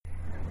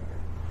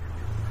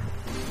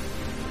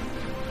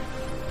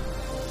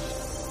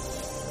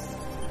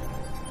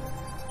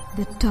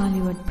the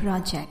Tollywood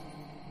Project.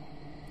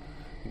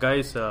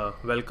 Guys,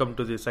 welcome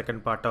to the second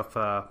part of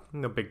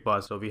Big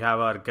Boss. So we have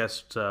our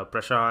guests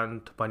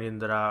Prashant,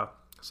 Panindra,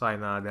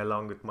 Sainath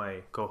along with my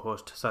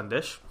co-host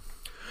Sandesh.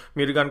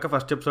 మీరు కనుక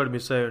first episode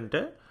miss అయ్యి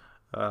ఉంటే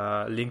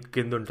link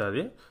కింద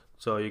ఉంటుంది.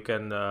 So you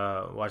can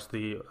watch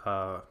the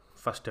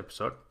first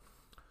episode.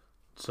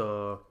 So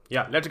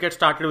yeah, let's get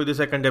started with the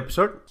second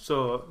episode. So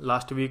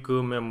last week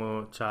మేము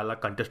చాలా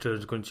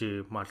contestants గురించి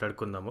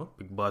మాట్లాడుకున్నాము,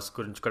 బిగ్ బాస్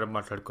గురించి కూడా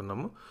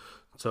మాట్లాడుకున్నాము.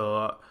 సో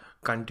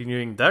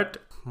కంటిన్యూయింగ్ దట్,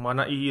 మన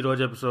ఈ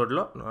రోజు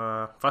ఎపిసోడ్లో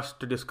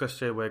ఫస్ట్ డిస్కస్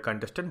చేయబోయే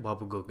contestant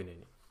Babu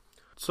Gogineni.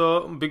 So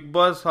big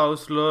boss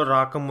హౌస్లో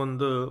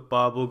రాకముందు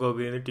బాబు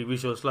గోగినేని టీవీ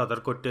షోస్లో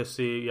అదర్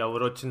కొట్టేసి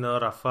ఎవరు వచ్చినా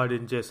రఫ్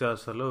ఆడించేసి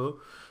అసలు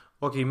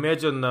ఒక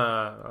ఇమేజ్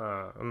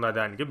ఉన్న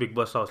దానికి బిగ్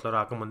బాస్ హౌస్లో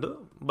రాకముందు.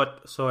 బట్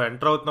సో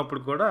ఎంటర్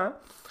అవుతున్నప్పుడు కూడా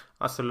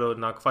అసలు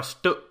నాకు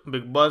ఫస్ట్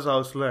బిగ్ బాస్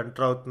హౌస్లో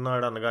ఎంటర్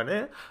అవుతున్నాడు అనగానే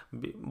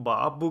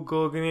బాబు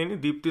గోగినేని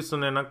దీప్తి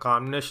సునైనా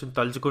కాంబినేషన్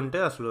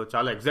తలుచుకుంటే అసలు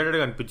చాలా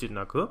ఎక్సైటెడ్గా అనిపించింది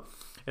నాకు.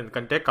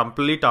 ఎందుకంటే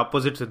కంప్లీట్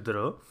ఆపోజిట్స్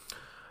ఇద్దరు.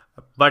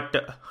 బట్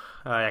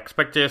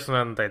ఎక్స్పెక్ట్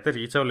చేసినంత అయితే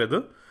రీచ్ అవ్వలేదు.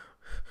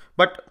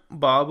 బట్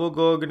బాబు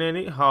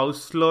గోగినేని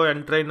హౌస్లో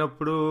ఎంటర్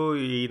అయినప్పుడు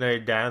ఈయన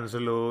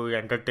డ్యాన్సులు,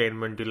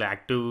 ఎంటర్టైన్మెంట్, ఇలా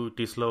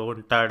యాక్టివిటీస్లో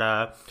ఉంటాడా,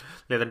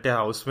 లేదంటే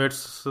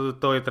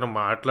హౌస్మేట్స్తో ఇతను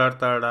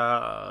మాట్లాడతాడా,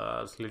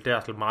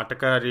 అసలు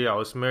మాటకారి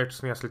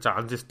హౌస్మేట్స్ని అసలు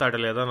ఛాన్స్ ఇస్తాడా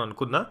లేదా అని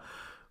అనుకున్నా.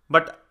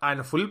 బట్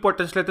ఆయన ఫుల్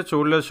పొటెన్షియల్ అయితే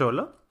చూడలేదు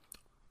షోలో.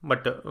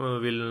 But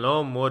will know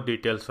more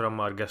details from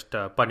our guest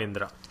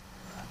Phanindra.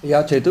 Yeah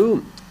Chaitu,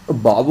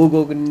 బాబు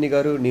గోగినేని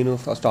గారు నేను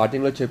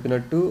స్టార్టింగ్లో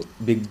చెప్పినట్టు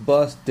బిగ్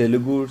బాస్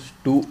తెలుగు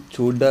 2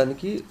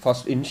 చూడడానికి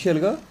ఫస్ట్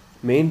ఇనిషియల్గా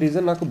మెయిన్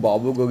రీజన్ నాకు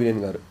బాబు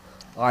గోగినేని గారు.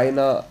 ఆయన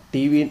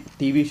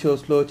టీవీ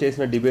షోస్లో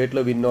చేసిన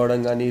డిబేట్లో విన్ అవ్వడం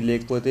కానీ,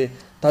 లేకపోతే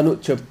తను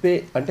చెప్పే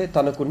అంటే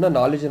తనకున్న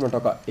నాలెడ్జ్ అనమాట.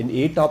 ఒక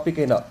ఏ టాపిక్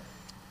అయినా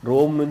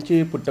రోమ్ నుంచి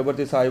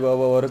పుట్టపర్తి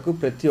సాయిబాబా వరకు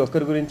ప్రతి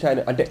ఒక్కరి గురించి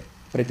ఆయన అంటే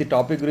ప్రతి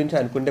టాపిక్ గురించి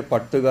ఆయనకుండే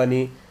పట్టు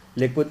కానీ,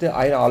 లేకపోతే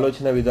ఆయన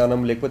ఆలోచన విధానం,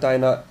 లేకపోతే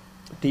ఆయన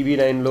టీవీ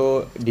 9లో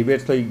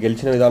డిబేట్స్లో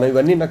గెలిచిన విధానం,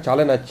 ఇవన్నీ నాకు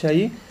చాలా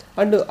నచ్చాయి.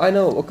 అండ్ ఆయన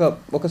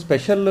ఒక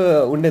స్పెషల్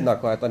ఉండేది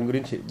నాకు తన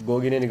గురించి,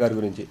 గోగినేని గారి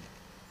గురించి.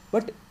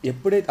 బట్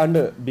ఎప్పుడైతే అండ్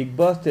బిగ్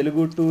బాస్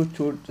తెలుగు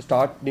 2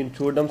 నేను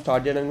చూడడం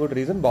స్టార్ట్ చేయడానికి కూడా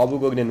రీజన్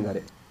బాబు గోగినేని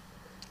గారే.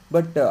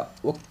 బట్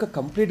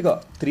కంప్లీట్గా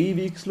 3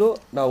 వీక్స్లో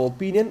నా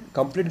ఒపీనియన్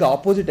కంప్లీట్గా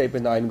ఆపోజిట్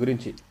అయిపోయింది ఆయన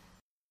గురించి.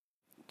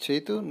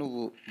 చేతు,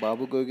 నువ్వు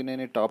బాబు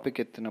గోగినేని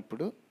టాపిక్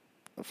ఎత్తినప్పుడు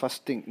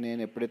ఫస్ట్ థింగ్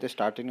నేను ఎప్పుడైతే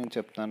స్టార్టింగ్ నుంచి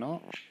చెప్తానో,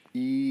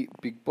 ఈ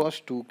బిగ్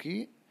బాస్ 2కి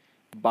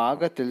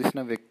బాగా తెలిసిన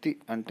వ్యక్తి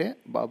అంటే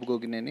బాబు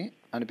గోగినేని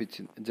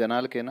అనిపించింది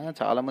జనాలకైనా.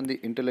 చాలామంది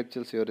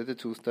ఇంటలెక్చువల్స్ ఎవరైతే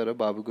చూస్తారో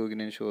బాబు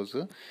గోగినేని షోస్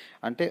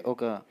అంటే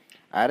ఒక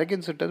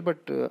ఆరోగెన్స్ ఉంటుంది,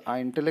 బట్ ఆ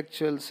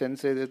ఇంటలెక్చువల్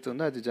సెన్స్ ఏదైతే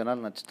ఉందో అది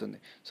జనాలు నచ్చుతుంది.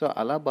 సో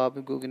అలా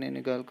బాబు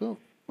గోగినేని గారికి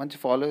మంచి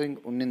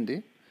ఫాలోయింగ్ ఉండింది.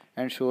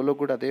 అండ్ షోలో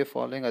కూడా అదే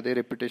ఫాలోయింగ్, అదే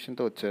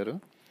రెప్యుటేషన్తో వచ్చారు.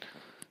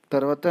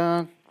 తర్వాత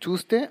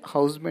చూస్తే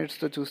హౌస్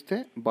మేట్స్తో చూస్తే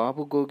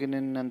బాబు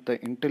గోగినేని అంత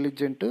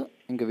ఇంటెలిజెంట్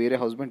ఇంకా వేరే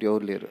హౌస్ మేట్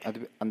ఎవరు లేరు, అది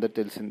అందరు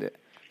తెలిసిందే.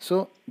 సో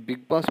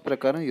బిగ్ బాస్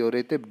ప్రకారం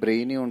ఎవరైతే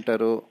బ్రెయినీ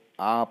ఉంటారో,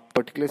 ఆ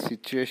పర్టికులర్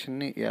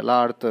సిచ్యువేషన్ని ఎలా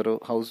ఆడతారో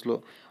హౌస్లో,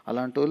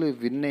 అలాంటి వాళ్ళు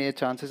విన్ అయ్యే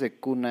ఛాన్సెస్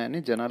ఎక్కువ ఉన్నాయని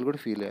జనాలు కూడా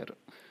ఫీల్ అయ్యారు.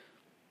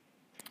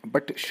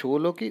 బట్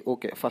షోలోకి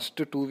ఓకే,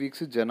 ఫస్ట్ 2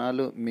 వీక్స్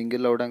జనాలు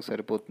మింగిల్ అవ్వడానికి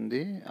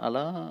సరిపోతుంది.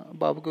 అలా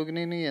బాబు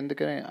గోగినేని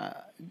ఎందుకని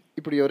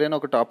ఇప్పుడు ఎవరైనా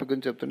ఒక టాపిక్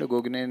గురించి చెప్తుంటే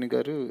గోగినేని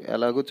గారు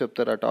ఎలాగో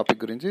చెప్తారు ఆ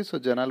టాపిక్ గురించి. సో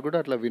జనాలు కూడా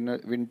అట్లా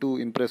వింటూ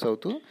ఇంప్రెస్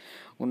అవుతూ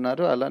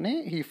ఉన్నారు. అలానే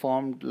he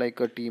formed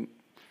like a team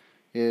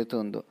ఏదైతే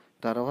ఉందో.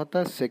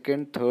 తర్వాత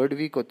సెకండ్ థర్డ్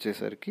వీక్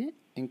వచ్చేసరికి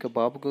ఇంకా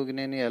బాబు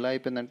గోగినేని ఎలా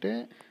అయిపోయిందంటే,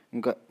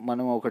 ఇంకా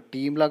మనం ఒక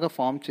టీమ్ లాగా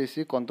ఫామ్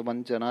చేసి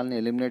కొంతమంది జనాల్ని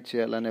ఎలిమినేట్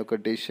చేయాలనే ఒక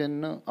డెసిషన్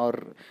ఆర్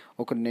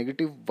ఒక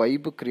నెగిటివ్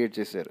వైబ్ క్రియేట్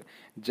చేశారు.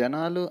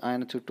 జనాలు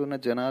ఆయన చుట్టూ ఉన్న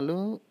జనాలు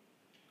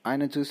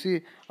ఆయన చూసి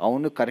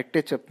అవును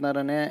కరెక్టే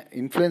చెప్తున్నారనే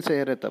ఇన్ఫ్లుయెన్స్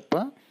అయ్యారే తప్ప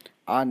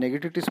ఆ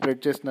నెగిటివిటీ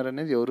స్ప్రెడ్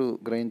చేస్తున్నారనేది ఎవరు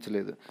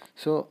గ్రహించలేదు.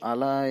 సో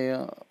అలా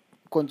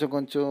కొంచెం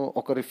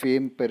ఒకరి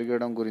ఫేమ్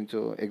పెరగడం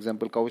గురించో,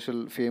 ఎగ్జాంపుల్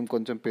కౌశల్ ఫేమ్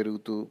కొంచెం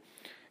పెరుగుతూ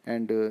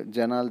అండ్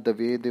జనాలు the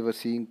way they were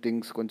seeing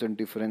things కొంచెం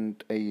డిఫరెంట్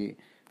అయ్యి,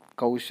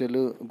 కౌశల్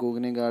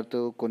గోగినేని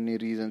గారితో కొన్ని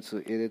రీజన్స్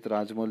ఏదైతే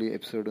రాజమౌళి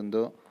ఎపిసోడ్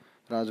ఉందో,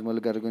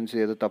 రాజమౌళి గారి గురించి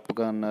ఏదో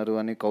తప్పుగా అన్నారు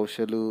అని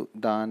కౌశల్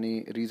దాన్ని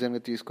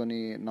రీజన్గా తీసుకొని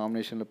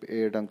నామినేషన్లో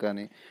వేయడం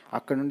కానీ,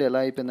 అక్కడ నుండి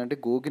ఎలా అయిపోయిందంటే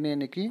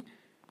గోగినేనికి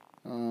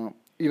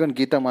ఈవెన్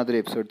గీతామాధురి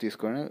ఎపిసోడ్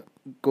తీసుకొని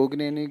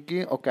గోగినేనికి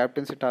ఒక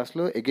క్యాప్టెన్సీ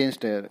టాస్క్లో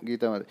అగెయిన్స్ట్ అయ్యారు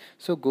గీతామాధురి.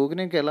 సో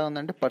గోగినేనికి ఎలా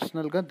ఉందంటే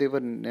పర్సనల్గా they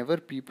were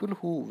never people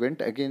who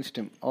went against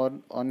him or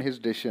on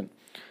his decision.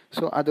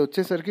 So అది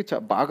వచ్చేసరికి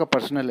బాగా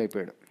పర్సనల్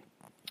అయిపోయాడు.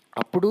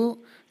 అప్పుడు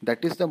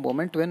that is the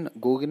moment when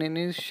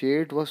Gogineni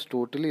shade was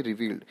totally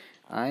revealed.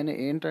 ఆయన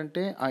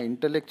ఏంటంటే ఆ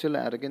ఇంటలెక్చువల్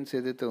అరగెన్స్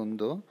ఏదైతే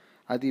ఉందో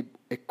అది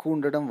ఎక్కువ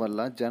ఉండడం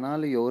వల్ల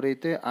జనాలు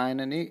ఎవరైతే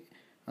ఆయనని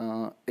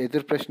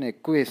ఎదురు ప్రశ్న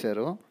ఎక్కువ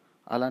వేశారో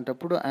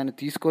అలాంటప్పుడు ఆయన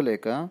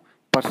తీసుకోలేక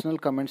పర్సనల్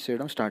కమెంట్స్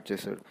చేయడం స్టార్ట్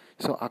చేశాడు.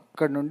 సో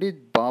అక్కడ నుండి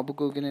బాబు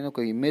గోగినేని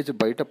ఒక ఇమేజ్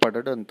బయట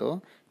పడడంతో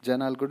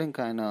జనాలు కూడా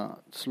ఇంకా ఆయన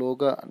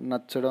స్లోగా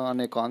నచ్చడం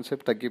అనే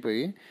కాన్సెప్ట్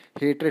తగ్గిపోయి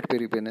హేట్రేట్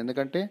పెరిగిపోయింది.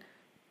 ఎందుకంటే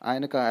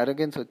ఆయనకు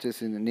అరగెన్స్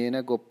వచ్చేసింది,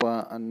 నేనే గొప్ప,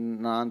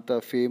 నా అంత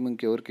ఫేమ్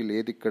ఇంకెవరికి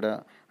లేదు ఇక్కడ,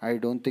 I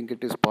don't think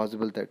it is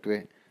possible that way.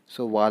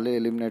 So వాళ్ళే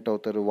ఎలిమినేట్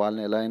అవుతారు,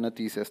 వాళ్ళని ఎలా అయినా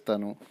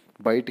తీసేస్తాను,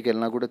 బయటికి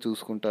వెళ్ళినా కూడా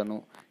చూసుకుంటాను.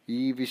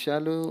 ఈ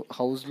విషయాలు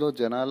హౌస్లో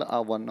జనాలు ఆ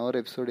 1 hour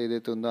ఎపిసోడ్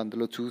ఏదైతే ఉందో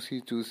అందులో చూసి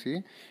చూసి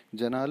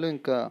జనాలు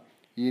ఇంకా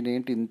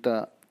ఈయనేంటి ఇంత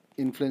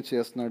ఇన్ఫ్లుయెన్స్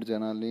చేస్తున్నాడు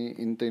జనాల్ని,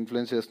 ఇంత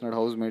ఇన్ఫ్లుయెన్స్ చేస్తున్నాడు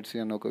హౌస్ మేట్స్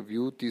అన్న ఒక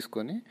వ్యూ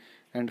తీసుకొని,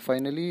 and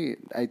finally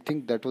I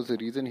think that was the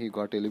reason he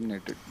got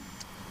eliminated.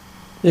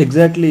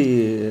 Exactly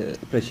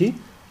ప్రశి.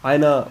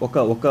 ఆయన ఒక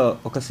ఒక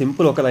ఒక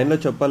సింపుల్ ఒక లైన్లో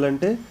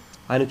చెప్పాలంటే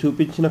ఆయన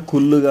చూపించిన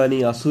కుళ్ళు కానీ,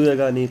 అసూయ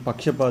కానీ,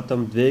 పక్షపాతం,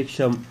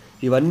 ద్వేషం,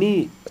 ఇవన్నీ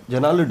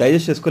జనాలు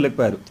డైజెస్ట్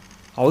చేసుకోలేకపోయారు.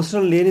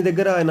 అవసరం లేని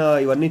దగ్గర ఆయన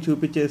ఇవన్నీ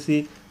చూపించేసి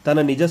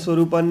తన నిజ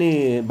స్వరూపాన్ని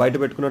బయట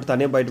పెట్టుకున్నాడు,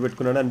 తనే బయట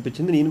పెట్టుకున్నాడు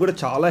అనిపించింది. నేను కూడా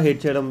చాలా హేట్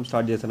చేయడం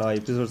స్టార్ట్ చేశాను ఆ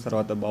ఎపిసోడ్స్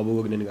తర్వాత బాబు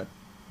గోగినేని గారు.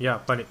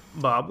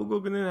 బాబు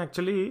గోగినేని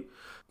యాక్చువల్లీ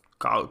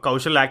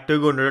కౌశల్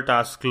యాక్టివ్గా ఉండడు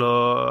టాస్క్లో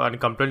అని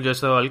కంప్లైంట్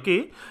చేసే వాళ్ళకి,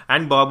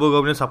 అండ్ బాబు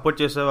గోగినేని సపోర్ట్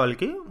చేసే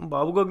వాళ్ళకి,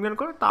 బాబు గోగినేని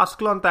కూడా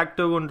టాస్క్లో అంత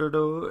యాక్టివ్గా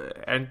ఉంటాడు,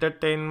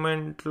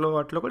 ఎంటర్టైన్మెంట్లో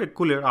అట్లా కూడా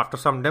ఎక్కువ లేడు.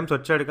 ఆఫ్టర్ సమ్ టైమ్స్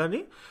వచ్చాడు,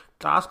 కానీ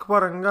టాస్క్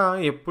పరంగా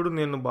ఎప్పుడు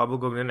నేను బాబు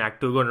గోగినేని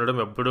యాక్టివ్గా ఉండడం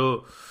ఎప్పుడు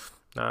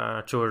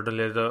చూడడం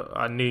లేదు.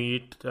 అన్ని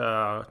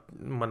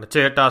మన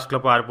చైర్ టాస్క్లో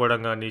పారిపోవడం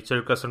కానీ,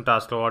 చెరుకసం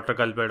టాస్క్లో వాటర్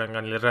కలిపేయడం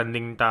కానీ,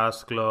 రన్నింగ్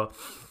టాస్క్లో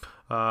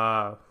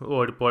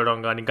ఓడిపోవడం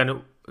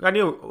కానీ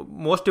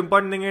మోస్ట్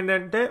ఇంపార్టెంట్ థింగ్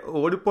ఏంటంటే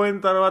ఓడిపోయిన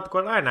తర్వాత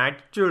కూడా ఆయన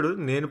యాటిట్యూడ్,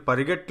 నేను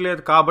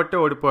పరిగెట్టలేదు కాబట్టి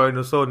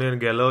ఓడిపోయాను, సో నేను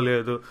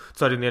గెలవలేదు,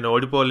 నేను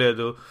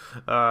ఓడిపోలేదు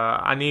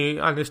అని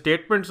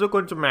స్టేట్మెంట్స్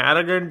కొంచెం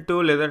యారగెంట్,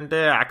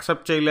 లేదంటే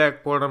యాక్సెప్ట్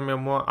చేయలేకపోవడం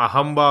ఏమో,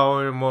 అహంభావం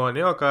ఏమో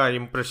అని ఒక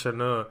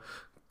ఇంప్రెషన్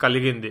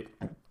కలిగింది.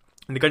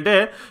 ఎందుకంటే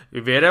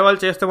వేరే వాళ్ళు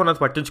చేస్తే మనం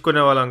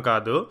పట్టించుకునే వాళ్ళం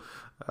కాదు,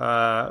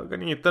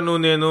 కానీ ఇతను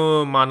నేను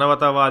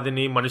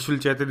మానవతావాదిని, మనుషుల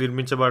చేత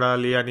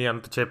నిర్మించబడాలి అని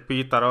అంత చెప్పి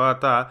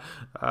తర్వాత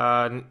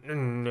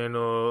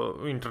నేను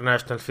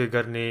ఇంటర్నేషనల్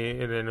ఫిగర్ని,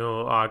 నేను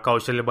ఆ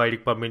కౌశల్య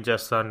బయటికి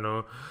పంపించేస్తాను,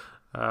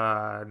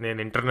 నేను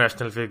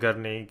ఇంటర్నేషనల్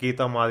ఫిగర్ని,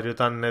 గీతా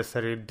మాధురితో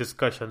అన్నెసరీ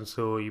డిస్కషన్స్,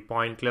 ఈ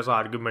పాయింట్లెస్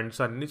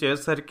ఆర్గ్యుమెంట్స్ అన్నీ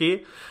చేసేసరికి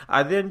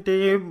అదేంటి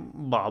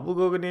బాబు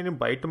గోగినేని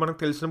బయట మనకు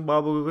తెలిసిన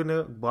బాబు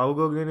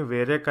గోగినేని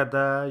వేరే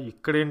కదా,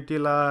 ఇక్కడేంటి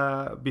ఇలా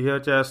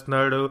బిహేవ్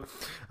చేస్తున్నాడు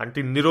అంటే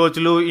ఇన్ని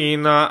రోజులు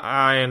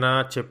ఆయన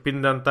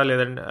చెప్పిందంతా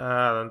లేదంటే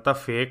అదంతా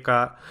ఫేకా,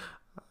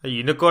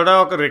 ఈయన కూడా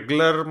ఒక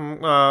రెగ్యులర్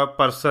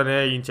పర్సనే,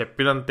 ఈయన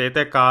చెప్పినంత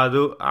అయితే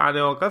కాదు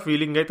అనే ఒక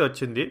ఫీలింగ్ అయితే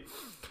వచ్చింది.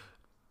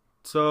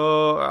 సో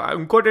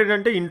ఇంకోటి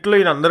ఏంటంటే ఇంట్లో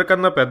ఈయన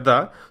అందరికన్నా పెద్ద,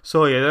 సో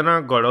ఏదైనా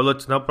గొడవలు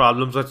వచ్చినా,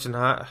 ప్రాబ్లమ్స్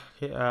వచ్చినా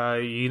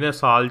ఈయన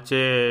సాల్వ్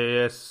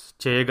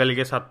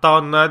చేయగలిగే సత్తా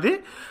ఉన్నది,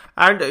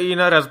 అండ్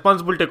ఈయన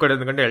రెస్పాన్సిబిలిటీ కూడా,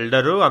 ఎందుకంటే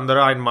ఎల్డరు,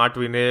 అందరూ ఆయన మాట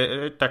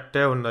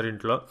వినేటట్టే ఉన్నారు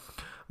ఇంట్లో.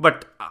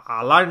 బట్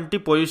అలాంటి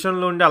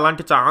పొజిషన్లో ఉండి,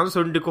 అలాంటి ఛాన్స్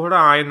ఉండి కూడా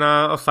ఆయన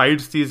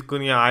సైడ్స్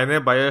తీసుకుని, ఆయనే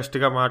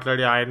బయస్ట్గా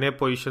మాట్లాడి, ఆయనే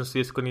పొజిషన్స్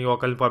తీసుకుని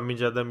ఒకరిని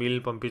పంపించేద్దాం,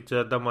 వీళ్ళని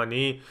పంపించేద్దాం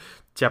అని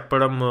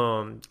చెప్పడం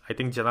ఐ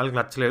థింక్ జనాలకు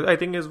నచ్చలేదు. I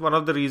think is one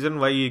of the reason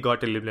why he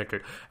got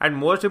eliminated. And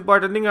most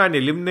important thing, ఆయన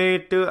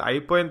ఎలిమినేట్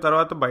అయిపోయిన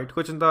తర్వాత బయటకు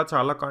వచ్చిన తర్వాత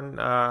చాలా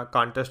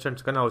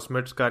కాంటెస్టెంట్స్ కానీ,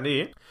 హౌస్మేట్స్ కానీ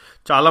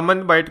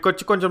చాలామంది బయటకు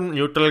వచ్చి కొంచెం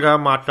న్యూట్రల్గా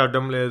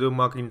మాట్లాడడం లేదు,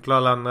 మాకు ఇంట్లో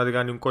అలా అన్నది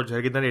కానీ ఇంకోటి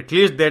జరిగిందని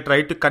at least they try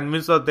to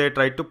convince they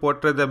try to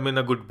portray them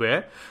in a good way.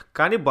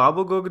 కానీ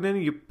బాబు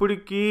గోగినేని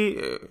ఇప్పటికీ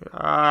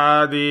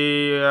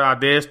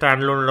అదే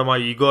స్టాండ్లో ఉండడం, ఆ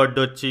ఈగో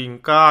అడ్డొచ్చి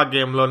ఇంకా ఆ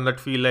గేమ్లో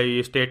ఉన్నట్టు ఫీల్ అయ్యి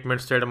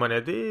స్టేట్మెంట్స్ చేయడం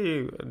అనేది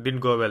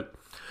didn't go well.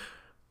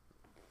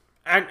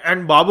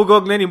 And Babu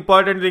Gogineni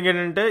important thing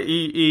ఏంటంటే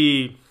ఈ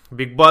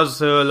బిగ్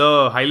బాస్లో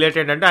హైలైట్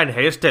ఏంటంటే ఆయన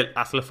హెయిర్ స్టైల్,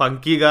 అసలు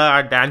ఫంకీగా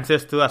డాన్స్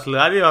చేస్తూ, అసలు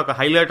అది ఒక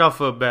హైలైట్ ఆఫ్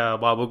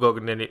బాబు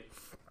గోగినేని.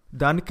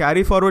 దాన్ని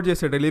క్యారీ ఫార్వర్డ్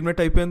చేసాడు,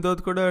 ఎలిమినేట్ అయిపోయిన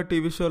తర్వాత కూడా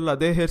టీవీ షోలో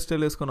అదే హెయిర్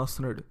స్టైల్ వేసుకొని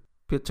వస్తున్నాడు,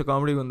 పిచ్చ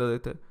కామెడీగా ఉంది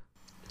అదైతే.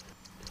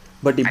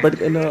 బట్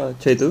ఇప్పటికైనా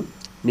చైతు,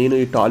 నేను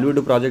ఈ టాలీవుడ్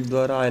ప్రాజెక్ట్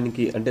ద్వారా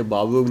ఆయనకి, అంటే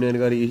బాబు గోగినేని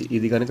గారు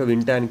ఇది కనుక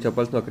వింటే ఆయనకి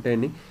చెప్పాల్సిన ఒకటే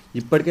అండి,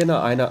 ఇప్పటికైనా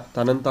ఆయన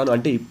తనను తాను,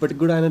 అంటే ఇప్పటికి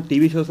కూడా ఆయన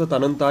టీవీ షోస్లో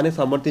తనను తానే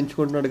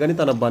సమర్థించుకుంటున్నాడు, కానీ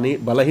తన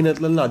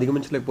బలహీనతలను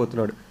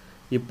అధిగమించలేకపోతున్నాడు.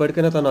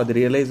 ఇప్పటికైనా తను అది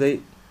రియలైజ్ అయ్యి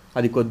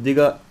అది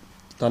కొద్దిగా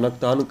తనకు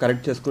తాను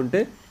కరెక్ట్ చేసుకుంటే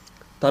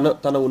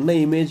తన ఉన్న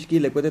ఇమేజ్కి,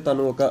 లేకపోతే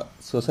తను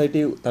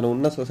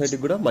ఉన్న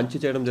సొసైటీకి కూడా మంచి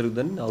చేయడం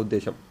జరుగుతుందని నా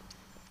ఉద్దేశం.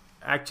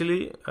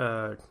 యాక్చువల్లీ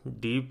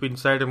డీప్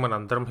ఇన్సైడ్ మన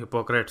అందరం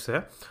హిపోక్రైట్సే,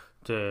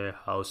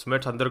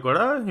 హౌస్మేట్స్ అందరు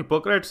కూడా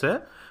హిపోక్రైట్సే.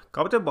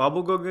 కాకపోతే బాబు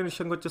గోగినేని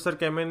విషయంకి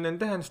వచ్చేసరికి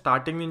ఏమైందంటే ఆయన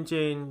స్టార్టింగ్ నుంచి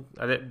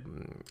అదే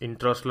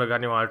ఇంట్రెస్ట్లో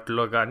కానీ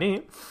వాటిలో కానీ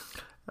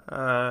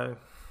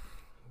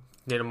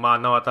నేను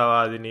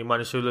మానవతావాదిని,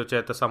 మనుషుల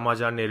చేత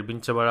సమాజాన్ని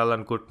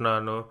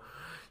నిర్మించబడాలనుకుంటున్నాను,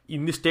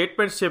 ఇన్ని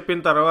స్టేట్మెంట్స్ చెప్పిన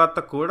తర్వాత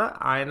కూడా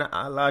ఆయన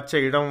అలా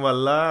చేయడం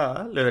వల్ల,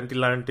 లేదంటే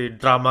ఇలాంటి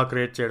డ్రామా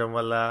క్రియేట్ చేయడం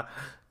వల్ల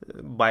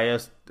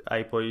బయస్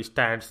అయిపోయి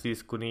స్టాండ్స్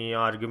తీసుకుని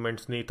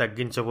ఆర్గ్యుమెంట్స్ని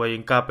తగ్గించబోయి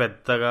ఇంకా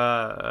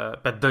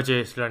పెద్ద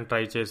చేసడానికి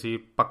ట్రై చేసి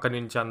పక్క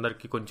నుంచి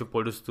అందరికీ కొంచెం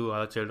పొడుస్తూ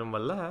అలా చేయడం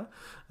వల్ల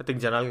ఐ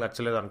థింక్ జనాలకు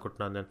నచ్చలేదు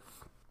అనుకుంటున్నాను నేను.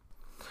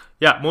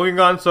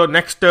 Moving on. So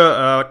next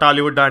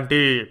Tollywood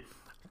aunty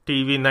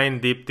TV9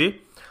 Deepti.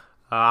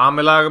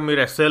 ఆమెలాగా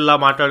మీరు ఎస్ఏల్లా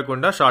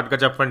మాట్లాడకుండా షార్ట్గా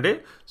చెప్పండి.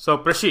 సో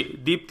ప్రషి,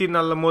 దీప్తి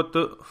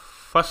నల్లమోతు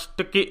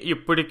ఫస్ట్కి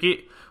ఇప్పటికి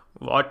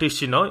వాట్ ఈస్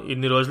షీ నౌ,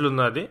 ఇన్ని రోజులు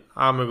ఉన్నది,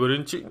 ఆమె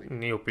గురించి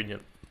నీ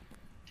ఒపీనియన్?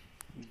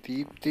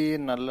 దీప్తి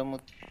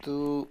నల్లముత్తు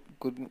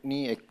ని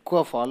ఎక్కువ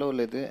ఫాలో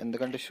అవ్వలేదు,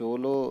 ఎందుకంటే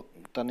షోలో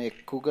తను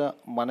ఎక్కువగా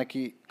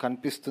మనకి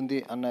కనిపిస్తుంది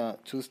అన్న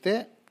చూస్తే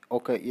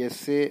ఒక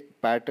ఎస్ఏ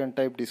ప్యాటర్న్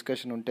టైప్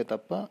డిస్కషన్ ఉంటే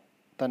తప్ప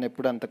తను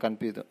ఎప్పుడు అంత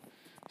కనిపించదు.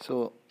 సో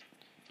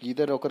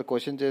ఈధర్ ఒకరు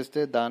క్వశ్చన్ చేస్తే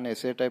దాన్ని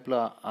ఎస్ఏ టైప్లో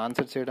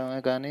ఆన్సర్ చేయడమే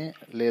కానీ,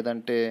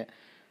 లేదంటే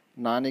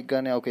నానికి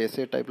కానీ ఒక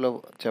ఎస్ఏ టైప్లో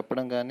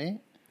చెప్పడం కానీ,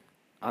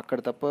 అక్కడ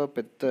తప్ప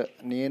పెద్ద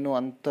నేను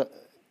అంత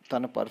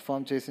తను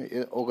పర్ఫామ్ చేసి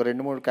ఒక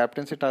 2-3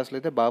 క్యాప్టెన్సీ టాస్క్లు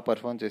అయితే బాగా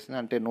పర్ఫామ్ చేసింది,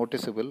 అంటే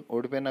నోటిసబుల్.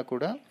 ఓడిపోయినా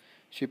కూడా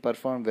షీ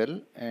పర్ఫామ్ వెల్.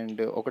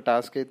 అండ్ ఒక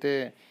టాస్క్ అయితే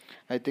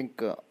I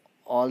think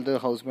all the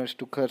house mates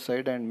took her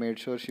side and made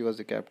sure she was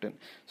the captain.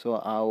 So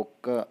ఆ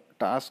ఒక్క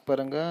టాస్క్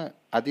పరంగా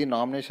అది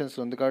నామినేషన్స్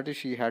ఉంది కాబట్టి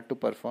she had to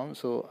perform.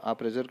 So ఆ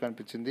ప్రెజర్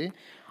కనిపించింది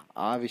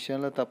ఆ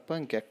విషయంలో తప్ప.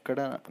 ఇంకెక్కడ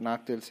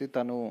నాకు తెలిసి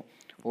తను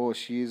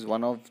she is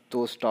one of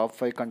those top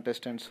 5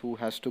 contestants who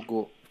has to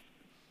go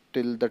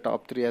till the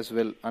top 3 as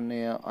well అనే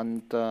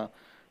అంత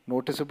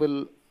నోటిసబుల్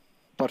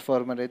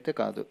పర్ఫార్మర్ అయితే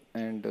కాదు.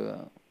 అండ్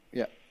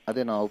యా,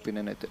 అదే నా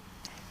ఒపీనియన్ అయితే.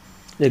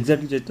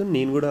 ఎగ్జాక్ట్లీ చెప్తాను,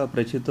 నేను కూడా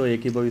ప్రచిత్తో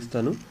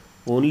ఏకీభవిస్తాను.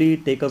 Only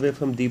take away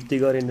from Deepti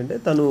గారు ఏంటంటే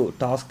తను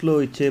టాస్క్లో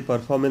ఇచ్చే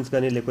పర్ఫార్మెన్స్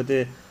కానీ లేకపోతే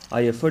ఆ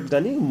ఎఫర్ట్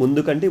కానీ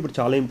ముందు కంటే ఇప్పుడు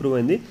చాలా ఇంప్రూవ్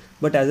అయింది.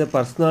 But as a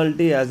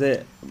personality, as a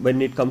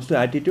when it comes to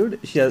attitude,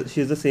 she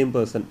is the same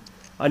person.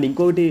 And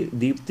ఇంకొకటి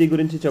దీప్తి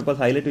గురించి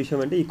చెప్పాల్సిన హైలైట్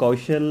విషయం అంటే ఈ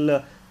కౌశల్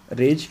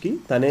రేజ్కి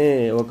తనే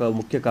ఒక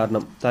ముఖ్య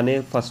కారణం. తనే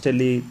ఫస్ట్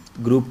వెళ్ళి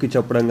గ్రూప్కి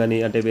చెప్పడం కానీ,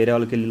 అంటే వేరే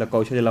వాళ్ళకి వెళ్ళి ఇలా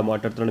కౌశల్ ఇలా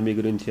మాట్లాడుతున్నాడు మీ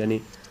గురించి అని,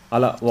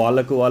 అలా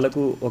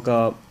వాళ్ళకు ఒక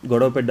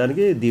గొడవ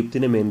పెట్టడానికి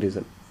దీప్తినే మెయిన్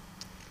రీజన్.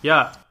 యా,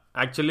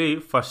 యాక్చువల్లీ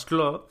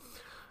ఫస్ట్లో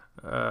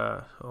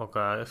ఒక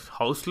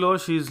హౌస్లో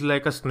షీఈ్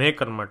లైక్ అ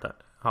స్నేక్ అనమాట.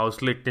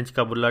 హౌస్లో ఇటు నుంచి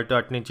కబుర్లు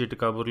అటు నుంచి ఇటు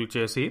కబుర్లు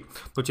చేసి,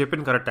 నువ్వు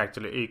చెప్పింది కరెక్ట్.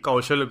 యాక్చువల్లీ ఈ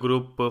కౌశల్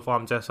గ్రూప్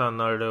ఫామ్ చేస్తా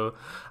అన్నాడు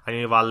అని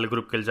వాళ్ళ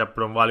గ్రూప్కి వెళ్ళి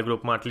చెప్పడం, వాళ్ళ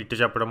గ్రూప్ మాటలు ఇటు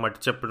చెప్పడం అటు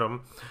చెప్పడం.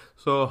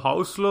 సో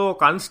హౌస్లో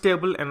ఒక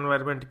అన్స్టేబుల్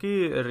ఎన్వైర్న్మెంట్కి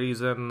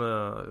రీజన్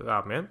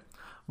ఆమె.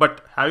 బట్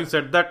హ్యావింగ్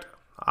సెడ్ దట్,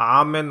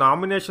 ఆమె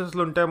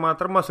నామినేషన్స్లో ఉంటే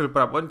మాత్రం అసలు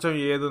ప్రపంచం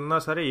ఏదున్నా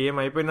సరే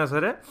ఏమైపోయినా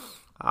సరే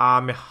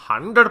ఆమె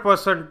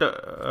 100%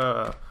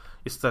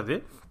 ఇస్తుంది.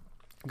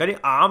 కానీ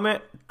ఆమె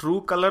ట్రూ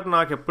కలర్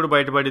నాకు ఎప్పుడు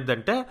బయటపడిద్ది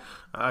అంటే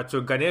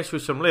గణేష్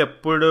విషయంలో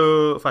ఎప్పుడు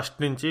ఫస్ట్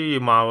నుంచి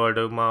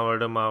మావాడు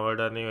మావాడు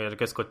మావాడు అని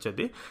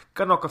ఎరకేసుకొచ్చేది.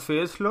 కానీ ఒక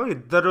ఫేజ్లో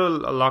ఇద్దరు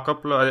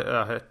లాకప్లో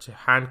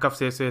హ్యాండ్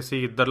కఫ్స్ వేసేసి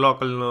ఇద్దరు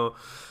ఒకళ్ళను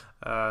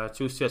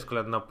చూస్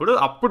చేసుకోలేనప్పుడు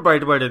అప్పుడు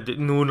బయటపడేది,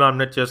 నువ్వు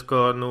నామినేట్ చేసుకో,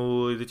 నువ్వు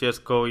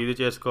ఇది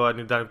చేసుకో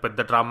అని దానికి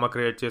పెద్ద డ్రామా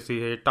క్రియేట్ చేసి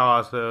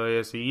టాస్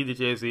వేసి ఇది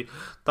చేసి,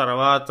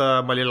 తర్వాత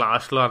మళ్ళీ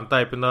లాస్ట్లో అంతా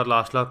అయిపోయిన తర్వాత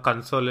లాస్ట్లో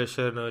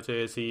కన్సోలేషన్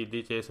చేసి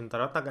ఇది చేసిన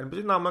తర్వాత నాకు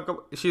అనిపించింది నాకు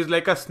షీఈ్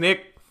లైక్ అ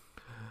స్నేక్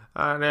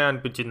అనే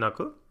అనిపించింది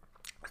నాకు.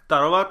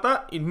 తర్వాత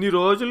ఇన్ని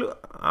రోజులు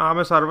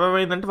ఆమె సర్వైవ్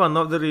అయిందంటే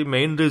one of the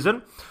main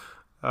reason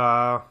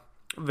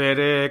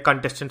వేరే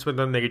కంటెస్టెంట్స్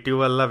మీద నెగిటివ్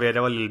వల్ల వేరే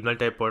వాళ్ళు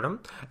ఎలిమినేట్ అయిపోవడం.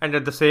 And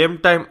at the same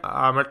time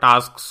ఆమె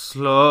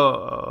టాస్క్స్లో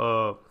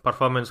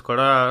పర్ఫార్మెన్స్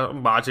కూడా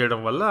బాగా చేయడం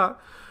వల్ల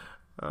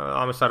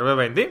ఆమె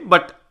సర్వైవ్ అయింది.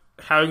 బట్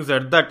హ్యావింగ్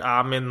సెడ్ దట్,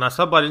 ఆమె నస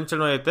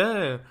భరించడం అయితే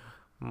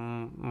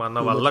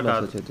మన వల్ల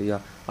కాదు.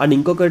 అండ్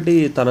ఇంకొకటి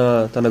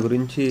తన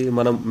గురించి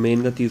మనం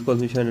మెయిన్గా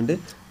తీసుకోవాల్సిన విషయం ఏంటంటే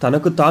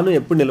తనకు తాను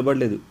ఎప్పుడు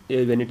నిలబడలేదు.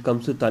 When it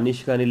comes to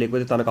Tanish కానీ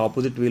లేకపోతే తనకు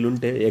ఆపోజిట్ వీళ్ళు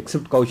ఉంటే,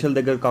 ఎక్సెప్ట్ కౌశల్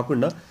దగ్గర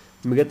కాకుండా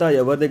మిగతా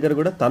ఎవరి దగ్గర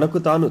కూడా తనకు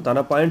తాను తన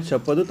పాయింట్స్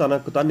చెప్పదు,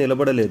 తనకు తాను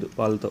నిలబడలేదు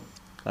వాళ్ళతో.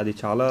 అది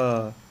చాలా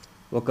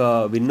ఒక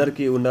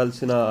విన్నర్కి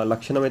ఉండాల్సిన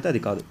లక్షణం అయితే అది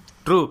కాదు.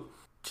 ట్రూ.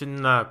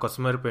 చిన్న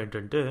కొసమెరుపు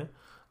ఏంటంటే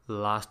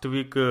లాస్ట్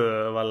వీక్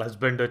వాళ్ళ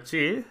హస్బెండ్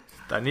వచ్చి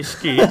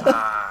తనిష్కి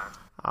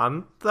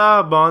అంతా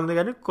బాగుంది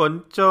కానీ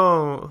కొంచెం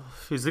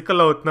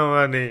ఫిజికల్ అవుతున్నావు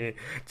అని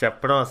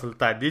చెప్పడం, అసలు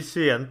తనిష్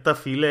ఎంత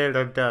ఫీల్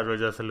అయ్యాడంటే ఆ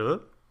రోజు అసలు.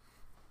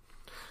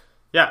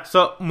 Yeah,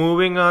 so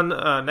moving on,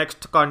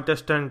 next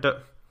contestant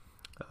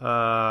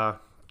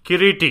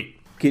Kireeti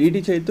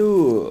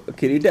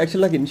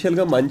actual నాకు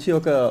ఇనిషియల్గా మంచి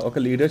ఒక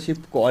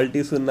లీడర్షిప్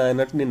క్వాలిటీస్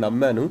ఉన్నాయన్నట్టు నేను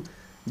నమ్మాను.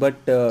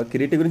 బట్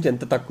కిరీటి గురించి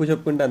ఎంత తక్కువ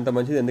చెప్పుకుంటే అంత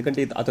మంచిది,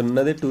 ఎందుకంటే అతను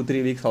ఉన్నదే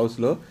 2-3 వీక్స్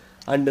హౌస్లో.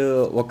 అండ్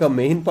ఒక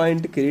main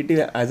point, Kireeti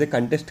as a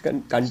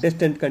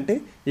contestant కంటే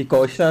ఈ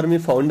కౌశల్ ఆర్మీ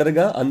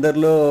ఫౌండర్గా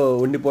అందరిలో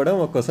ఉండిపోవడం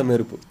ఒక కోసం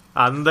మెరుపు.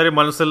 అందరి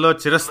మనసుల్లో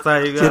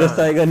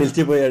చిరస్థాయిగా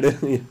నిలిచిపోయాడు.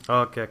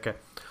 Okay.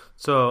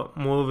 So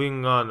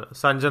moving on,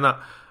 Sanjana.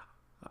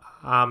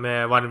 ఆమె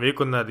 1 వీక్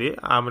ఉన్నది,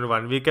 ఆమెను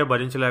 1 వీకే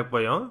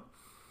భరించలేకపోయాం.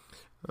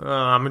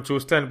 ఆమె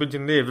చూస్తే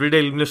అనిపించింది ఎవ్రీడే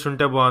ఎలిమినేషన్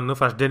ఉంటే బాగుంది,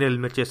 ఫస్ట్ డేనే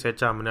ఎలిమినేట్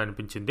చేసేయచ్చు ఆమెను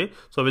అనిపించింది.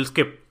 So will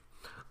skip.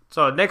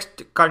 So next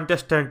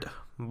contestant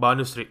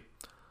Bhanusri.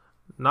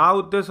 నా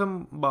ఉద్దేశం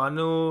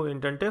భాను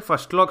ఏంటంటే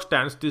ఫస్ట్లో ఒక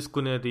స్టాండ్స్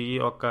తీసుకునేది,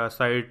 ఒక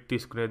సైడ్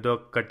తీసుకునేది,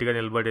 ఒక గట్టిగా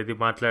నిలబడేది,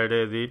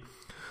 మాట్లాడేది,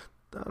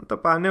 అంత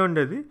బాగానే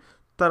ఉండేది.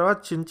 తర్వాత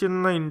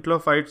చిన్న ఇంట్లో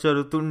ఫైట్స్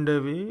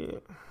జరుగుతుండేవి.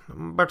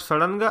 బట్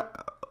సడన్గా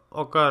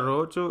ఒక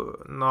రోజు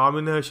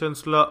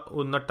నామినేషన్స్లో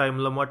ఉన్న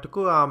టైంలో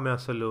మటుకు ఆమె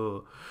అసలు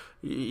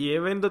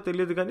ఏమైందో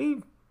తెలియదు కానీ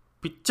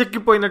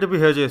పిచ్చెక్కిపోయినట్టు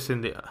బిహేవ్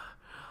చేసింది.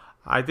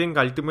 ఐ థింక్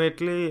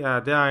అల్టిమేట్లీ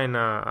అదే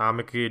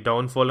ఆమెకి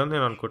డౌన్ఫాల్ అని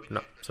నేను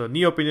అనుకుంటున్నా. సో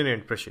నీ ఒపీనియన్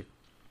ఏంటి ప్రశీ?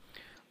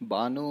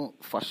 భాను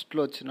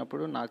ఫస్ట్లో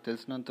వచ్చినప్పుడు నాకు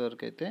తెలిసినంత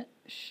వరకు అయితే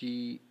she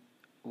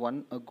won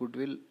a good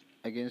will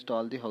against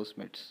all the house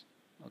mates.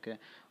 Okay,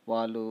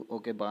 వాళ్ళు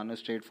ఓకే భాను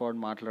స్ట్రైట్ ఫార్వర్డ్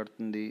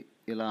మాట్లాడుతుంది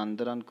ఇలా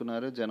అందరూ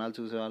అనుకున్నారు, జనాలు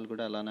చూసే వాళ్ళు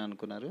కూడా అలానే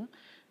అనుకున్నారు.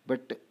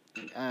 బట్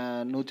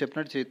నువ్వు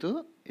చెప్పినట్టు చేతు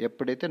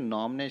ఎప్పుడైతే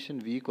నామినేషన్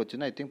వీక్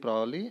వచ్చిందో, ఐ థింక్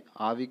ప్రాబ్లీ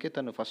ఆ వీకే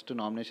తను ఫస్ట్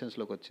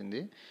నామినేషన్స్లోకి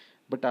వచ్చింది.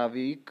 బట్ ఆ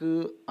వీక్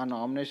ఆ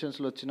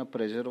నామినేషన్స్లో వచ్చిన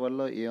ప్రెషర్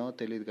వల్ల ఏమో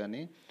తెలియదు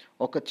కానీ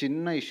ఒక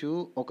చిన్న ఇష్యూ,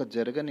 ఒక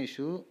జరగని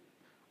ఇష్యూ,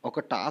 ఒక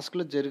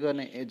టాస్క్లో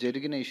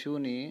జరిగిన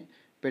ఇష్యూని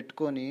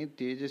పెట్టుకొని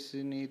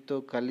తేజస్వినితో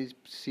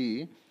కలిసి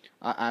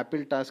ఆ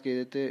యాపిల్ టాస్క్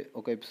ఏదైతే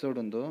ఒక ఎపిసోడ్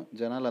ఉందో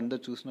జనాలు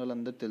అందరు చూసిన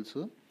వాళ్ళందరూ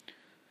తెలుసు.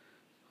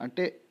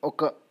 అంటే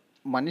ఒక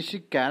మనిషి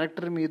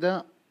క్యారెక్టర్ మీద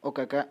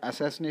ఒక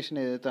అసాసినేషన్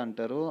ఏదైతే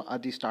అంటారో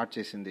అది స్టార్ట్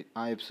చేసింది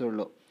ఆ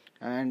ఎపిసోడ్లో.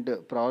 అండ్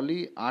ప్రాబ్లీ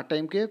ఆ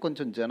టైంకే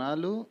కొంచెం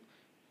జనాలు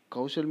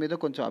కౌశల్ మీద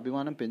కొంచెం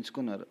అభిమానం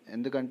పెంచుకున్నారు.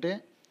 ఎందుకంటే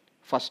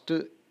ఫస్ట్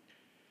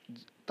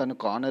తను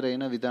కార్నర్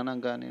అయిన విధానం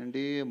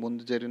కానివ్వండి,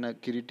 ముందు జరిగిన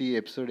కిరీటి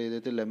ఎపిసోడ్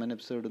ఏదైతే లెమన్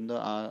ఎపిసోడ్ ఉందో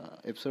ఆ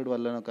ఎపిసోడ్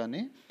వల్లనో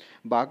కానీ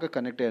బాగా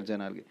కనెక్ట్ అయ్యారు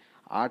జనాలకి.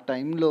 ఆ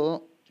టైంలో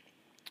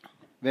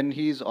when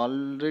he's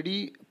already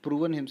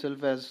proven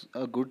himself as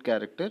a good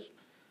character,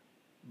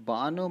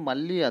 Bhanu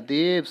మళ్ళీ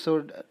అదే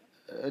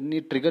ఎపిసోడ్ని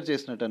ట్రిగర్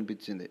చేసినట్టు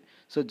అనిపించింది.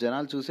 సో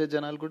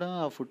జనాలు కూడా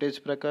ఆ ఫుటేజ్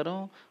ప్రకారం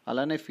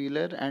అలానే ఫీల్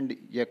అయ్యారు. అండ్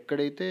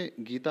ఎక్కడైతే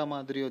గీతా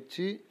మాధురి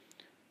వచ్చి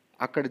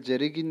అక్కడ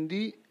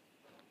జరిగింది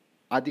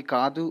అది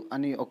కాదు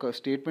అని ఒక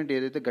స్టేట్మెంట్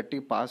ఏదైతే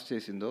గట్టిగా పాస్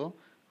చేసిందో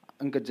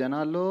ఇంకా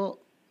జనాల్లో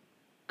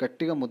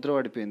గట్టిగా ముద్ర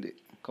పడిపోయింది.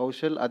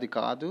 కౌశల్ అది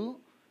కాదు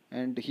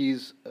and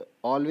he's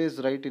always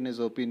right in his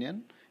opinion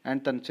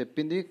and తను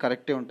చెప్పింది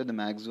కరెక్టే ఉంటుంది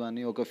మ్యాక్సిమం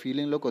అని ఒక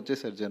ఫీలింగ్లోకి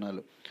వచ్చేసారు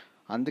జనాలు.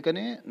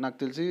 అందుకనే నాకు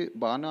తెలిసి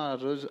బాగా ఆ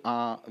రోజు ఆ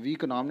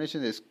వీక్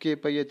నామినేషన్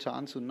ఎస్కేప్ అయ్యే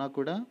ఛాన్స్ ఉన్నా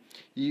కూడా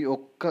ఈ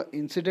ఒక్క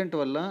ఇన్సిడెంట్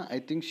వల్ల I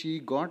think she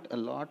got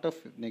a lot of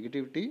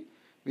negativity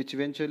which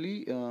eventually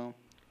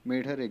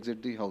made her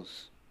exit the house.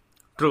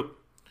 True,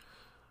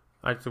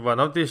 it's one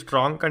of the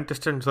strong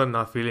contestants on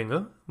నా ఫీలింగ్,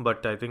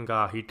 బట్ ఐ థింక్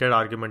ఆ heated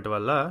argument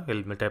వల్ల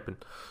eliminate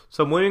అయిపోయింది. So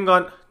moving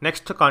on,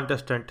 next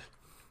contestant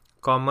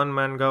common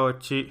మ్యాన్గా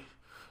వచ్చి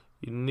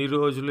ఇన్ని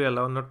రోజులు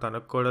ఎలా ఉన్నారో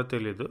తనకు కూడా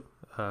తెలీదు.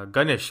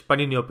 గణేష్,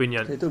 పని నీ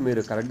ఒపీనియన్. అయితే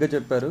మీరు కరెక్ట్గా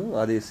చెప్పారు,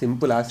 అది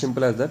సింపుల్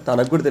యాజ్ దట్.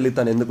 తనకు కూడా తెలియదు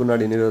తను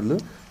ఎందుకున్నాడు ఇన్ని రోజులు.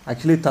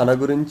 యాక్చువల్లీ తన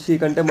గురించి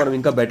కంటే మనం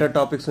ఇంకా బెటర్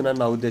టాపిక్స్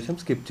ఉన్నాయని నా ఉద్దేశం.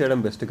 స్కిప్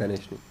చేయడం బెస్ట్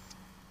గణేష్ని.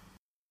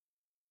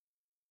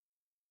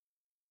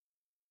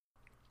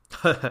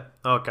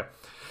 ఓకే,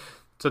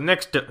 సో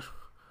నెక్స్ట్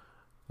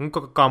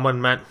ఇంకొక common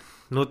man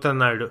Nutan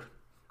Naidu.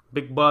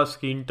 Big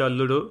బాస్కి ఇంటి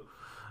అల్లుడు.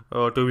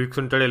 2 వీక్స్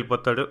ఉంటాడు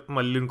వెళ్ళిపోతాడు,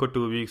 మళ్ళీ ఇంకో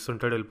 2 వీక్స్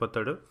ఉంటాడు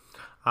వెళ్ళిపోతాడు.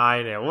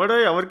 ఆయన ఎవడో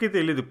ఎవరికి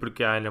తెలియదు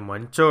ఇప్పటికి. ఆయన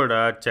మంచోడా,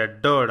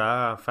 చెడ్డోడా,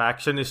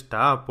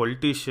 ఫ్యాక్షనిస్టా,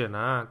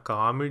 పొలిటీషియనా,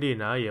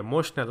 కామెడీనా,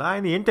 ఎమోషనలా,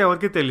 ఆయన ఏంటి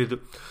ఎవరికి తెలీదు.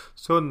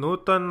 సో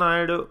నూతన్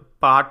నాయుడు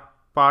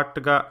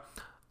పార్ట్గా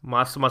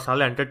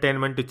మసాలా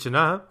ఎంటర్టైన్మెంట్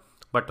ఇచ్చినా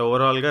బట్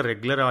ఓవరాల్గా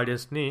రెగ్యులర్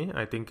ఆడియన్స్ని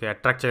ఐ థింక్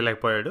అట్రాక్ట్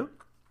చేయలేకపోయాడు.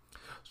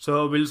 So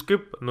will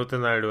skip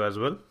Nutan Naidu as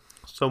well.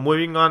 So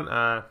moving on,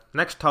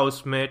 next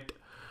housemate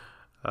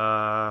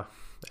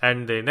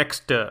and the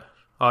next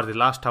or the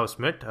last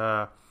housemate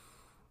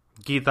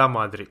Geetha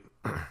Madhuri.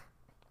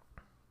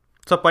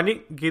 So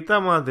Geetha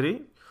Madhuri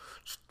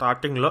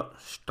స్టార్టింగ్లో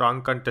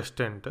స్ట్రాంగ్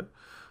కంటెస్టెంట్.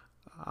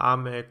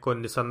 ఆమె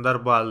కొన్ని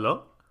సందర్భాల్లో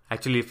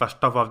actually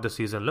first half of the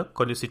సీజన్లో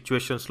కొన్ని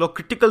సిచ్యువేషన్స్లో,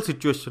 క్రిటికల్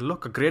సిచ్యువేషన్లో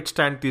ఒక గ్రేట్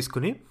స్టాండ్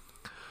తీసుకుని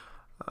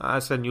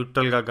యాజ్ అ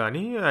న్యూట్రల్గా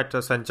కానీ యాజ్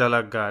అ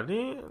సంచాలక్ కానీ,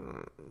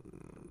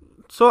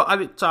 సో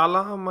అది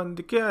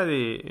చాలామందికి అది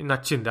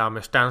నచ్చింది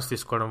ఆమె స్టాండ్స్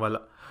తీసుకోవడం వల్ల.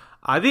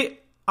 అది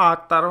ఆ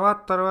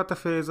తర్వాత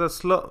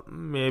ఫేజెస్లో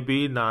మేబీ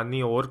నాని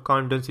ఓవర్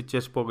కాన్ఫిడెన్స్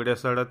ఇచ్చేసి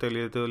పొగిడేస్తాడో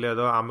తెలియదు,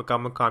 లేదో ఆమె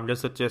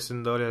కాన్ఫిడెన్స్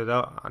వచ్చేసిందో లేదో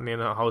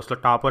నేను హౌస్లో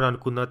టాప్ అని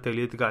అనుకుందో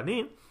తెలియదు. కానీ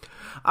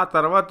ఆ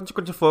తర్వాత నుంచి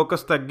కొంచెం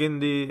ఫోకస్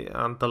తగ్గింది,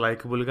 అంత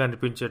లైకబుల్గా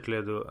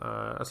అనిపించట్లేదు.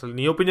 అసలు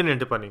నీ ఒపీనియన్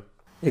ఏంటి పని?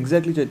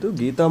 ఎగ్జాక్ట్లీ చేతు,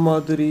 గీతా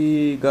మాధురి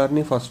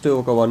గారిని ఫస్ట్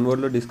ఒక 1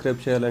 wordలో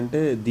డిస్క్రైబ్ చేయాలంటే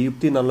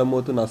దీప్తి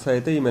నల్లమోతు నస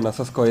అయితే ఈమె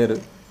నస స్క్వయర్.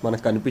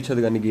 మనకు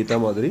కనిపించదు కానీ గీతా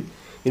మాధురి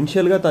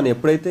ఇనిషియల్గా తను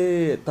ఎప్పుడైతే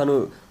తను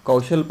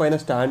కౌశల్ పైన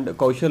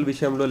కౌశల్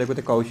విషయంలో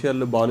లేకపోతే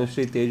కౌశల్,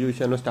 భానుశ్రీ, తేజు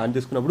విషయంలో స్టాండ్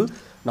తీసుకున్నప్పుడు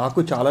నాకు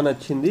చాలా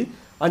నచ్చింది.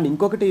 అండ్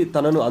ఇంకొకటి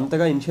తనను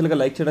అంతగా ఇనిషియల్గా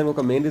లైక్ చేయడానికి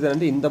ఒక మెయిన్ రీజన్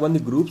అంటే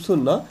ఇంతమంది గ్రూప్స్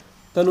ఉన్నా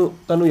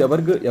తను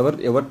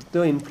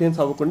ఎవరితో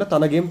ఇన్ఫ్లుయెన్స్ అవ్వకుండా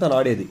తన గేమ్ తను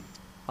ఆడేది.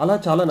 అలా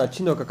చాలా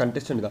నచ్చింది ఒక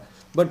కంటెస్టెంట్గా.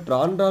 బట్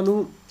రాను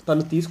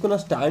తను తీసుకున్న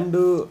స్టాండ్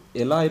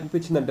ఎలా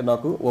అనిపించిందంటే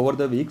నాకు ఓవర్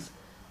ద వీక్స్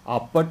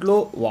అప్పట్లో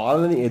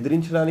వాళ్ళని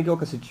ఎదిరించడానికి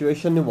ఒక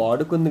సిచ్యువేషన్ని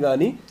వాడుకుంది,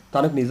 కానీ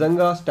తనకు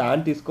నిజంగా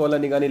స్టాండ్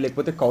తీసుకోవాలని కానీ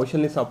లేకపోతే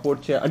కౌశల్ని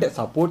సపోర్ట్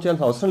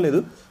చేయాల్సిన అవసరం లేదు.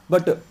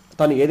 బట్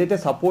తను ఏదైతే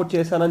సపోర్ట్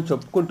చేశానని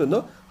చెప్పుకుంటుందో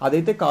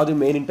అదైతే కాదు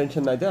మెయిన్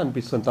ఇంటెన్షన్ అయితే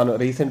అనిపిస్తుంది తను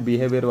రీసెంట్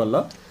బిహేవియర్ వల్ల.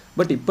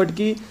 బట్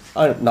ఇప్పటికీ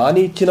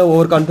నాని ఇచ్చిన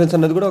ఓవర్ కాన్ఫిడెన్స్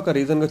అన్నది కూడా ఒక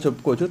రీజన్గా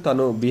చెప్పుకోవచ్చు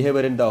తను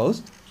behaviour in the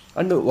house.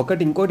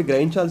 And ఇంకోటి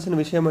గ్రహించాల్సిన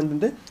విషయం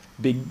ఏంటంటే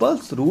బిగ్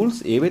బాస్ రూల్స్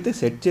ఏవైతే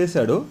సెట్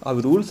చేశాడో అవి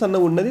రూల్స్ అన్న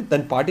ఉన్నది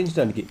దాన్ని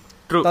పాటించడానికి.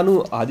 తను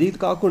అది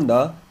కాకుండా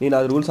నేను ఆ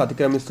రూల్స్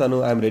అతిక్రమిస్తాను,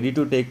 I'm ready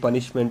to take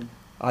punishment,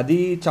 అది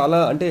చాలా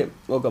అంటే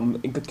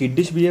ఇంకా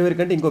కిడ్డిష్ బిహేవియర్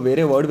కంటే ఇంకో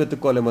వేరే వర్డ్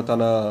వెతుక్కోలేమో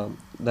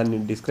దాన్ని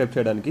డిస్క్రైబ్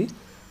చేయడానికి.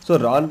 సో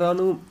రాను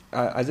రాను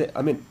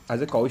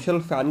యాజ్ ఎ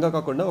కౌశల్ ఫ్యాన్గా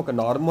కాకుండా ఒక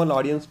నార్మల్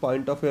ఆడియన్స్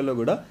పాయింట్ ఆఫ్ వ్యూలో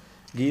కూడా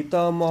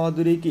గీతా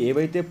మాధురికి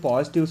ఏవైతే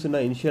పాజిటివ్స్ ఉన్న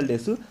ఇనిషియల్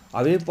డేస్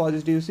అవే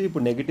పాజిటివ్స్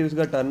ఇప్పుడు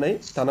నెగిటివ్స్గా టర్న్ అయ్యి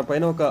తన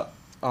పైన ఒక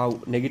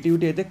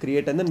నెగిటివిటీ అయితే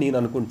క్రియేట్ అయిందని నేను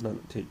అనుకుంటున్నాను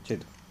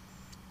Chaitu.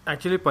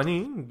 Actually Phani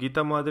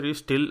Geetha Madhuri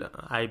still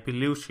I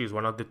believe she's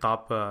one of the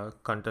top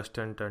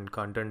contestant and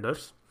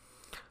contenders.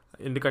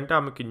 ఎందుకంటే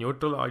ఆమెకి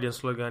న్యూట్రల్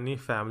ఆడియన్స్లో కానీ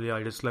ఫ్యామిలీ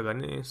ఆడియన్స్లో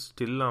కానీ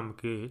స్టిల్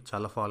ఆమెకి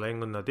చాలా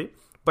ఫాలోయింగ్ ఉన్నది.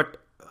 బట్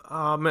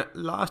ఆమె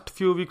లాస్ట్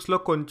ఫ్యూ వీక్స్లో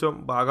కొంచెం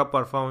బాగా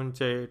పర్ఫార్మ్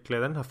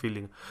చేయట్లేదని నా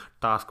ఫీలింగ్.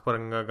 టాస్క్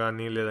పరంగా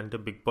కానీ లేదంటే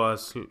బిగ్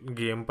బాస్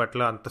గేమ్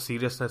పట్ల అంత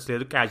సీరియస్నెస్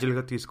లేదు,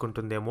 క్యాజువల్గా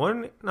తీసుకుంటుందేమో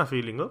అని నా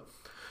ఫీలింగ్.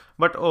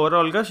 బట్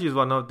ఓవరాల్గా she's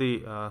one of the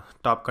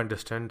top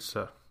contestants.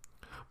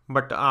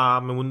 But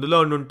ఆమె ముందులో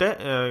ఉండుంటే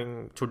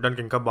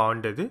చూడ్డానికి ఇంకా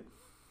బాగుండేది.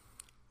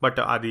 బట్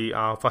అది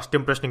ఫస్ట్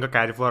ఇంప్రెషన్ ఇంకా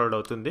క్యారీ ఫార్వర్డ్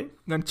అవుతుంది.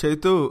 కానీ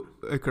చైతు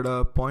ఇక్కడ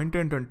పాయింట్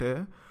ఏంటంటే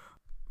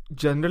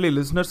జనరలీ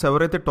లిజనర్స్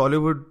ఎవరైతే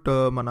టాలీవుడ్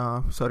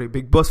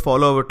బిగ్ బాస్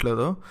ఫాలో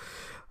అవ్వట్లేదో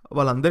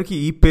వాళ్ళందరికీ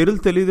ఈ పేర్లు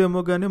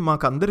తెలియదేమో, కానీ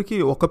మాకు అందరికీ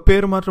ఒక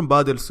పేరు మాత్రం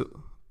బాగా తెలుసు,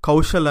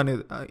 కౌశల్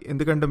అనేది.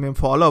 ఎందుకంటే మేము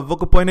ఫాలో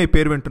అవ్వకపోయినా ఈ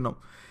పేరు వింటున్నాం.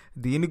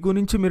 దీని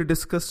గురించి మీరు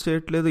డిస్కస్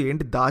చేయట్లేదు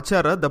ఏంటి?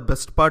 దాచారా ద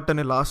బెస్ట్ పార్ట్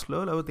అని లాస్ట్లో,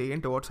 లేకపోతే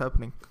ఏంటి వాట్స్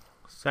హ్యాపెనింగ్?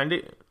 అండి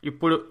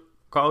ఇప్పుడు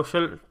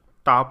కౌశల్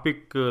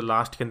టాపిక్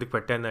లాస్ట్కి ఎందుకు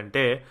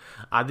పెట్టానంటే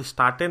అది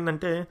స్టార్ట్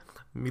అయిందంటే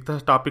మిగతా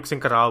టాపిక్స్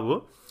ఇంకా రావు.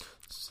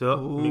 సో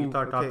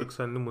మిగతా టాపిక్స్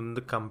అన్ని ముందు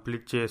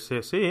కంప్లీట్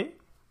చేసేసి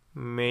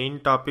main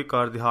topic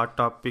or the hot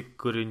topic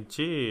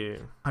గురించి,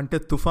 అంటే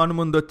తుఫాను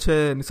ముందు వచ్చే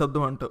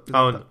నిశ్శబ్దం అంటావు.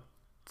 అవును.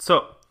 సో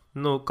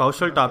నువ్వు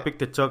కౌశల్ టాపిక్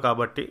తెచ్చావు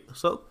కాబట్టి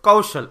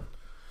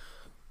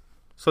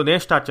సో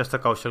నేను స్టార్ట్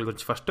చేస్తాను కౌశల్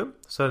గురించి ఫస్ట్.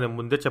 సో నేను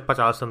ముందే చెప్పా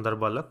చాలా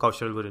సందర్భాల్లో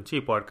కౌశల్ గురించి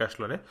ఈ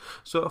పాడ్కాస్ట్లోనే.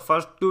 సో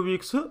ఫస్ట్ 2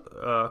 వీక్స్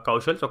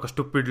కౌశల్ ఒక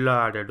స్టూపిడ్లా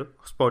ఆడాడు,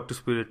 స్పోర్టివ్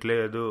స్పిరిట్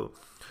లేదు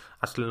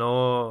అసలు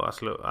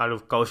ఆడు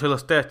కౌశల్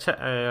వస్తే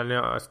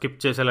స్కిప్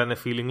చేసేయాలనే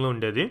ఫీలింగ్లో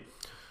ఉండేది.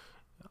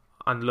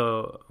 అందులో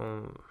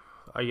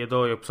ఏదో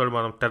ఎపిసోడ్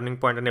మనం టర్నింగ్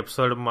పాయింట్ అనే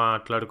ఎపిసోడ్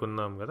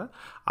మాట్లాడుకున్నాం కదా,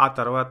 ఆ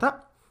తర్వాత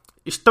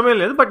ఇష్టమే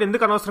లేదు బట్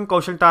ఎందుకు అనవసరం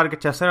కౌశల్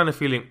టార్గెట్ చేస్తారనే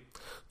ఫీలింగ్.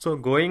 సో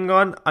గోయింగ్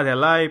ఆన్ అది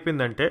ఎలా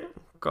అయిపోయిందంటే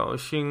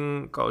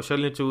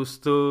కౌశల్ని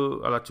చూస్తూ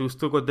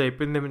కొద్దిగా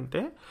అయిపోయింది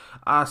ఏమంటే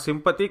ఆ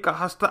సింపతి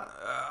కాస్త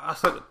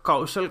అసలు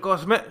కౌశల్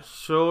కోసమే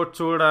షో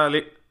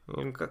చూడాలి,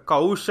 ఇంకా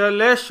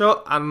కౌశలే షో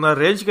అన్న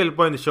రేంజ్కి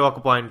వెళ్ళిపోయింది షో ఒక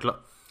పాయింట్లో.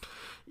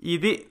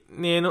 ఇది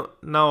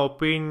నా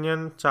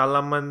ఒపీనియన్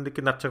చాలామందికి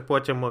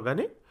నచ్చకపోవచ్చేమో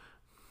కానీ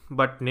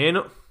బట్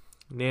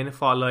నేను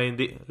ఫాలో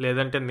అయింది,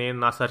 లేదంటే నేను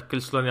నా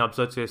సర్కిల్స్లోని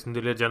అబ్జర్వ్ చేసింది,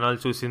 లేదా జనాలు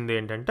చూసింది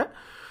ఏంటంటే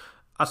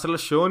అసలు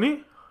షోని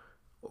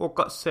ఒక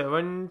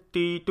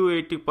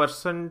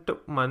 70-80%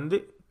 మంది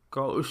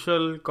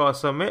కౌశల్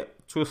కోసమే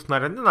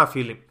చూస్తున్నారని నా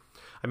feeling.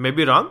 I may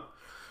be wrong,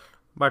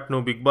 but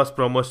నువ్వు బిగ్ బాస్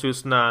ప్రోమోస్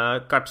చూసిన,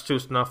 కట్స్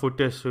చూసిన,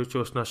 ఫుటేజ్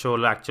చూసిన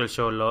షోలో, యాక్చువల్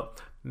షోలో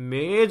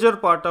major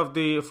part of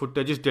the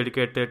footage is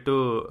dedicated to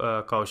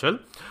Kaushal.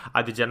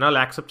 అది జనాలు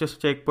యాక్సెప్ట్ చేసి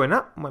చేయకపోయినా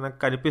మనకు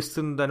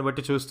కనిపిస్తుంది, దాన్ని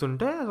బట్టి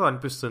చూస్తుంటే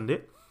అనిపిస్తుంది.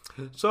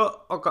 సో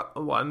ఒక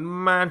 1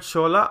 మ్యాన్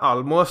షోలా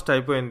ఆల్మోస్ట్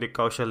అయిపోయింది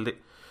కౌశల్ది.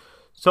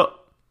 సో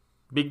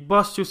బిగ్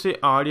బాస్ చూసే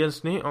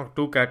ఆడియన్స్ని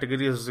 2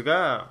 కేటగిరీస్గా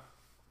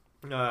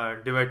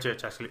డివైడ్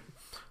చేయొచ్చు యాక్చువల్లీ.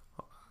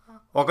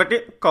 ఒకటి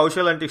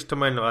కౌశల్ అంటే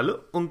ఇష్టమైన వాళ్ళు,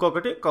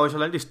 ఇంకొకటి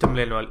కౌశల్ అంటే ఇష్టం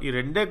లేని వాళ్ళు. ఈ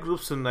 2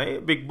 గ్రూప్స్ ఉన్నాయి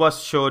బిగ్ బాస్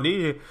షోని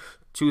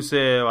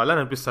చూసే వాళ్ళు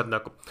అని అనిపిస్తుంది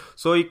నాకు.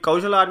 సో ఈ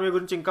కౌశల్ ఆర్మీ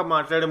గురించి ఇంకా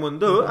మాట్లాడే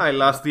ముందు I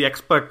last the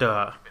expert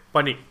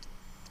Phani.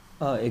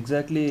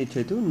 Exactly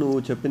Chaitu, నువ్వు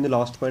చెప్పింది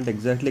లాస్ట్ పాయింట్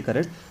ఎగ్జాక్ట్లీ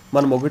కరెక్ట్.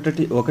 మనం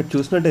ఒకటి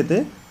చూసినట్టయితే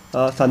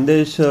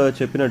సందేశ్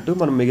చెప్పినట్టు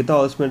మనం మిగతా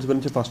హౌస్మేట్స్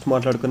గురించి ఫస్ట్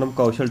మాట్లాడుకున్నాం,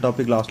 కౌశల్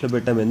టాపిక్ లాస్ట్లో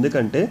పెట్టాం.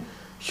 ఎందుకంటే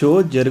షో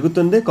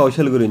జరుగుతుందే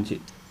కౌశల్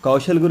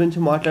గురించి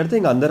మాట్లాడితే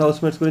ఇంకా అందరు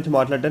హౌస్మేట్స్ గురించి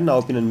మాట్లాడటం నా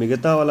ఒపీనియన్.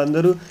 మిగతా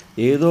వాళ్ళందరూ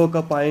ఏదో ఒక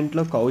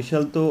పాయింట్లో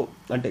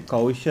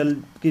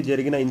కౌశల్కి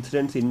జరిగిన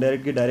ఇన్సిడెంట్స్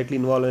ఇండైరెక్ట్గా డైరెక్ట్లీ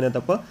ఇన్వాల్వ్ అయినా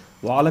తప్ప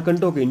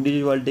వాళ్ళకంటూ ఒక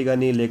ఇండివిజువాలిటీ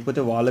కానీ,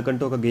 లేకపోతే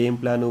వాళ్ళకంటూ ఒక గేమ్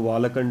ప్లాన్,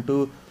 వాళ్ళకంటూ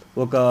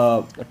ఒక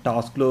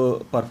టాస్క్లో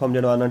పర్ఫామ్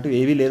చేయడం అన్నట్టు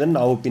ఏవీ లేదని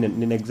నా ఒపీనియన్.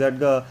 నేను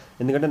ఎగ్జాక్ట్గా,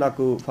 ఎందుకంటే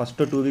నాకు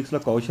ఫస్ట్ 2 వీక్స్లో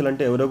కౌశల్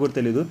అంటే ఎవరో కూడా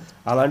తెలియదు,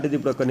 అలాంటిది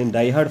ఇప్పుడు నేను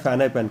డైహార్డ్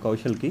ఫ్యాన్ అయిపోయాను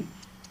కౌశల్కి.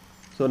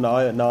 సో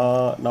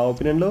నా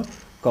ఒపీనియన్లో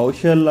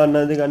కౌశల్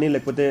అన్నది కానీ,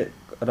 లేకపోతే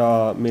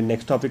మీ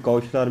నెక్స్ట్ టాపిక్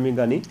కౌశల్ ఆర్మీ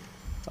కానీ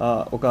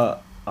ఒక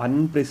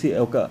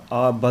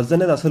ఆ బజ్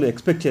అనేది అసలు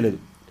ఎక్స్పెక్ట్ చేయలేదు.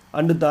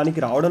 అండ్ దానికి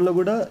రావడంలో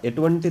కూడా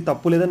ఎటువంటి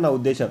తప్పు లేదని నా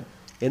ఉద్దేశం.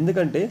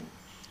 ఎందుకంటే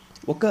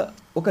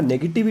ఒక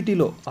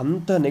నెగిటివిటీలో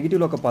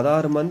ఒక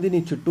 16 మంది నీ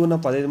చుట్టూ ఉన్న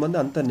 15 మంది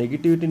అంత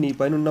నెగిటివిటీ నీ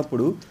పైన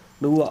ఉన్నప్పుడు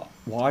నువ్వు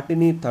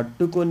వాటిని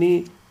తట్టుకొని,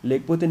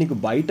 లేకపోతే నీకు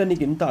బయట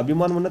నీకు ఇంత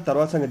అభిమానం ఉన్న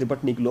తర్వాత సంగతి,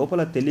 బట్ నీకు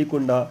లోపల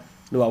తెలియకుండా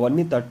నువ్వు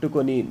అవన్నీ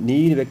తట్టుకొని నీ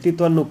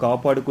వ్యక్తిత్వాన్ని నువ్వు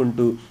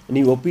కాపాడుకుంటూ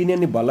నీ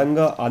ఒపీనియన్ని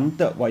బలంగా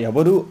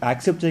ఎవరు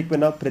యాక్సెప్ట్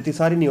చేయకపోయినా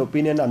ప్రతిసారి నీ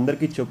ఒపీనియన్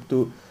అందరికీ చెప్తూ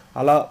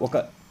అలా ఒక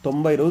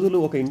 90 రోజులు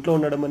ఒక ఇంట్లో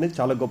ఉండడం అనేది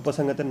చాలా గొప్ప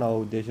సంగతి నా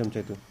ఉద్దేశం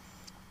చేతు.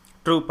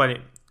 ట్రూ పని.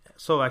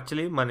 సో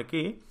యాక్చువల్లీ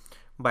మనకి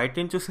బయట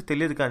నుంచి చూస్తే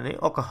తెలియదు కానీ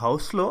ఒక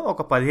హౌస్లో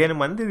ఒక 15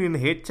 మంది నేను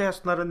హేట్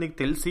చేస్తున్నారని నీకు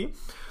తెలిసి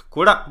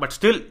కూడా బట్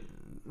స్టిల్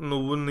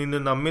నువ్వు నిన్ను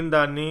నమ్మిన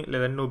దాన్ని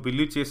లేదంటే నువ్వు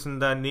బిలీవ్ చేసిన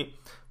దాన్ని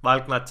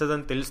వాళ్ళకి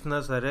నచ్చదని తెలిసినా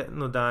సరే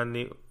నువ్వు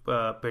దాన్ని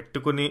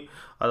పెట్టుకుని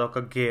అదొక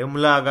గేమ్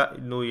లాగా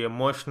నువ్వు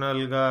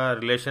ఎమోషనల్గా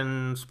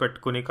రిలేషన్స్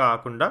పెట్టుకుని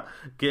కాకుండా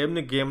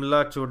గేమ్ని గేమ్లా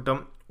చూడడం,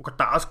 ఒక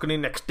టాస్క్ని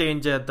నెక్స్ట్ ఏం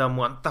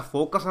చేద్దాము అంత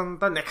ఫోకస్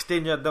అంతా నెక్స్ట్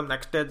ఏం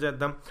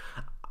చేద్దాం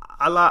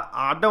అలా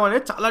ఆడడం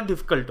అనేది చాలా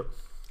డిఫికల్ట్.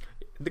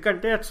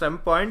 ఎందుకంటే at some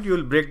point you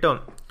will break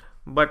down.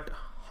 But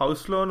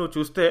హౌస్లో నువ్వు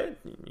చూస్తే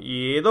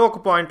ఏదో ఒక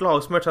పాయింట్లో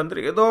హౌస్మేట్స్ అందరూ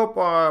ఏదో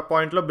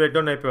పాయింట్లో బ్రేక్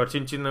డౌన్ అయిపోయారు,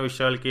 చిన్న చిన్న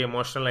విషయాలకి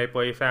ఎమోషనల్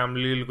అయిపోయి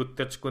ఫ్యామిలీలు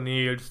గుర్తెచ్చుకుని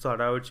ఏడుస్తూ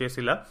అడావిడ్ చేసి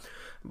ఇలా.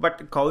 బట్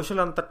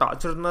కౌశల్ అంత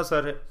టార్చర్ ఉన్నా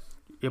సరే,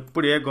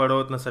 ఎప్పుడు ఏ గొడవ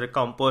అవుతున్నా సరే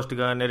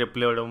కంపోస్ట్గానే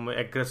రిప్లై ఇవ్వడం,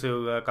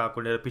 అగ్రెసివ్గా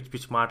కాకుండా పిచ్చి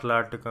పిచ్చి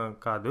మాట్లాడటం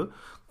కాదు,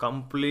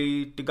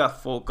 కంప్లీట్గా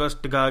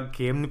ఫోకస్డ్గా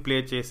గేమ్ని ప్లే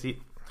చేసి.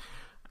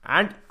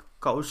 అండ్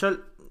కౌశల్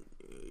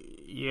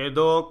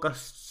ఏదో ఒక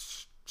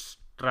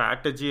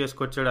స్ట్రాటజీ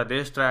వేసుకొచ్చాడు, అదే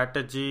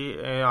స్ట్రాటజీ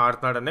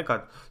ఆడుతున్నాడనే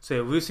కాదు. సో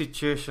ఎవ్రీ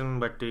సిచ్యుయేషన్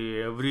బట్టి,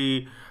 ఎవ్రీ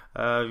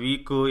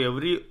వీక్,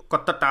 ఎవ్రీ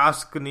కొత్త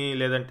టాస్క్ని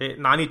లేదంటే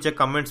నాని ఇచ్చే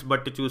కమెంట్స్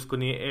బట్టి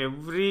చూసుకుని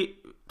ఎవ్రీ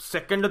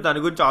సెకండ్ దాని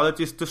గురించి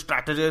ఆలోచిస్తూ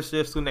స్ట్రాటజైజ్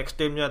చేస్తూ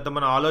నెక్స్ట్ ఏం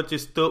చేద్దామని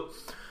ఆలోచిస్తూ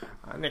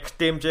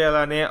నెక్స్ట్ ఏం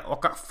చేయాలనే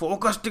ఒక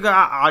ఫోకస్డ్గా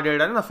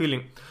ఆడాడని నా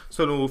ఫీలింగ్.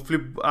 సో నువ్వు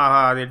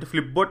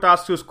ఫ్లిప్ బోర్డ్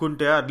టాస్క్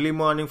చూసుకుంటే అర్లీ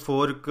మార్నింగ్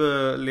 4కి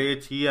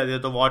లేచి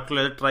అదేదో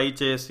వాటర్లో ఏదో ట్రై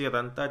చేసి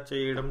అదంతా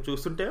చేయడం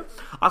చూస్తుంటే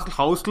అసలు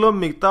హౌస్లో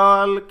మిగతా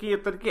వాళ్ళకి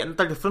ఇతనికి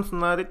ఎంత డిఫరెన్స్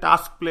ఉన్నది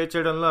టాస్క్ ప్లే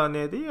చేయడంలో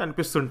అనేది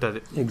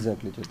అనిపిస్తుంటుంది.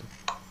 ఎగ్జాక్ట్లీ.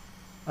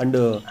 అండ్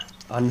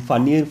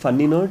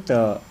ఫన్నీ నోట్,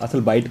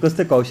 అసలు బయటకు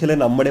వస్తే కౌశలే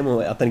నమ్మడేమో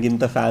అతనికి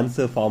ఇంత ఫ్యాన్స్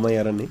ఫామ్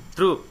అయ్యారని.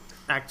 True.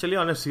 Actually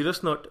on a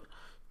serious note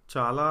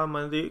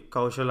చాలామంది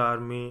కౌశల్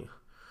ఆర్మీ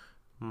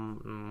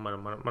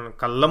మన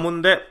కళ్ళ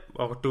ముందే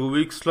ఒక 2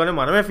 వీక్స్లోనే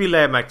మనమే ఫీల్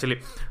అయ్యాము యాక్చువల్లీ.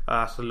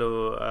 అసలు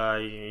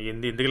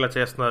ఎందుకు ఇలా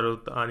చేస్తున్నారు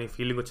అని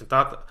ఫీలింగ్ వచ్చిన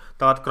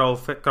తర్వాత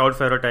క్రౌడ్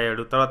ఫేవరెట్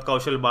అయ్యాడు. తర్వాత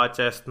కౌశల్ బాగా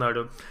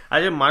చేస్తున్నాడు.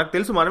 అదే మనకు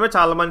తెలుసు, మనమే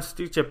చాలా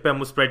మందికి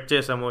చెప్పాము, స్ప్రెడ్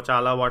చేసాము,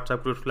 చాలా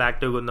వాట్సాప్ గ్రూప్స్లో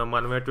యాక్టివ్గా ఉన్నాం,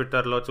 మనమే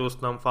ట్విట్టర్లో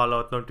చూస్తున్నాం, ఫాలో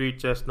అవుతున్నాం,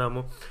 ట్వీట్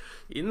చేస్తున్నాము.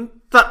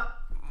 ఇంత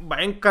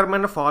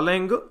భయంకరమైన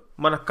ఫాలోయింగ్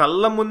మన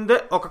కళ్ళ ముందే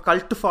ఒక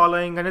కల్ట్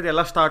ఫాలోయింగ్ అనేది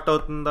ఎలా స్టార్ట్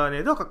అవుతుందో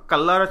అనేది ఒక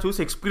కళ్ళారా చూసి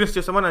ఎక్స్పీరియన్స్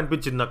చేసామని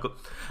అనిపించింది నాకు.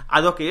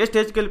 అది ఒక ఏ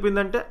స్టేజ్కి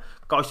వెళ్ళిపోయిందంటే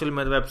కౌశల్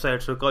మీద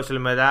వెబ్సైట్స్,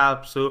 కౌశల్ మీద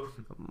యాప్స్,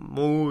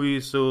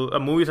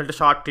 మూవీస్ అంటే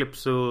షార్ట్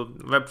క్లిప్స్,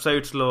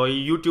 వెబ్సైట్స్లో ఈ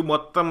యూట్యూబ్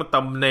మొత్తం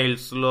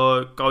థంబ్నెయిల్స్లో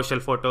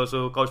కౌశల్ ఫొటోస్,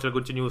 కౌశల్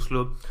గురించి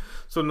న్యూస్లు.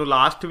 సో నువ్వు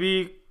లాస్ట్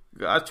వీక్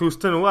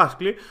చూస్తే నువ్వు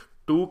actually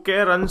 2K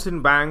runs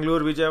in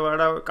Bengaluru,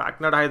 Vijayawada,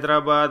 Kakinada,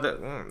 Hyderabad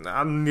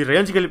అన్ని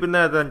రేంజ్కి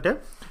వెళ్ళిపోయింది. అదంటే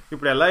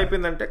ఇప్పుడు ఎలా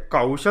అయిపోయిందంటే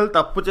కౌశల్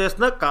తప్పు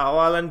చేసినా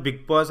కావాలని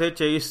బిగ్ బాసే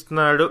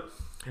చేయిస్తున్నాడు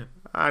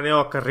అనే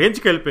ఒక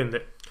రేంజ్కి వెళ్ళిపోయింది.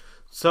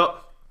 సో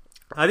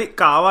అది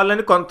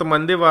కావాలని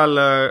కొంతమంది వాళ్ళ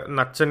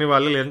నచ్చని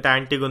వాళ్ళు లేదంటే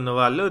యాంటీగా ఉన్న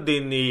వాళ్ళు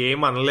దీన్ని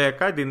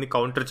ఏమనలేక, దీన్ని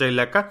కౌంటర్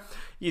చేయలేక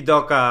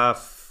ఇదొక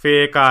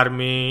ఫేక్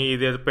ఆర్మీ,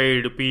 ఇదేదో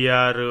పెయిడ్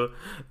PR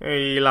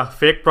ఇలా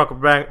ఫేక్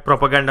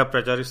ప్రొపగండా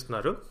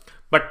ప్రచారిస్తున్నారు.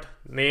 బట్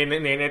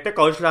నేనైతే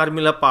కౌశల్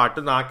ఆర్మీలో పాటు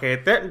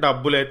నాకైతే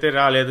డబ్బులు అయితే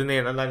రాలేదు,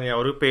 నేను దాన్ని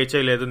ఎవరికి పే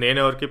చేయలేదు, నేను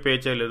ఎవరికి పే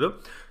చేయలేదు.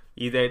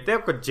 ఇదైతే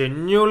ఒక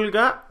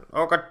జెన్యున్గా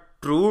ఒక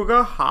ట్రూగా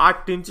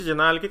హార్ట్ నుంచి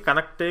జనాలకి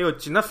కనెక్ట్ అయ్యి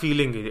వచ్చిన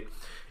ఫీలింగ్ ఇది.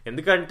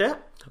 ఎందుకంటే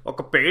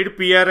ఒక పెయిడ్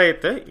PR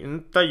అయితే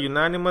ఇంత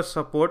unanimous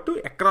support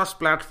across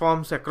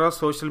platforms, across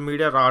social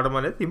media రావడం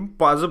అనేది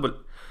ఇంపాసిబుల్.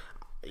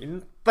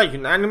 ఇంత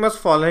యునానిమస్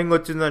ఫాలోయింగ్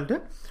వచ్చిందంటే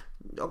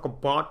ఒక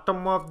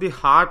బాటమ్ ఆఫ్ ది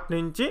హార్ట్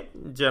నుంచి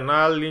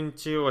జనాల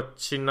నుంచి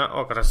వచ్చిన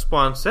ఒక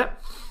రెస్పాన్సే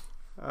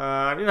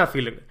అని నా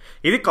ఫీలింగ్.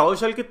 ఇది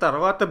కౌశల్కి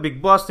తర్వాత బిగ్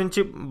బాస్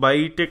నుంచి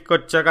బయటకు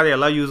వచ్చాక అది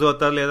ఎలా యూజ్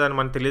అవుతారో లేదా అని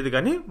మనకు తెలియదు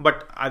కానీ,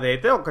 బట్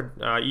అదైతే ఒక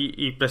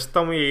ఈ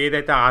ప్రస్తుతం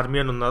ఏదైతే ఆర్మీ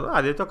అని ఉన్నదో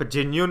అదైతే ఒక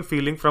జెన్యూన్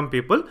ఫీలింగ్ ఫ్రమ్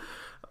పీపుల్.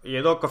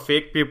 ఏదో ఒక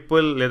ఫేక్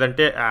పీపుల్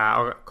లేదంటే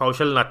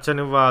కౌశల్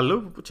నచ్చని వాళ్ళు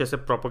చేసే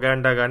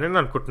ప్రొపగాండాగానే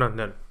నేను అనుకుంటున్నాను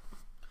నేను.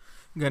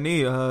 కానీ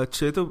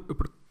చేతు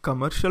ఇప్పుడు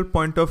కమర్షియల్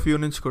పాయింట్ ఆఫ్ వ్యూ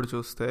నుంచి కూడా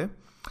చూస్తే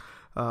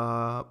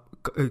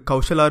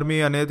కౌశల్ ఆర్మీ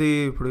అనేది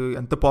ఇప్పుడు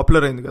ఎంత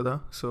పాపులర్ అయింది కదా.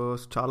 సో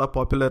చాలా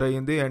పాపులర్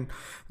అయ్యింది and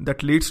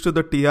that leads to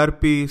the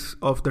TRPs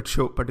of that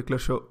show,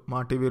 particular show. Maa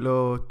టీవీలో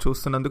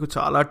చూస్తున్నందుకు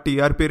చాలా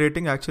TRP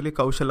rating actually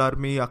Kaushal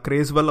army ఆ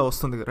క్రేజ్ వల్ల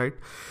వస్తుంది, రైట్?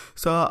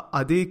 సో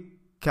అది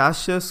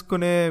క్యాష్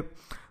చేసుకునే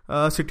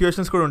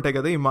సిట్యుయేషన్స్ కూడా ఉంటాయి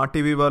కదా. ఈ మా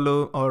టీవీ వాళ్ళు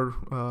are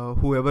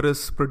who ever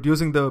is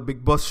producing the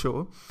big boss show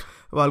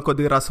వాళ్ళు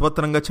కొద్దిగా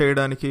రసవత్తరంగా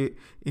చేయడానికి,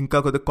 ఇంకా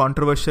కొద్దిగా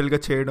కాంట్రవర్షియల్గా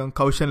చేయడం,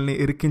 కౌశల్ని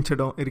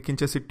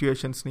ఇరికించే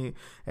సిట్యుయేషన్స్ని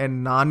అండ్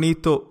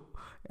నానితో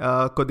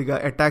కొద్దిగా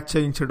అటాక్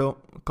చేయించడం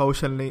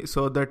కౌశల్ని.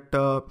 సో దట్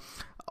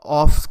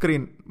ఆఫ్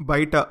స్క్రీన్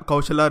బయట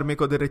కౌశల్ ఆర్మీ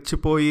కొద్దిగా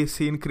రెచ్చిపోయి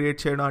సీన్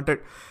క్రియేట్ చేయడం. అంటే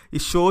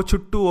ఈ షో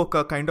చుట్టూ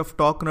ఒక కైండ్ ఆఫ్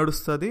టాక్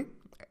నడుస్తుంది.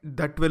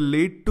 That will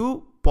lead to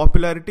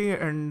popularity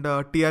and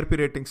TRP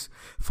ratings.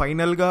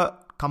 ఫైనల్గా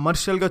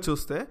కమర్షియల్గా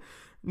చూస్తే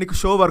నీకు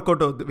షో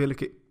వర్కౌట్ అవుద్ది,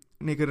 వీళ్ళకి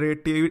నీకు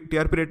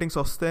టీఆర్పీ రేటింగ్స్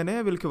వస్తేనే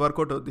వీళ్ళకి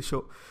వర్కౌట్ అవుద్ది షో.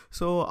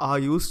 సో ఆ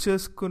యూస్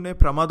చేసుకునే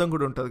ప్రమాదం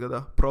కూడా ఉంటుంది కదా.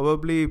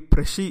 Probably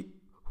Preshi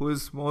who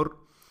is more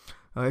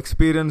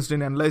experienced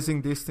in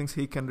analysing these things,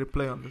 he can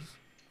reply on this.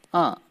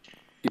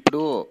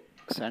 ఇప్పుడు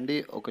సండే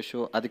ఒక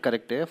షో అది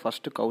కరెక్టే.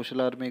 ఫస్ట్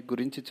కౌశల్ ఆర్మీ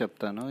గురించి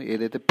చెప్తాను.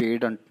 ఏదైతే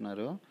పెయిడ్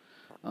అంటున్నారో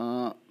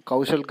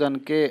కౌశల్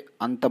ఖాన్కే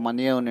అంత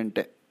మనీ అని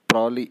ఉంటే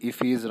probably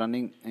if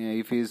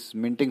is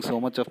minting so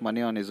much of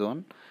money on his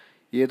own,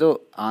 ఏదో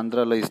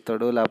ఆంధ్రాలో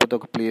ఇస్తాడు లేకపోతే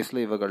ఒక ప్లేస్లో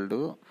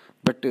ఇవ్వగలడు.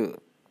 బట్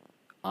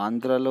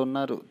ఆంధ్రాలో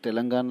ఉన్నారు,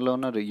 తెలంగాణలో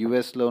ఉన్నారు,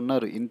 యూఎస్లో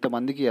ఉన్నారు,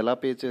 ఇంతమందికి ఎలా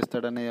పే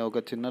చేస్తాడనే ఒక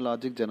చిన్న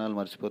లాజిక్ జనాలు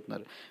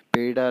మర్చిపోతున్నారు.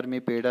 పెయిడ్ ఆర్మీ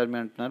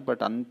అంటున్నారు,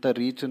 బట్ అంత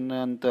రీచ్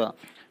ఉన్నంత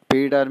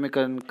పెయిడ్ ఆర్మీ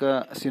కనుక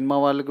సినిమా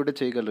వాళ్ళు కూడా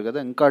చేయగలరు కదా,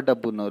 ఇంకా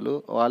డబ్బు ఉన్న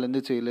వాళ్ళు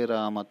ఎందుకు చేయలేరు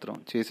ఆ మాత్రం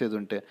చేసేది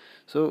ఉంటే.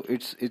 So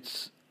it's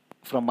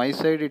from my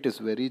side it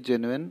is very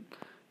genuine.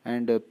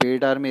 And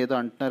paid army ఏదో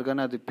అంటున్నారు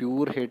కానీ అది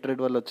ప్యూర్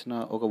హేట్రెడ్ వల్ల వచ్చిన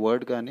ఒక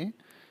వర్డ్ కానీ.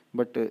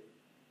 బట్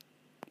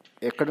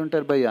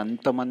ఎక్కడుంటారు భయ్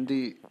అంతమంది?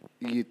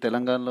 ఈ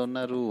తెలంగాణలో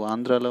ఉన్నారు,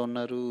 ఆంధ్రాలో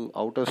ఉన్నారు,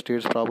 out of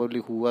states probably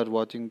who are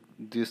watching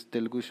this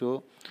Telugu show,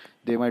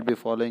 they might be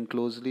following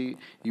closely.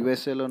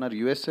 యూఎస్ఏలో ఉన్నారు,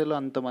 యూఎస్ఏలో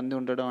అంతమంది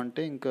ఉండడం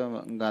అంటే ఇంకా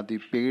అది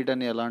పెయిడ్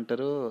అని ఎలా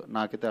అంటారో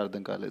నాకైతే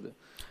అర్థం కాలేదు.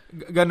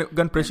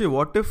 కానీ ప్రశి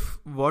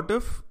వాట్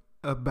ఇఫ్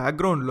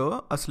బ్యాక్గ్రౌండ్లో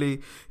అసలు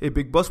ఈ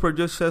బిగ్ బాస్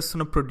ప్రొడ్యూస్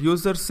చేస్తున్న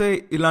ప్రొడ్యూసర్సే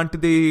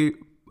ఇలాంటిది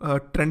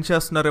ట్రెండ్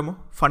చేస్తున్నారేమో,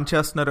 ఫండ్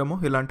చేస్తున్నారేమో,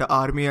 ఇలాంటి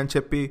ఆర్మీ అని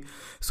చెప్పి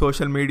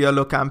సోషల్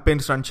మీడియాలో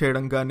క్యాంపెయిన్స్ రన్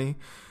చేయడం కానీ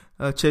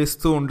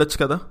చేస్తూ ఉండొచ్చు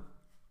కదా.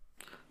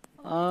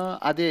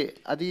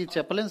 అది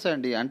చెప్పలేం సార్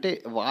అండి. అంటే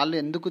వాళ్ళు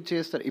ఎందుకు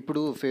చేస్తారు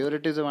ఇప్పుడు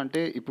ఫేవరెటిజం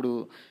అంటే, ఇప్పుడు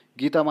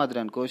గీతా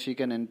మాదిరి అనుకో, she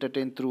can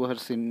entertain through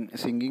her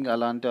singing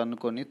అలాంటి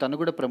అనుకొని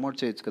తను కూడా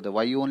ప్రమోట్ చేయొచ్చు కదా,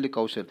 వై ఓన్లీ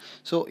కౌశల్.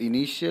 సో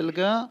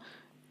ఇనీషియల్గా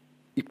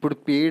ఇప్పుడు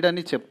పెయిడ్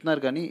అని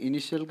చెప్తున్నారు కానీ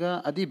ఇనిషియల్గా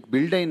అది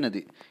బిల్డ్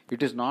అయినది.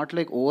 It is not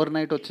like over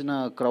night వచ్చిన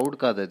క్రౌడ్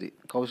కాదు అది.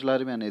 కౌశల్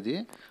ఆర్మీ అనేది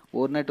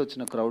ఓవర్ నైట్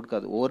వచ్చిన క్రౌడ్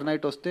కాదు. ఓవర్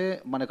నైట్ వస్తే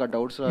మనకు ఆ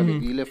డౌట్స్ రాదు,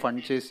 వీళ్ళే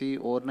ఫండ్ చేసి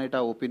ఓవర్ నైట్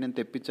ఆ ఒపీనియన్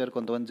తెప్పించారు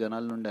కొంతమంది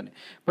జనాల నుండి అని.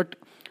 బట్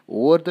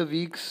ఓవర్ ద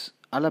వీక్స్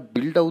అలా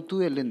బిల్డ్ అవుతూ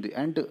వెళ్ళింది.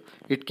 And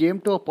it came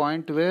to a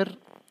point where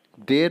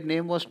their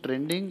name was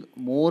trending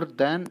more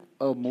than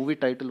movie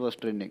title was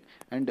trending.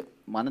 And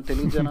మన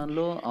తెలుగు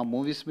జనాల్లో ఆ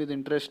మూవీస్ మీద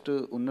ఇంట్రెస్ట్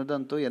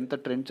ఉన్నదంతో ఎంత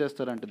ట్రెండ్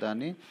చేస్తారంటే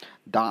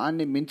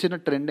దాన్ని మించిన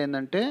ట్రెండ్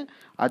ఏంటంటే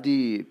అది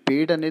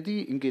పెయిడ్ అనేది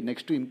ఇంక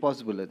నెక్స్ట్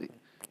ఇంపాసిబుల్ అది.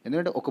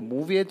 ఎందుకంటే ఒక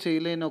మూవీయే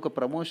చేయలేని ఒక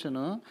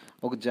ప్రమోషన్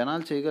ఒక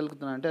జనాలు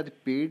చేయగలుగుతున్నా అంటే అది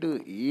పెయిడ్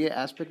ఏ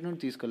ఆస్పెక్ట్ నుండి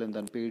తీసుకోలేము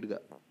దాన్ని పెయిడ్గా,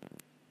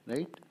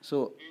 రైట్? సో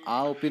ఆ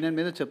ఒపీనియన్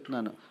మీద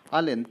చెప్తున్నాను.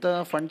 వాళ్ళు ఎంత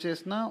ఫండ్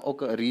చేసినా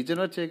ఒక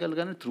రీజన్ వర్క్ చేయగలరు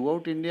కానీ త్రూ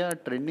అవుట్ ఇండియా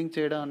ట్రెండింగ్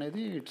చేయడం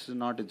అనేది it's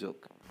not a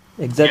joke.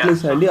 Exactly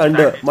అండి.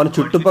 అండ్ మన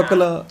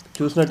చుట్టుపక్కల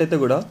చూసినట్టయితే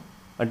కూడా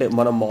అంటే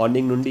మనం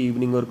మార్నింగ్ నుండి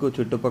ఈవినింగ్ వరకు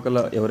చుట్టుపక్కల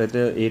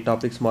ఎవరైతే ఏ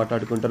టాపిక్స్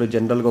మాట్లాడుకుంటారో,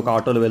 జనరల్గా ఒక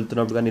ఆటోలో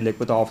వెళ్తున్నప్పుడు కానీ,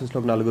 లేకపోతే ఆఫీస్లో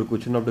ఒక నలుగురు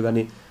కూర్చున్నప్పుడు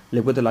కానీ,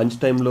 లేకపోతే లంచ్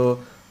టైంలో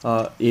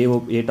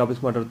ఏ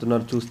టాపిక్స్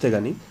మాట్లాడుతున్నారో చూస్తే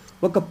కానీ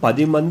ఒక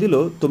 10 మందిలో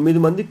 9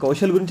 మంది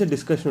కౌశల్ గురించే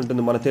డిస్కషన్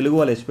ఉంటుంది, మన తెలుగు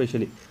వాళ్ళు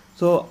ఎస్పెషలీ.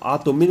 సో ఆ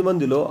 9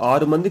 మందిలో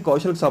 6 మంది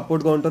కౌశల్కి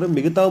సపోర్ట్గా ఉంటారు,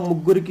 మిగతా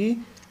 3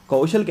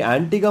 కౌశల్కి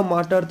యాంటీగా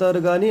మాట్లాడతారు.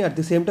 కానీ అట్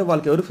ది సేమ్ టైం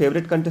వాళ్ళకి ఎవరు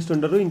ఫేవరెట్ కంటెస్ట్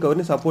ఉండరు,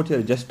 ఇంకెవరిని సపోర్ట్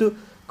చేయరు. జస్ట్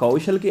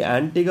కౌశల్కి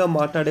యాంటీగా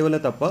మాట్లాడే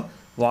వాళ్ళే తప్ప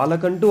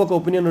వాళ్ళకంటూ ఒక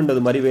ఒపీనియన్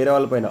ఉండదు మరి వేరే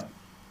వాళ్ళపైన.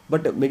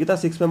 బట్ మిగతా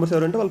 6 మెంబర్స్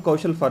ఎవరంటే వాళ్ళు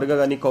కౌశల్ ఫర్గా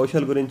కానీ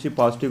కౌశల్ గురించి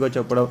పాజిటివ్గా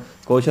చెప్పడం,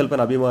 కౌశల్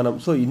పైన అభిమానం.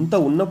 సో ఇంత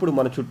ఉన్నప్పుడు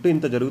మన చుట్టూ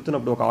ఇంత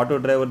జరుగుతున్నప్పుడు ఒక ఆటో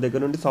డ్రైవర్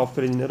దగ్గర నుండి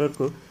సాఫ్ట్వేర్ ఇంజనీర్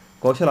వరకు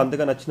కౌశల్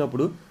అంతగా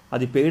నచ్చినప్పుడు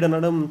అది పెయిడ్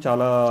అనడం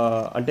చాలా,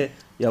 అంటే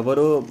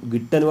ఎవరో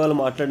గిట్టని వాళ్ళు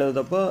మాట్లాడేది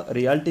తప్ప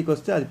రియాలిటీకి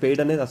వస్తే అది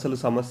పెయిడ్ అనేది అసలు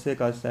సమస్యే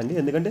కాస్త అండి.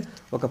 ఎందుకంటే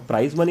ఒక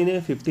ప్రైజ్ మనీనే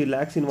 50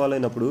 lakhs ఇన్వాల్వ్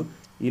అయినప్పుడు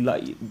ఇలా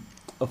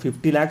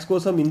 50 lakhs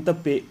కోసం ఇంత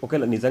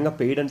ఒకవేళ నిజంగా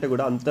పెయిడ్ అంటే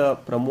కూడా అంత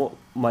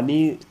మనీ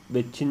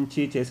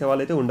వెచ్చించి చేసే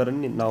వాళ్ళైతే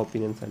ఉండరని నా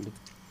ఒపీనియన్స్ అండి.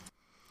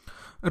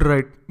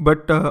 రైట్.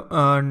 బట్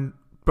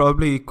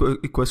ప్రాబ్లీ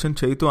ఈ క్వశ్చన్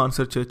చైతు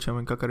ఆన్సర్ చేయొచ్చాము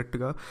ఇంకా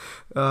కరెక్ట్గా.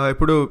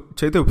 ఇప్పుడు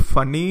చైతు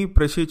ఫనీ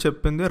ప్రశీ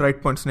చెప్పింది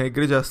రైట్ పాయింట్స్, నేను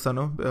అగ్రీ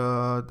చేస్తాను.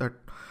 దట్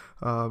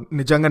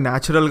నిజంగా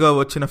న్యాచురల్గా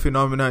వచ్చిన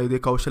ఫినామినా ఇది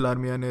కౌశల్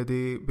ఆర్మీ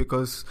అనేది.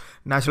 బికాస్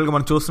న్యాచురల్గా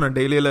మనం చూస్తున్నాం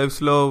డైలీ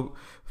లైఫ్స్లో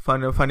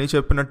ఫనీ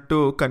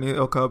చెప్పినట్టు కానీ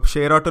ఒక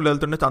షేర్ ఆటోలో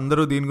వెళ్తుంటే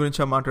అందరూ దీని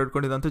గురించి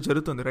మాట్లాడుకోండి, ఇదంతా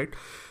జరుగుతుంది, రైట్?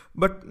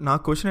 బట్ నా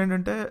క్వశ్చన్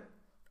ఏంటంటే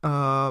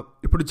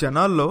ఇప్పుడు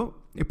జనాల్లో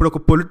ఇప్పుడు ఒక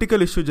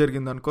పొలిటికల్ ఇష్యూ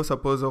జరిగింది అనుకో,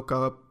 సపోజ్ ఒక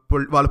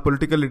వాళ్ళ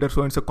political leader so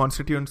and so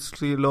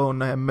కాన్స్టిట్యుయెన్సీలో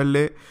ఉన్న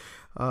MLA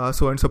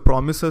so and so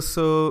promises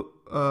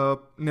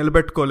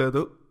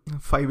నిలబెట్టుకోలేదు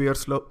 5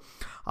 yearsలో.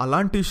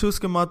 అలాంటి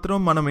ఇష్యూస్కి మాత్రం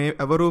మనం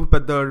ఎవరు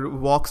పెద్ద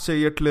వాక్స్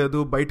చేయట్లేదు,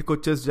 బయటకు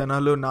వచ్చేసి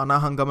జనాలు నానా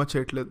హంగామా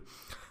చేయట్లేదు.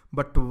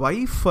 But why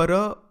for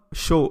a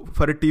show,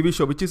 for a TV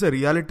show which is a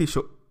reality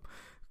show,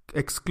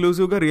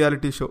 ఎక్స్క్లూజివ్గా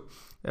రియాలిటీ షో,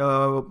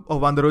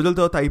 100 రోజుల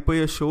తర్వాత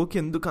అయిపోయే షోకి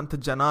ఎందుకు అంత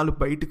జనాలు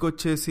బయటకు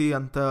వచ్చేసి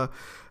అంత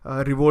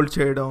రివోల్ట్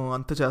చేయడం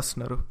అంత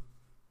చేస్తున్నారు?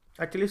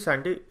 యాక్చువల్లీ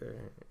శాంటీ,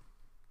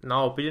 నా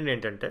ఒపీనియన్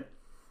ఏంటంటే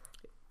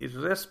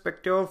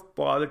irrespective of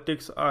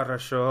politics or a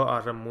show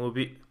or a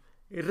movie,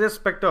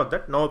 irrespective of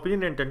that నా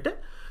ఒపీనియన్ ఏంటంటే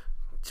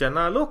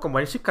జనాలు ఒక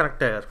మనిషికి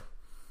కనెక్ట్ అయ్యారు.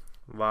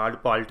 వాడు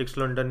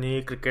పాలిటిక్స్లో ఉండని,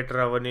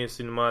 క్రికెటర్ అవని,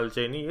 సినిమాలు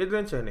చేయని,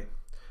 ఏదైనా చేయని,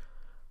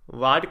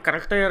 వాడికి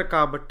కనెక్ట్ అయ్యారు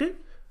కాబట్టి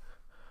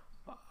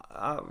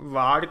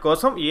వాడి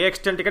కోసం ఏ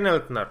ఎక్స్టెంట్గానే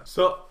వెళ్తున్నారు.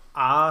 సో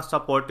ఆ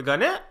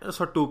సపోర్ట్గానే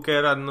సో 2K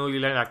రన్ను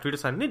ఇలాంటి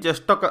యాక్టివిటీస్ అన్నీ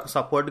జస్ట్ ఒక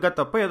సపోర్ట్గా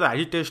తప్ప ఏదో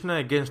అజిటేషన్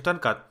అగేన్స్ట్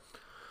అని కాదు.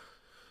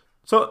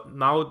 సో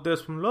నా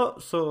ఉద్దేశంలో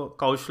సో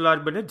కౌశల్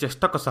ఆర్మీ అనేది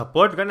జస్ట్ ఒక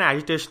సపోర్ట్ కానీ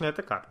అజిటేషన్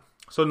అయితే కాదు.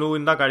 సో నువ్వు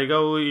ఇందాక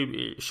అడిగావు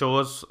ఈ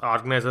షోస్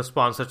ఆర్గనైజర్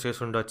స్పాన్సర్ చేసి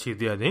ఉండొచ్చు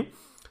ఇది అని.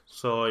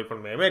 సో ఇప్పుడు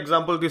మేమే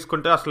ఎగ్జాంపుల్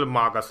తీసుకుంటే అసలు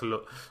మాకు అసలు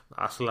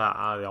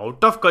అది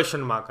అవుట్ ఆఫ్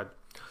క్వశ్చన్ మాకు అది.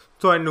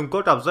 సో అండ్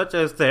ఇంకోటి అబ్జర్వ్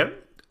చేస్తే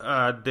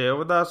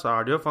Devdas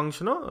audio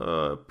function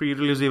pre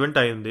release event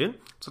అయింది.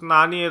 సో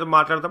నాని ఏదో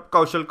మాట్లాడతాం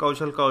కౌశల్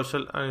కౌశల్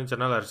కౌశల్ అని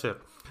జనాలు అరిచారు.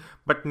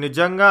 బట్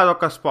నిజంగా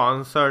అదొక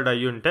స్పాన్సర్డ్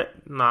అయ్యి ఉంటే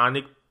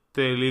నానికి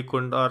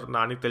తెలియకుండా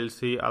నానికి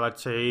తెలిసి అలా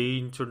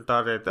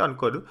చేయించుంటారైతే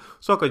అనుకోదు.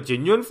 సో ఒక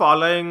జెన్యున్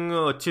ఫాలోయింగ్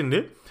వచ్చింది.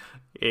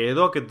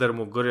 ఏదో ఒక ఇద్దరు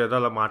ముగ్గురు ఏదో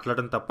అలా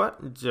మాట్లాడడం తప్ప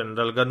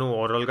జనరల్గా నువ్వు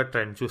ఓవరాల్గా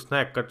ట్రెండ్ చూసినా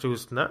ఎక్కడ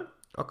చూసినా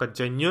ఒక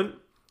జెన్యున్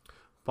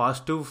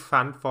పాజిటివ్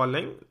ఫ్యాన్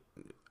ఫాలోయింగ్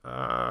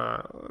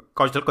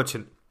కౌశల్కి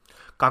వచ్చింది.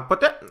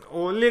 కాకపోతే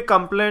only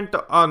complaint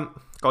on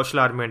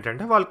Kaushal army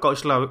ఏంటంటే వాళ్ళు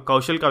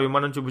కౌశల్కి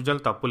అభిమానం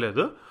చూపించాలని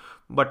తప్పులేదు.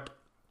 బట్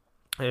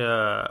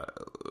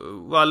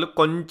వాళ్ళు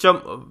కొంచెం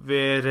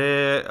వేరే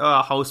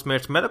హౌస్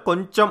మేట్స్ మీద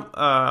కొంచెం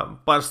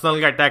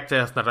పర్సనల్గా అటాక్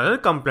చేస్తున్నారు అనేది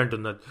కంప్లైంట్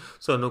ఉన్నది.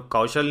 సో నువ్వు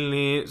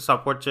కౌశల్ని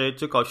సపోర్ట్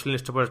చేయొచ్చు, కౌశల్ని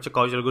ఇష్టపడచ్చు,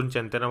 కౌశల్ గురించి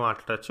ఎంతైనా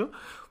మాట్లాడచ్చు.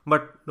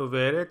 బట్ నువ్వు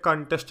వేరే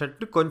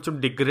కంటెస్టెంట్ కొంచెం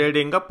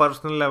డిగ్రేడింగ్గా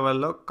పర్సనల్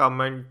లెవెల్లో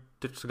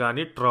కమెంట్స్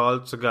కానీ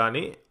ట్రోల్స్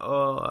కానీ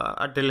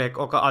అంటే లైక్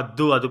ఒక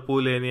అదుపు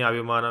లేని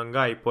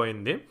అభిమానంగా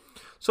అయిపోయింది.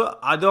 సో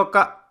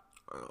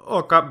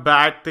ఒక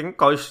బ్యాడ్ థింగ్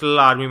కౌశల్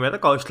ఆర్మీ మీద,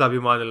 కౌశల్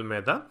అభిమానుల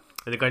మీద.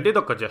 ఎందుకంటే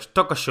ఇది జస్ట్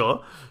ఒక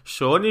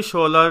షోని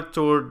షోలో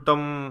చూడటం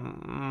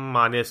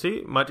మానేసి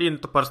మరి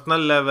ఇంత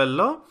పర్సనల్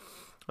లెవెల్లో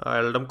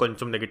వెళ్ళడం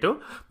కొంచెం negative.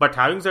 But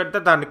having said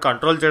that దాన్ని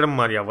కంట్రోల్ చేయడం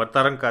మరి ఎవరి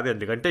తరం కాదు.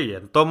 ఎందుకంటే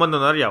ఎంతోమంది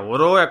ఉన్నారు,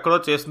 ఎవరో ఎక్కడో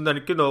చేసిన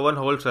దానికి no one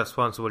holds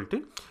responsibility.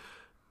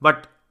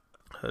 But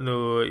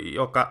నువ్వు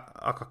ఒక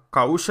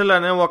కౌశల్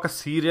అనే ఒక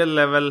సీరియల్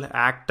లెవెల్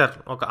యాక్టర్,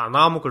 ఒక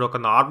అనామకుడు, ఒక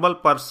నార్మల్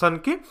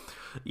పర్సన్కి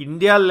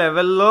ఇండియా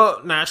లెవెల్లో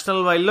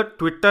నేషనల్ వైడ్లో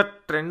ట్విట్టర్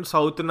ట్రెండ్స్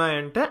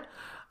అవుతున్నాయంటే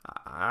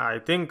I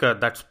think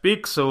that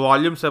speaks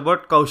volumes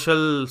about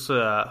Kaushal's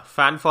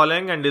fan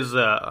following and his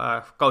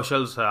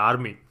Kaushal's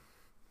army.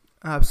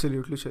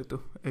 Absolutely, Chetu.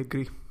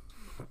 Agree.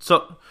 So,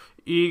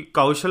 ఈ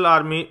కౌశల్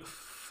ఆర్మీ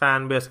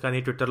ఫ్యాన్ బేస్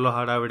కానీ ట్విట్టర్లో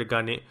హడావిడి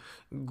కానీ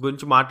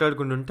గురించి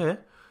మాట్లాడుకుంటుంటే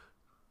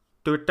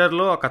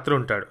ట్విట్టర్లో ఒక అతను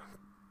ఉంటాడు,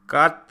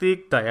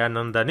 కార్తీక్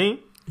దయానంద్ అని.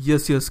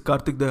 Yes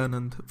Karthik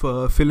Dayanand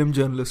film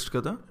journalist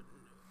కదా.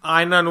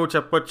 ఆయన నువ్వు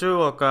చెప్పొచ్చు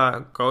ఒక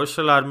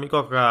కౌశల్ ఆర్మీకి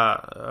ఒక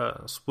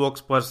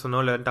స్పోక్స్ పర్సన్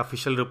లేదంటే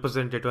అఫీషియల్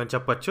రిప్రజెంటేటివ్ అని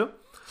చెప్పొచ్చు.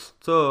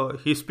 So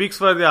he speaks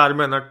for the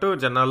army అన్నట్టు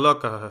జనాల్లో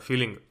ఒక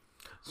ఫీలింగ్.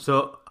 సో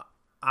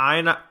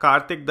ఆయన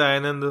కార్తీక్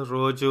దయానంద్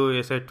రోజు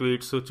వేసే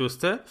ట్వీట్స్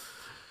చూస్తే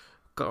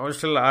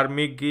కౌశల్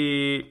ఆర్మీకి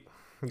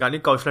కానీ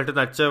కౌశల్ అంటే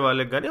నచ్చే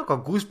వాళ్ళకి కానీ ఒక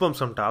గూస్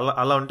బంప్స్ ఉంటాయి,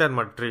 అలా ఉంటాయి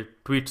అన్నమాట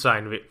ట్వీట్స్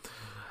ఆయనవి.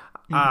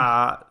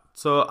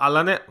 సో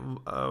అలానే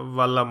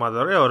వాళ్ళ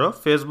మదర్ ఎవరో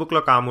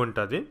ఫేస్బుక్లో కాము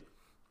ఉంటుంది.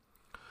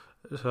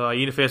 సో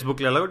ఈయన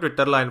ఫేస్బుక్లో ఎలాగో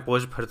ట్విట్టర్లో ఆయన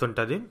పోస్ట్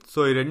పెడుతుంటుంది. సో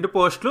ఈ రెండు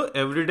పోస్టులు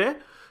ఎవ్రీడే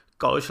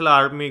కౌశల్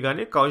ఆర్మీ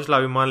కానీ కౌశల్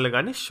అభిమానులు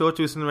కానీ షో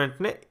చూసిన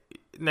వెంటనే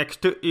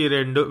నెక్స్ట్ ఈ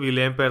రెండు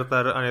వీళ్ళు ఏం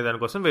పెడతారు అనే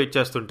దానికోసం వెయిట్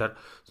చేస్తుంటారు.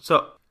 సో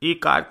ఈ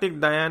కార్తీక్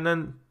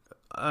దయానంద్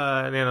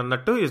నేను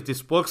అన్నట్టు is the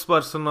spokes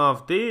person of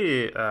the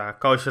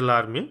Kaushal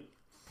army.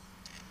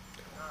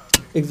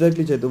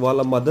 Exactly చేతు.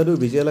 వాళ్ళ మదరు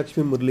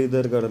విజయలక్ష్మి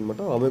మురళీధర్ గారు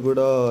అనమాట. ఆమె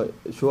కూడా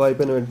షో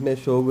అయిపోయిన వెంటనే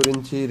షో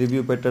గురించి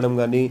రివ్యూ పెట్టడం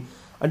కానీ,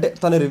 అంటే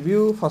తన రివ్యూ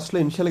ఫస్ట్లో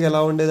ఇనిషియల్గా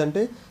ఎలా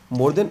ఉండేదంటే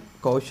మోర్ దెన్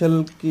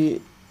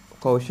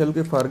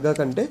కౌశల్కి ఫర్గా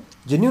కంటే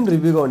జెన్యున్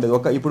రివ్యూగా ఉండేది.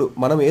 ఇప్పుడు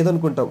మనం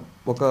ఏదనుకుంటాం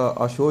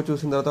ఆ షో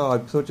చూసిన తర్వాత, ఆ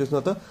ఎపిసోడ్ చూసిన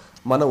తర్వాత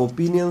మన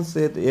ఒపీనియన్స్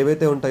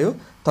ఏవైతే ఉంటాయో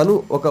తను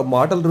ఒక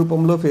మాటల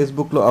రూపంలో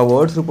ఫేస్బుక్లో, ఆ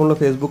వర్డ్స్ రూపంలో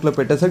ఫేస్బుక్లో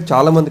పెట్టేసరికి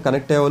చాలామంది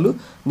కనెక్ట్ అయ్యేవాళ్ళు.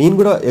 నేను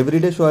కూడా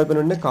ఎవ్రీడే షో అయిపోయిన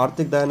వెంటనే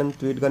కార్తీక్ దయానంద్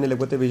ట్వీట్ కానీ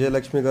లేకపోతే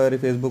విజయలక్ష్మి గారి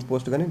ఫేస్బుక్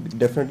పోస్ట్ కానీ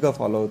డెఫినెట్గా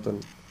ఫాలో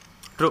అవుతాను.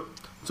 ట్రూ.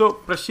 సో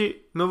ప్రశి,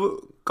 నువ్వు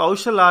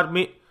కౌశల్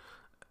ఆర్మీ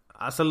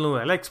అసలు నువ్వు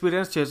ఎలా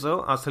ఎక్స్పీరియన్స్ చేసావు?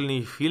 అసలు నీ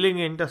ఫీలింగ్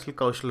ఏంటి అసలు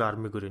కౌశల్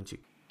ఆర్మీ గురించి?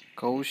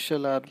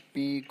 కౌశల్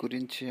ఆర్మీ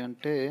గురించి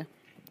అంటే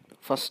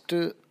ఫస్ట్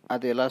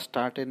అది ఎలా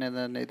స్టార్ట్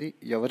అయినది అనేది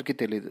ఎవరికి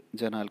తెలియదు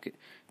జనాలకి.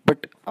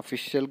 బట్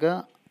అఫీషియల్గా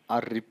ఆ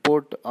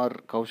రిపోర్ట్ ఆర్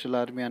కౌశల్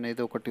ఆర్మీ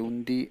అనేది ఒకటి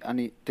ఉంది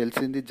అని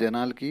తెలిసింది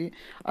జనాలకి.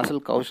 అసలు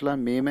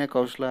మేమే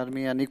కౌశల్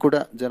ఆర్మీ అని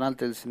కూడా జనాలు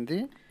తెలిసింది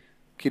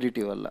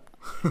కిరీటి వల్ల.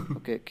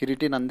 ఓకే,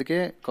 కిరీటిని అందుకే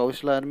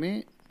కౌశల్ ఆర్మీ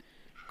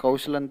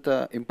కౌశల్ అంత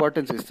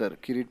ఇంపార్టెన్స్ ఇస్తారు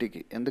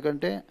కిరీటికి.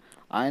 ఎందుకంటే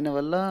ఆయన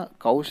వల్ల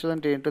కౌశల్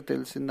అంటే ఏంటో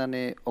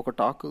తెలిసిందనే ఒక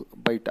టాక్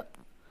బయట,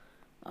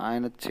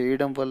 ఆయన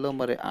చేయడం వల్ల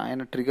మరి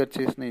ఆయన ట్రిగర్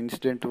చేసిన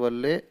ఇన్సిడెంట్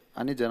వల్లే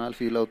అని జనాలు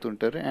ఫీల్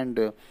అవుతుంటారు.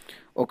 అండ్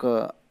ఒక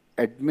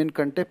అడ్మిన్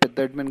కంటే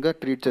పెద్ద అడ్మిన్గా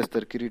ట్రీట్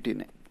చేస్తారు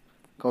కిరీటిని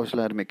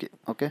కౌశల్ ఆర్మీకి.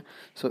 ఓకే,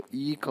 సో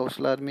ఈ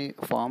కౌశల్ ఆర్మీ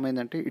ఫామ్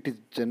ఏంటంటే ఇట్ ఈస్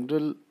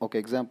జనరల్. ఒక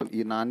ఎగ్జాంపుల్,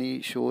 ఈ నాని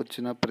షో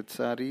వచ్చిన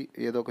ప్రతిసారి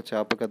ఏదో ఒక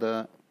చేప కథ,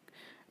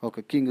 ఒక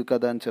కింగ్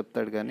కథ అని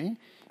చెప్తాడు. కానీ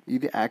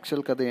ఇది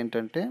యాక్చువల్ కథ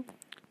ఏంటంటే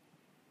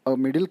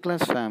మిడిల్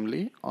క్లాస్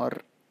ఫ్యామిలీ ఆర్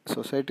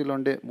సొసైటీలో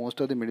ఉండే most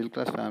of the middle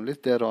class families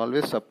they are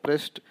always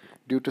suppressed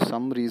due to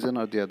some reason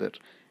or the other.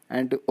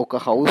 And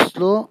ఒక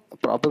హౌస్లో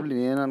ప్రాబబ్లీ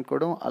నేను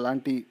అనుకోవడం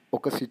అలాంటి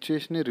ఒక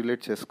సిచ్యుయేషన్ని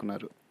రిలేట్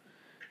చేసుకున్నారు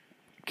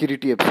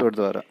కిరీటి ఎపిసోడ్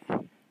ద్వారా.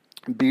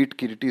 Be it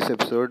Kireeti's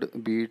episode,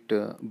 be it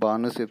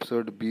Bhanu's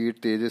episode, be it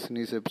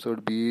Tejaswini's episode,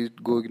 be it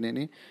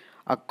Gogineni,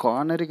 ఆ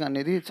కార్నరింగ్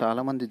అనేది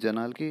చాలామంది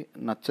జనాలకి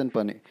నచ్చని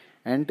పని.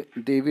 And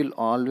they will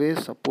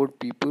always support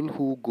people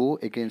who go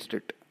against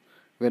it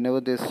when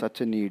ever there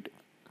such a need.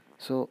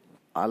 So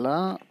అలా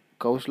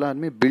కౌశల్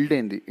ఆర్మీ బిల్డ్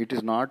అయింది. It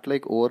is not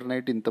like over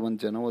night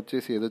ఇంతమంది జనం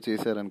వచ్చేసి ఏదో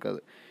చేశారని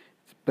కాదు.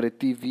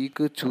 ప్రతి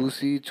వీక్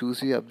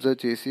చూసి అబ్జర్వ్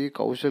చేసి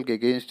కౌశల్కి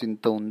అగెయిన్స్ట్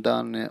ఇంత ఉందా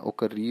అనే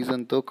ఒక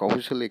రీజన్తో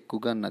కౌశల్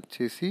ఎక్కువగా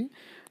నచ్చేసి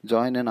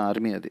జాయిన్ అయిన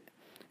ఆర్మీ అది.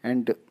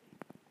 అండ్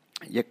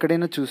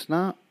ఎక్కడైనా చూసినా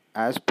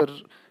యాజ్ పర్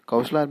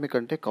కౌశల్ ఆర్మీ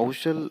కంటే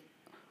కౌశల్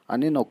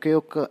అనే ఒకే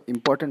ఒక్క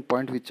important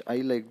point which I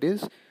like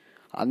this,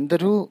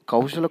 అందరూ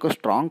కౌశల్ ఒక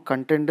స్ట్రాంగ్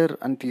కంటెండర్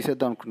అని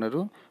తీసేద్దాం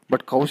అనుకున్నారు.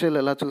 బట్ కౌశల్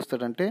ఎలా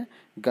చూస్తాడంటే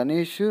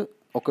గణేష్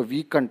ఒక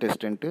వీక్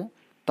కంటెస్టెంట్,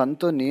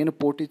 తనతో నేను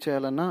పోటీ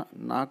చేయాలన్నా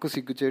నాకు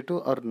సిగ్గుచేటు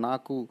ఆర్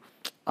నాకు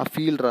ఆ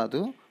ఫీల్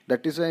రాదు,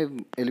 that is I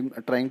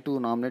trying to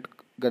nominate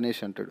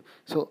Ganesh అంటాడు.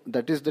 So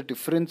that is the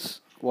difference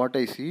what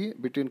I see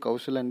between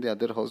Kaushal and the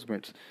other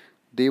housemates.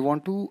 They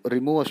want to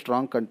remove a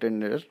strong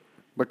contender,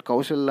 but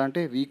Kaushal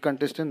అంటే వీక్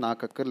కంటెస్టెంట్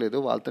నాకు అక్కర్లేదు,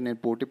 వాళ్ళతో నేను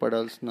పోటీ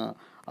పడాల్సిన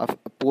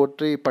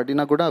పోటీ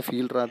పడినా కూడా ఆ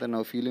ఫీల్ రాదని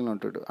ఆ ఫీలింగ్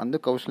ఉంటాడు.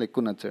 అందుకు కౌశల్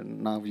ఎక్కువ నచ్చాడు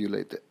నా వ్యూలో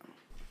అయితే.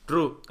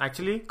 ట్రూ.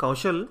 యాక్చువల్లీ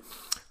కౌశల్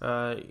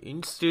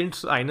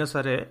ఇన్సిడెంట్స్ అయినా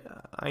సరే,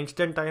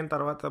 ఇన్సిడెంట్ అయిన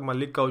తర్వాత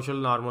మళ్ళీ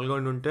కౌశల్ నార్మల్గా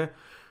ఉంటే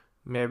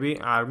మేబీ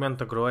ఆర్మీ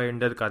అంత గ్రో అయి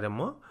ఉండేది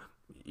కాదేమో.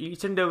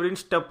 ఈచ్ అండ్ ఎవ్రీ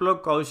స్టెప్లో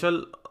కౌశల్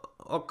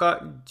ఒక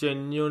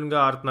జెన్యున్గా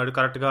ఆడుతున్నాడు,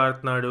 కరెక్ట్గా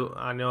ఆడుతున్నాడు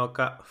అనే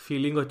ఒక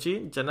ఫీలింగ్ వచ్చి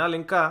జనాలు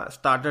ఇంకా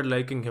started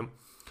liking him.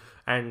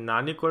 And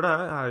Nani కూడా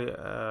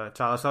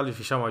చాలాసార్లు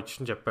విషయం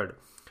వచ్చి చెప్పాడు.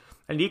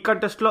 అండ్ ఈ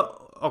కంటెస్ట్లో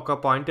ఒక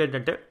పాయింట్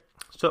ఏంటంటే,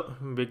 so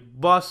big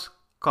boss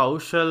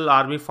Kaushal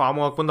army form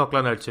అవ్వకుండా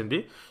ఒకలా నడిచింది.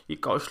 ఈ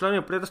కౌశల్ ఆర్మీ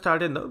ఎప్పుడైతే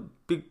స్టార్ట్ అయిందో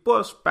బిగ్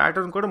బాస్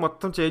ప్యాటర్న్ కూడా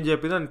మొత్తం చేంజ్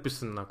అయిపోయింది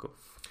అనిపిస్తుంది నాకు.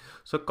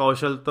 సో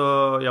కౌశల్తో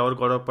ఎవరు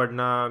గొడవ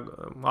పడినా,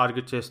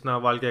 ఆర్గ్యూ చేసినా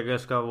వాళ్ళకి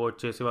అగేన్స్ట్గా ఓట్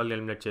చేసి వాళ్ళు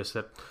ఎలిమినేట్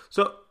చేస్తారు.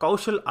 సో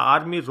కౌశల్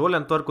ఆర్మీ రోల్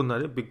ఎంతవరకు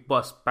ఉన్నది బిగ్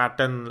బాస్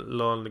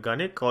ప్యాటర్న్లో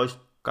కానీ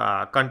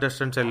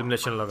కంటెస్టెంట్స్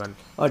ఎలిమినేషన్లో కానీ?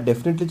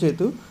 డెఫినెట్లీ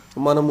చేతు,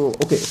 మనము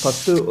ఓకే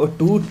ఫస్ట్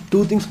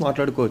టూ థింగ్స్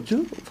మాట్లాడుకోవచ్చు.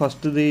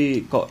 ఫస్ట్ది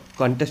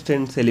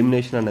కంటెస్టెంట్స్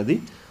ఎలిమినేషన్ అన్నది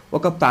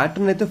ఒక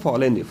ప్యాటర్న్ అయితే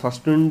ఫాలో అయింది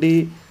ఫస్ట్ నుండి.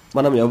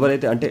 మనం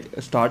ఎవరైతే అంటే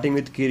starting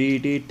with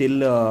Kireeti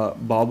till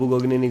Babu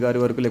Gogineni గారి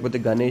వరకు, లేకపోతే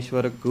గణేష్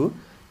వరకు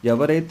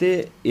ఎవరైతే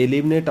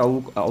ఎలిమినేట్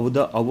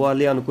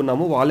అవ్వాలి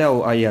అనుకున్నామో వాళ్ళే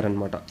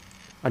అయ్యారనమాట.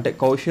 అంటే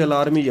కౌశల్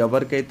ఆర్మీ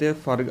ఎవరికైతే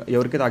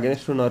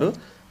అగెన్స్ట్ ఉన్నారో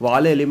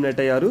వాళ్ళే ఎలిమినేట్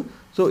అయ్యారు.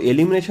 సో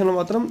ఎలిమినేషన్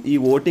మాత్రం ఈ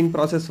ఓటింగ్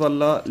ప్రాసెస్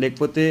వల్ల,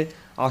 లేకపోతే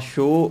ఆ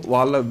షో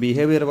వాళ్ళ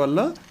బిహేవియర్ వల్ల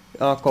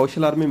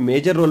Kaushal army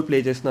major role play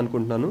చేసింది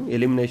అనుకుంటున్నాను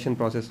ఎలిమినేషన్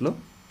ప్రాసెస్లో.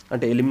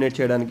 అంటే ఎలిమినేట్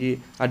చేయడానికి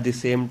at the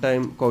same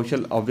time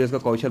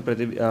Kaushal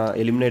ప్రతి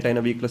ఎలిమినేట్ అయిన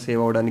వీక్లో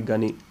సేవ్ అవ్వడానికి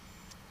కానీ.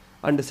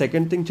 అండ్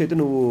సెకండ్ థింగ్ చేతి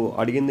నువ్వు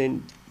అడిగింది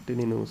ఏంటి,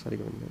 నేను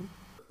సరిగా విన్నాను.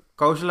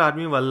 కౌశల్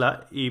ఆర్మీ వల్ల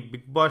ఈ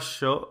big boss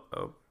show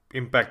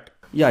impact.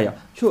 Yeah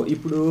so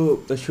ఇప్పుడు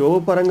షో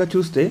పరంగా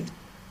చూస్తే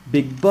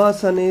బిగ్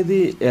బాస్ అనేది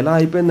ఎలా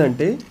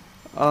అయిపోయిందంటే,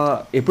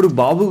 ఎప్పుడు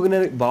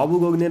బాబు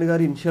గోగినేని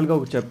గారు ఇనిషియల్గా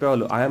ఒకటి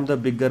చెప్పేవాళ్ళు, ఐఎమ్ ద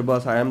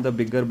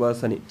బిగ్గర్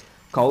బాస్ అని.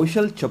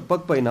 కౌశల్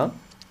చెప్పకపోయినా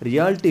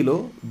రియాలిటీలో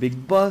బిగ్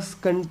బాస్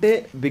కంటే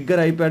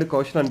బిగ్గర్ అయిపోయాడు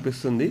కౌశల్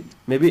అనిపిస్తుంది.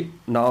 మేబీ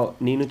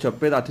నేను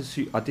చెప్పేది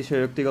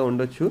అతిశయోక్తిగా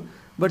ఉండొచ్చు,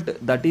 but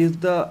that is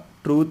the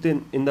truth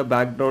in the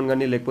background.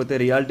 కానీ లేకపోతే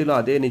రియాలిటీలో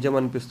అదే నిజం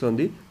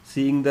అనిపిస్తుంది.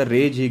 Seeing the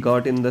rage he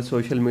got in the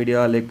social media,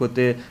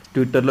 లేకపోతే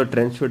ట్విట్టర్లో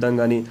ట్రెండ్స్ చూడడం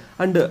కానీ.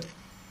 అండ్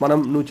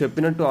నువ్వు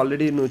చెప్పినట్టు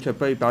ఆల్రెడీ నువ్వు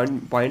చెప్పే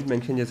పాయింట్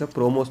మెన్షన్ చేసావు,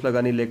 ప్రోమోస్లో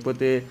కానీ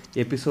లేకపోతే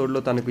ఎపిసోడ్లో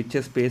తనకు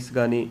ఇచ్చే స్పేస్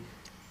కానీ.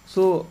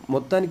 సో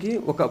మొత్తానికి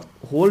ఒక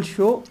whole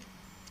show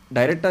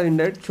direct or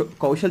indirect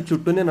Kaushal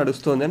చుట్టూనే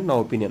నడుస్తుంది అని నా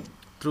ఒపీనియన్.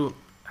 ట్రూ.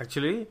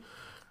 యాక్చువల్లీ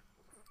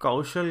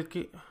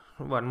కౌశల్కి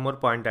వన్ మోర్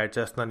పాయింట్ యాడ్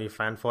చేస్తున్నాను ఈ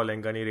ఫ్యాన్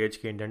ఫాలోయింగ్ కానీ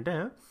రేజ్కి. ఏంటంటే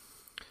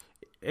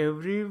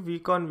every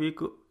week on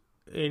week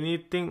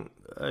anything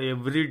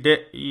every day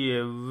ఈ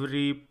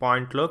ఎవ్రీ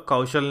పాయింట్లో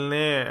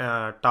కౌశల్నే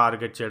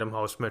టార్గెట్ చేయడం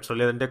హౌస్మేట్స్,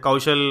 లేదంటే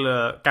కౌశల్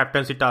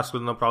కెప్టెన్సీ టాస్క్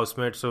ఉన్నప్పుడు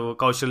హౌస్మేట్స్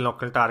కౌశల్ని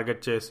ఒక్కరిని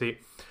టార్గెట్ చేసి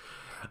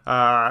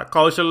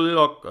కౌశల్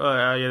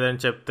ఏదైనా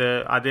చెప్తే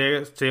అదే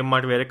సేమ్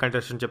మాట వేరే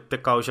కంటెస్టెంట్ చెప్తే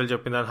కౌశల్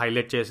చెప్పిన దాన్ని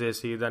హైలైట్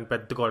చేసేసి దాన్ని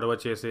పెద్ద గొడవ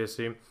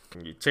చేసేసి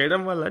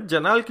చేయడం వల్ల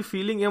జనాలకి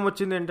ఫీలింగ్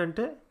ఏమొచ్చింది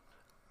ఏంటంటే,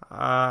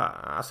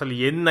 అసలు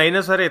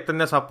ఎన్నైనా సరే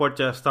ఇతన్నే సపోర్ట్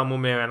చేస్తాము,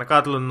 మేము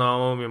వెనకాతలు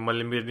ఉన్నాము,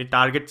 మిమ్మల్ని మీరు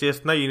టార్గెట్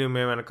చేస్తున్నా ఈయన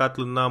మేము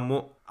వెనకాతలు ఉన్నాము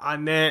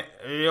అనే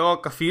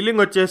ఒక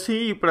ఫీలింగ్ వచ్చేసి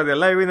ఇప్పుడు అది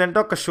ఎలా అయిపోయిందంటే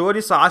ఒక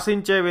షోని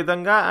శాసించే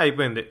విధంగా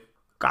అయిపోయింది.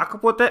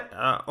 కాకపోతే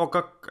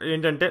ఒక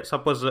ఏంటంటే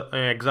సపోజ్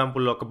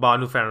ఎగ్జాంపుల్ ఒక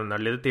భాను ఫ్యాన్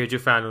ఉన్నాడు, లేదా తేజు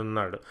ఫ్యాన్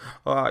ఉన్నాడు.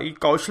 ఈ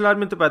కౌశల్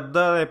ఆర్మీ పెద్ద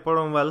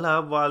అయిపోవడం వల్ల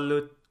వాళ్ళు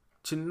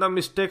చిన్న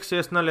మిస్టేక్స్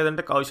చేసినా,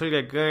 లేదంటే కౌశల్కి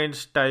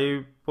అగైన్స్ట్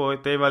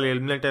అయిపోతే వాళ్ళు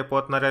ఎలిమినేట్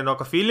అయిపోతున్నారు అని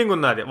ఒక ఫీలింగ్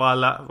ఉన్నది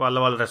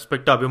వాళ్ళ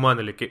రెస్పెక్ట్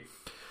అభిమానులకి.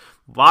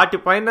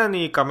 వాటిపైన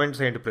నీ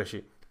కమెంట్స్ ఏంటి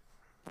ప్రశి?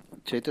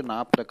 చైతు, నా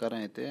ప్రకారం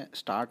అయితే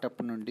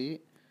స్టార్టప్ నుండి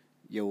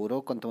ఎవరో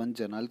కొంతమంది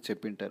జనాలు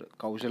చెప్పింటారు,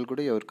 కౌశల్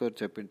కూడా ఎవరికెవరు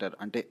చెప్పింటారు,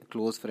 అంటే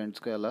క్లోజ్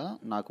ఫ్రెండ్స్కి అలా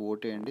నాకు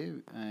ఓటేయండి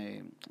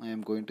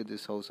I'm going to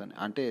this house అని.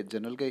 అంటే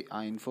జనరల్గా ఆ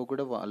ఇన్ఫో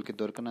కూడా వాళ్ళకి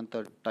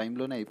దొరకనంత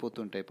టైంలోనే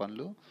అయిపోతుంటాయి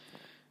పనులు.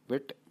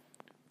 బట్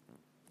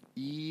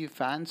ఈ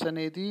ఫ్యాన్స్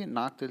అనేది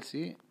నాకు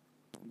తెలిసి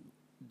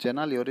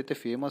జనాలు ఎవరైతే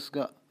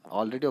ఫేమస్గా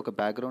ఆల్రెడీ ఒక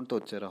బ్యాక్గ్రౌండ్తో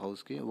వచ్చారో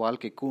హౌస్కి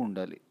వాళ్ళకి ఎక్కువ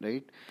ఉండాలి,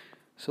 రైట్?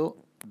 సో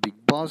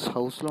బిగ్ బాస్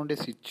హౌస్లో ఉండే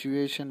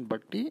సిచ్యువేషన్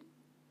బట్టి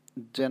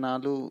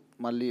జనాలు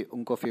మళ్ళీ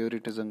ఇంకో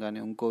ఫేవరెటిజం కానీ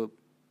ఇంకో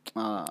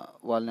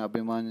వాళ్ళని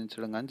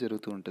అభిమానించడం కానీ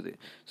జరుగుతూ ఉంటుంది.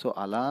 సో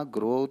అలా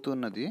గ్రో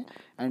అవుతున్నది.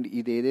 అండ్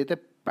ఇది ఏదైతే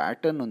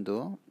ప్యాటర్న్ ఉందో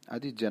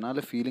అది జనాల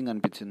ఫీలింగ్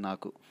అనిపించింది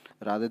నాకు,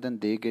 rather than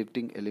they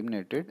getting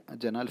eliminated.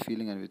 జనాల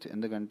ఫీలింగ్ అనిపించింది.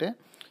 ఎందుకంటే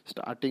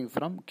స్టార్టింగ్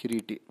ఫ్రమ్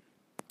కిరీటి,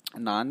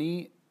 నాని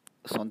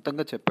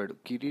సొంతంగా చెప్పాడు,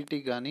 కిరీటి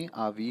కానీ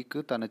ఆ వీక్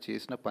తను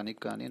చేసిన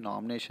పనికి కానీ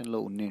నామినేషన్లో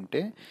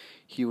ఉండింటే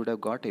he would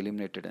have got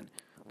eliminated అని.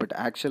 బట్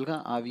యాక్చువల్గా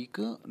ఆ వీక్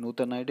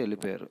నూతన్ నాయుడు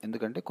వెళ్ళిపోయారు,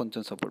 ఎందుకంటే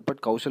కొంచెం సపోర్ట్.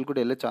 బట్ కౌశల్ కూడా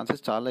వెళ్ళే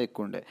ఛాన్సెస్ చాలా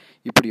ఎక్కువ ఉండే.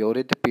 ఇప్పుడు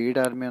ఎవరైతే పెయిడ్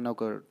ఆర్మీ అని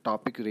ఒక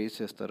టాపిక్ రేస్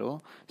చేస్తారో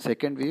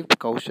second week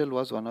Kaushal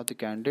was one of the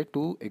candidate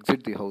to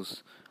exit the house.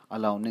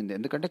 అలా ఉన్నింది.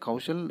 ఎందుకంటే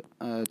కౌశల్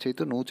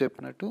చైతు నువ్వు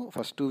చెప్పినట్టు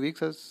first 2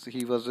 weeks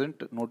he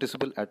wasn't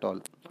noticeable at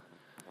all.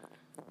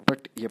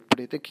 But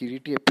ఎప్పుడైతే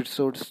కిరీటి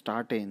ఎపిసోడ్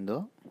స్టార్ట్ అయిందో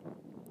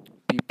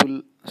people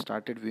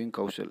started viewing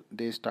Kaushal.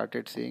 They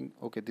started saying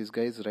okay this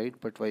guy is right,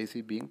 but why is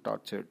he being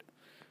tortured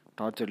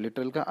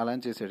లిటరల్గా అలా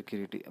చేశాడు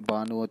కిరీటి.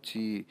 భాను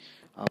వచ్చి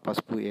ఆ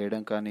పసుపు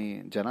వేయడం కానీ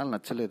జనాలు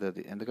నచ్చలేదు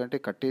అది, ఎందుకంటే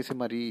కట్టేసి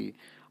మరీ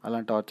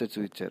అలాంటి టార్చర్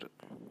చూపించారు.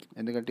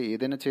 ఎందుకంటే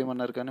ఏదైనా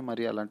చేయమన్నారు కానీ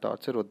మరి అలాంటి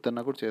టార్చర్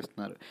వద్దన్నా కూడా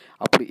చేస్తున్నారు.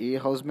 అప్పుడు ఏ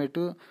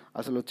హౌస్మేట్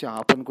అసలు వచ్చి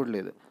ఆపని కూడా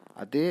లేదు.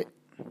 అదే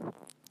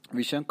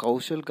విషయం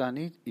కౌశల్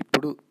కానీ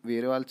ఇప్పుడు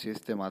వేరే వాళ్ళు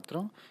చేస్తే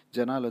మాత్రం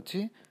జనాలు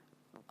వచ్చి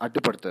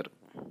అడ్డుపడతారు.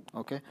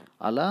 ఓకే,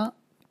 అలా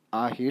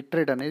ఆ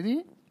హేట్రెడ్ అనేది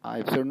ఆ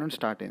ఎపిసోడ్ నుండి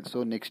స్టార్ట్ అయింది. సో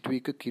నెక్స్ట్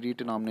వీక్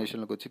కిరీటి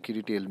నామినేషన్లోకి వచ్చి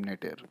కిరీటి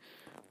ఎలిమినేట్ అయ్యారు.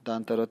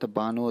 దాని తర్వాత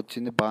భాను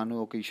వచ్చింది, భాను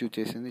ఒక ఇష్యూ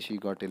చేసింది, షీ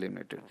గాట్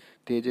ఎలిమినేటెడ్.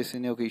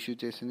 తేజస్విని ఒక ఇష్యూ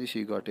చేసింది,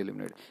 షీ గాట్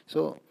ఎలిమినేటెడ్.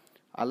 సో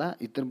అలా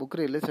ఇద్దరు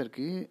ముగ్గురు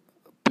వెళ్ళేసరికి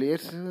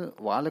ప్లేయర్స్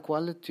వాళ్ళకి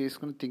వాళ్ళు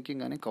చేసుకునే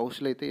థింకింగ్ కానీ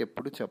కౌశల్ అయితే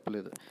ఎప్పుడూ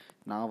చెప్పలేదు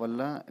నా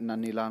వల్ల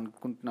నన్ను ఇలా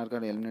అనుకుంటున్నారు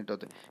కానీ ఎలిమినేట్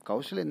అవుతాయి.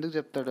 కౌశల్ ఎందుకు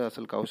చెప్తాడు?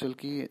 అసలు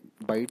కౌశల్కి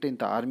బయట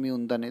ఇంత ఆర్మీ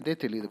ఉందనేదే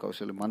తెలియదు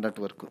కౌశల్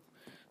మొన్నటి వరకు.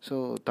 సో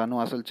తను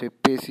అసలు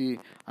చెప్పేసి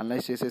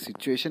అనలైజ్ చేసే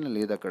సిచ్యువేషన్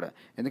లేదు అక్కడ.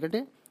 ఎందుకంటే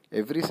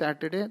ఎవ్రీ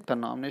సాటర్డే తన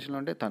నామినేషన్లో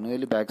ఉంటే తను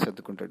వెళ్ళి బ్యాగ్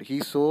సర్దుకుంటాడు. He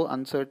so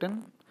uncertain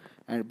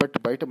and but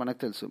బయట మనకు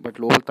తెలుసు, బట్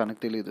లోపల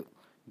తనకు తెలియదు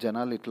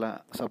జనాలు ఇట్లా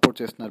సపోర్ట్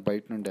చేస్తున్నారు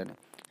బయట నుండి అని.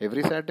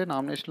 ఎవ్రీ సాటర్డే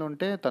నామినేషన్లో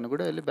ఉంటే తను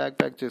కూడా వెళ్ళి బ్యాగ్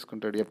ప్యాక్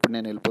చేసుకుంటాడు ఎప్పుడు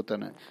నేను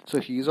వెళ్ళిపోతాను. So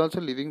he's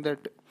also living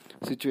that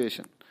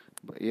situation.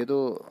 ఏదో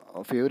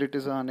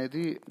ఫేవరెటిజం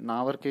అనేది నా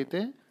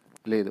వరకైతే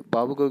లేదు.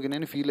 బాబు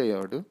గోగినేని ఫీల్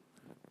అయ్యాడు,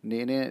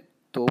 నేనే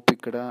తోపు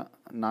ఇక్కడ,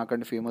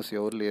 నాకంటే ఫేమస్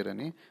ఎవరు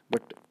లేరని.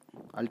 But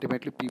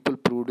ultimately people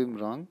proved him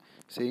wrong,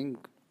 saying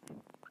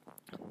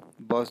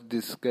boss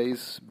this guy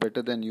is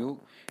better than you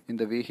in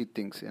the way he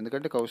thinks.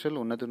 ఎందుకంటే కౌశల్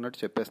ఉన్నది ఉన్నట్టు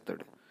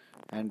చెప్పేస్తాడు.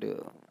 And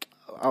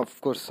of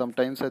course some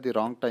times అది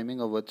రాంగ్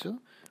టైమింగ్ అవ్వచ్చు,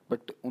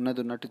 బట్ ఉన్నది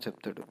ఉన్నట్టు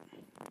చెప్తాడు.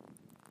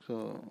 సో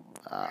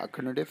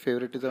అక్కడ నుండే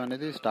ఫేవరెటిజం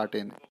అనేది స్టార్ట్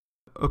అయింది.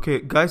 ఓకే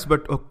గైస్,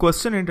 బట్ ఒక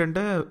క్వశ్చన్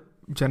ఏంటంటే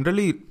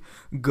జనరలీ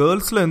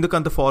గర్ల్స్లో ఎందుకు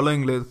అంత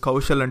ఫాలోయింగ్ లేదు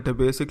కౌశల్ అంటే?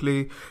 బేసిక్లీ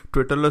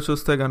ట్విట్టర్లో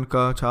చూస్తే కనుక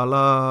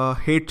చాలా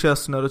హేట్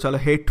చేస్తున్నారు, చాలా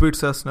హేట్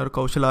ట్వీట్స్ చేస్తున్నారు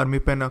కౌశల్ ఆర్మీ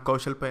పైన,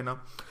 కౌశల్ పైన.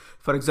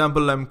 For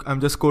example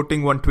I'm just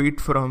coating one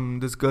tweet from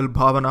this girl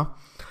భావన.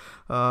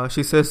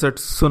 She says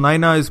that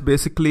Sunaina is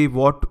basically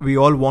what we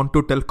all want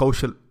to tell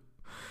Kaushal.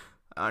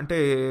 అంటే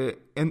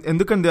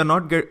ఎందుకంటే they are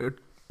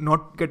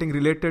not getting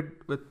related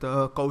with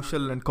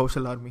Kaushal and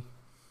Kaushal army.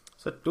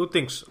 So 2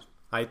 things.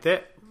 అయితే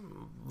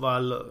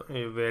వాళ్ళు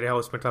వేరే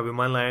housemates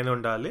అభిమానులు అయిన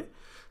ఉండాలి,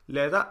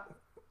 లేదా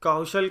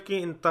కౌశల్కి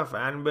ఇంత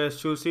ఫ్యాన్ బేస్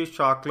చూసి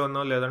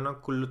షాక్లోనో లేదన్నా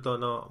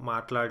కుళ్ళుతోనో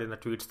మాట్లాడిన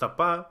ట్వీట్స్ తప్ప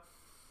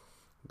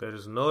దెర్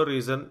ఇస్ నో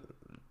రీజన్.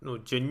 నువ్వు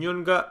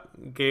జెన్యున్గా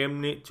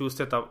గేమ్ని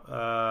చూస్తే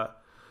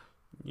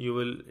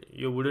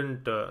you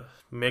wouldn't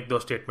make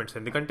those statements.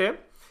 ఎందుకంటే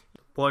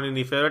పోనీ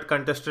నీ ఫేవరెట్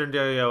కంటెస్టెంట్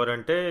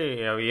ఎవరంటే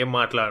ఏం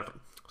మాట్లాడరు.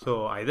 So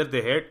either they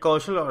hate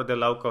Kaushal are they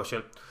love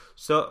Kaushal.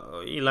 So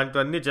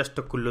ఇలాంటివన్నీ జస్ట్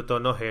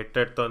కుళ్ళుతోనో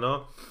హేటెడ్తోనో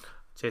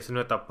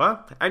చేసినవి తప్ప.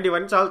 అండ్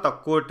ఇవన్నీ చాలా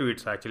తక్కువ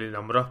tweets actually,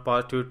 number of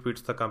positive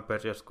ట్వీట్స్తో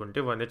compare చేసుకుంటే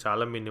ఇవన్నీ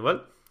చాలా మినిమల్.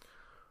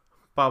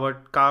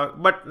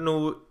 బట్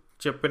నువ్వు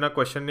చెప్పిన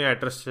క్వశ్చన్ని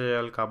అడ్రస్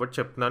చేయాలి కాబట్టి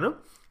చెప్తున్నాను.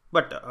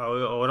 బట్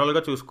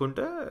ఓవరాల్గా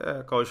చూసుకుంటే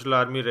Kaushal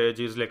army raise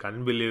is like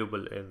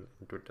unbelievable in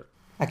Twitter.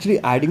 Actually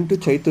adding to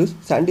Chaitu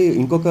Sandy,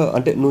 ఇంకొక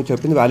అంటే నువ్వు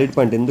చెప్పింది వ్యాలిడ్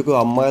పాయింట్. ఎందుకు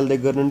అమ్మాయిల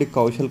దగ్గర నుండి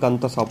కౌశల్కి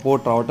అంత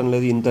సపోర్ట్ రావటం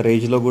లేదు ఇంత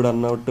రేంజ్లో కూడా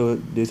అన్నట్టు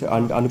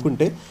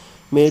అనుకుంటే,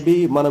 మేబీ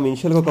మనం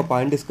ఇనిషియల్గా ఒక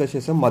పాయింట్ డిస్కస్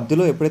చేసాం.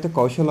 మధ్యలో ఎప్పుడైతే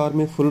కౌశల్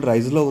ఆర్మీ ఫుల్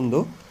రైజ్లో ఉందో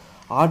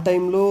ఆ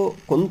టైంలో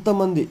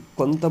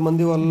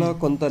కొంతమంది వల్ల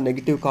కొంత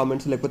నెగిటివ్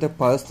కామెంట్స్ లేకపోతే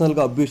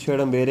పర్సనల్గా అబ్యూస్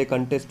చేయడం వేరే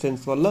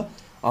కంటెస్టెంట్స్ వల్ల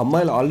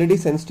అమ్మాయిలు ఆల్రెడీ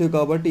సెన్సిటివ్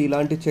కాబట్టి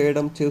ఇలాంటివి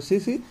చేయడం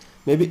చూసేసి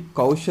మేబీ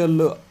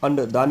కౌశల్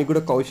అండ్ దానికి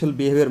కూడా కౌశల్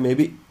బిహేవియర్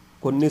మేబీ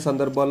కొన్ని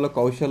సందర్భాల్లో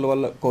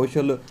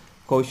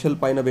కౌశల్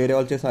పైన వేరే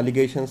వాళ్ళు చేసిన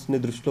అలిగేషన్స్ని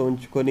దృష్టిలో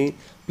ఉంచుకొని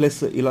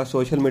ప్లస్ ఇలా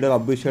సోషల్ మీడియాలో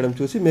అబ్యూస్ చేయడం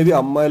చూసి మేబీ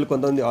అమ్మాయిలు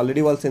కొంతమంది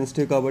ఆల్రెడీ వాళ్ళు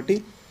సెన్సిటివ్ కాబట్టి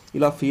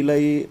ఇలా ఫీల్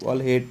అయ్యి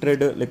వాళ్ళు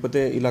హేట్రెడ్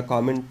లేకపోతే ఇలా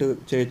కామెంట్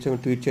చేయొచ్చు,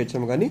 ట్వీట్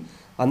చేయొచ్చాము. కానీ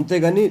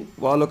అంతేగాని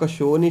వాళ్ళు ఒక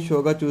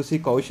షోగా చూసి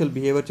కౌశల్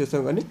బిహేవియర్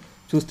చేసాం కానీ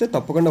చూస్తే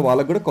తప్పకుండా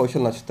వాళ్ళకు కూడా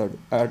Kaushal నచ్చుతాడు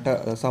at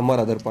some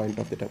are other point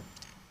of the time.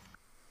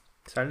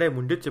 Sunday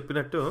ముందు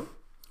చెప్పినట్టు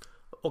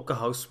ఒక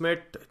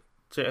హౌస్మేట్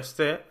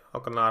చేస్తే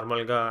ఒక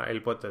నార్మల్గా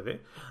వెళ్ళిపోతుంది.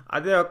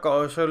 అదే ఒక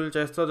కౌశల్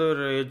చేస్తే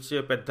రేజ్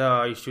పెద్ద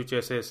ఇష్యూ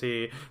చేసేసి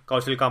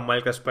కౌశల్కి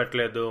అమ్మాయికి రెస్పెక్ట్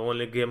లేదు,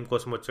 ఓన్లీ గేమ్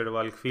కోసం వచ్చాడు,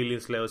 వాళ్ళకి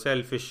ఫీలింగ్స్ లేవు,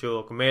 సెల్ఫిష్,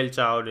 ఒక మేల్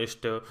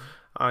చావనిస్ట్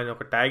ఆయన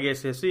ఒక ట్యాగ్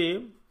వేసేసి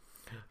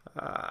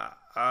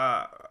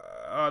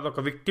అదొక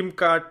విక్టిమ్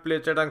కార్డ్ ప్లే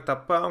చేయడానికి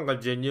తప్ప ఇంకా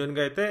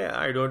జెన్యున్గా అయితే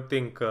ఐ డోంట్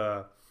థింక్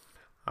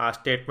ఆ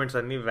స్టేట్మెంట్స్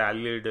అన్నీ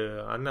వ్యాలిడ్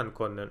అని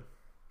అనుకోను నేను.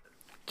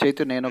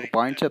 చైతు, నేను ఒక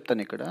పాయింట్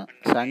చెప్తాను ఇక్కడ.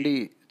 శాండీ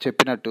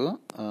చెప్పినట్టు,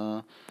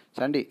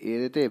 శాండీ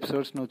ఏదైతే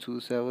ఎపిసోడ్స్ నువ్వు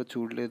చూసావో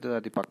చూడలేదు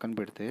అది పక్కన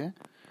పెడితే,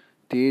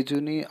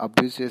 తేజుని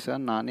అబ్యూస్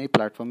చేశాను నాని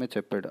ప్లాట్ఫామే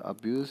చెప్పాడు.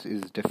 Abuse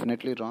is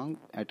definitely wrong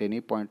at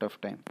any point of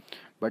time.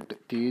 But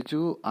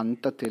Teju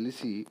అంత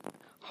తెలిసి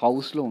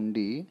హౌస్లో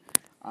ఉండి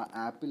ఆ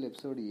యాపిల్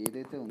ఎపిసోడ్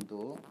ఏదైతే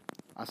ఉందో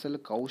అసలు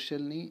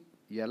కౌశల్ని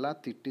ఎలా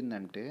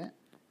తిట్టిందంటే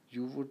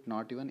you would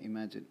not even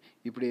imagine.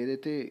 ఇప్పుడు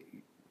ఏదైతే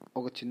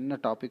ఒక చిన్న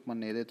టాపిక్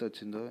మన ఏదైతే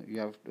వచ్చిందో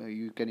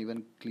you can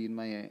even clean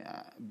my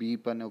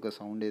beep అనే ఒక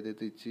సౌండ్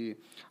ఏదైతే ఇచ్చి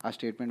ఆ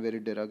స్టేట్మెంట్ వెరీ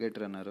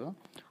డెరాగేటర్ అన్నారో,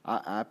 ఆ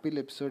యాపిల్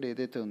ఎపిసోడ్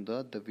ఏదైతే ఉందో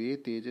the way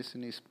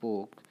Tejaswini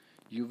spoke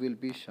you will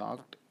be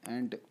shocked.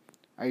 And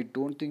I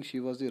don't think she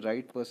was the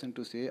right person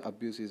to say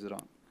abuse is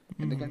wrong.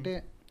 ఎందుకంటే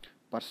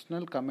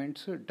personal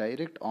comments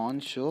direct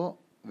on show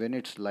when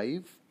it's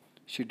live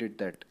she did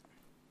that.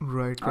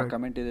 ఆ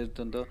comment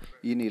ఏదైతే ఉందో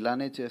ఈయన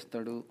ఇలానే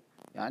చేస్తాడు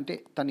అంటే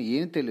తను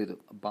ఏం తెలియదు,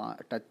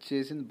 టచ్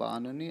చేసింది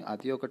బానుని,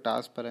 అది ఒక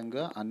టాస్క్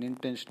పరంగా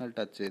అన్ఇంటెన్షనల్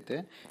టచ్ అయితే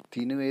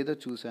తిను ఏదో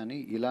చూసాని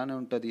ఇలానే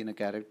ఉంటుంది ఈయన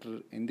క్యారెక్టర్,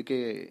 ఎందుకే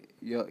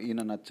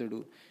ఈయన నచ్చడు,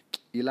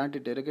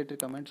 ఇలాంటి డెరిగేటరీ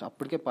కమెంట్స్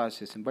అప్పటికే పాస్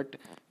చేసింది. But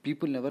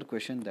people never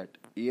question that.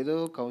 ఏదో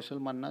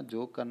కౌశల్ అన్నా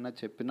జోక్ అన్నా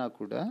చెప్పినా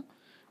కూడా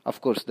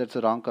of course that's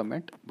a wrong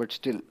comment, but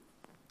still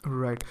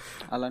right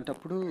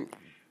అలాంటప్పుడు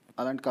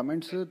అలాంటి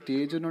కమెంట్స్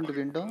తేజు నుండి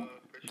వినడం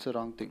it's a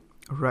wrong thing.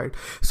 Right.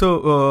 So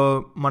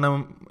మనం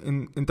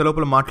ఇంత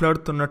లోపల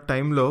మాట్లాడుతున్న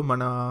టైంలో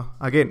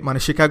మన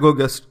Chicago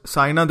guest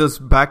Sainath is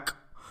back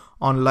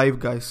on live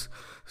guys.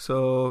 So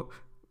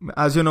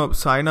as you know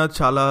Sainath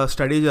చాలా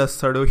స్టడీ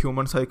చేస్తాడు,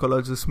 హ్యూమన్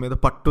సైకాలజిస్ట్ మీద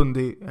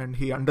పట్టుంది, and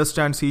he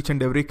understands each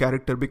and every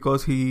character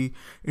because he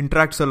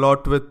interacts a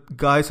lot with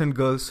guys and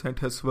girls at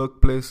his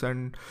workplace,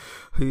 and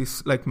he's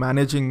like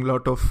managing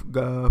lot of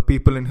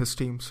people in his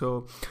team. So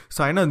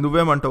Sainath,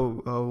 నువ్వేమంటావు?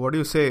 What do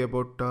you say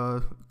about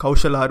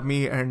Kaushal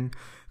Army and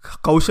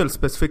Kaushal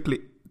specifically,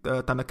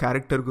 తన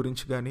character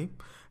గురించి కానీ,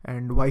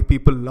 and why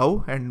people love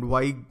and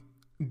why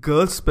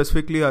girls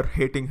specifically are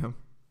hating him?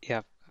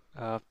 Yeah.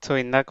 So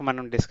ఇందాక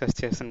మనం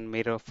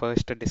మీరు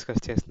first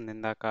discuss చేస్తుంది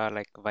ఇందాక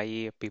like why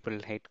people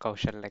hate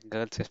Kaushal like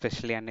girls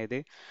especially అనేది.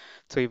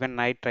 So even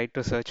I try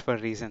to search for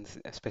reasons.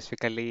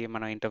 Specifically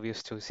మనం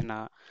interviews చూసిన,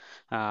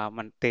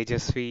 మన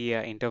Tejaswi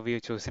interview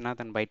చూసినా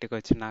తను బయటకు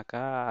వచ్చినాక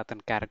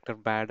అతని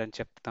క్యారెక్టర్ బ్యాడ్ అని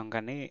చెప్తాం,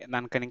 కానీ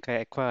దానికని ఇంకా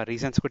ఎక్కువ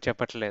రీజన్స్ కూడా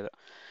చెప్పట్లేదు.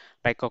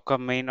 లైక్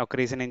ఒక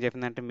రీజన్ ఏం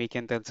చెప్పిందంటే,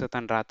 మీకేం తెలుసు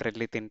తను రాత్రి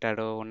వెళ్ళి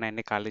తింటాడు,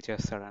 ఉన్నాయన్నీ ఖాళీ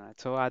చేస్తాడు అని.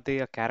 సో అది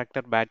ఆ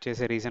క్యారెక్టర్ బ్యాడ్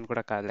చేసే రీజన్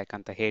కూడా కాదు, లైక్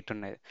అంత హేట్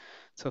ఉన్నది.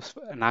 సో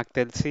నాకు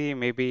తెలిసి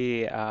మేబీ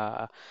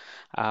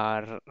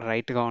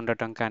రైట్గా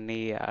ఉండటం కానీ,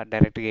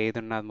 డైరెక్ట్గా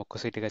ఏది ఉన్నది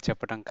ముక్కుసీటిగా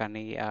చెప్పడం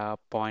కానీ,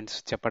 పాయింట్స్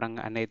చెప్పడం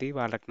అనేది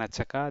వాళ్ళకి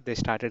నచ్చక దే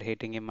స్టార్టెడ్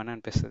హేటింగ్ హిమ్ అని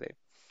అనిపిస్తుంది.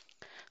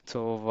 సో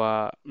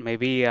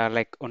మేబీ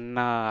లైక్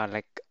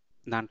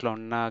దాంట్లో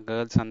ఉన్న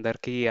గర్ల్స్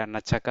అందరికీ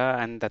నచ్చక,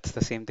 and that's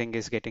the same thing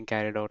is getting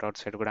carried out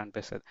side కూడా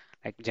అనిపిస్తుంది.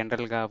 లైక్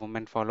జనరల్గా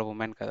ఉమెన్ ఫాలో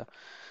ఉమెన్ కదా,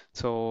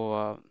 సో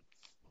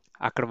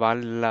అక్కడ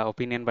వాళ్ళ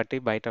ఒపీనియన్ బట్టి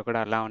బయట కూడా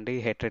అలా ఉండి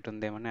హేట్రేట్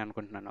ఉందేమని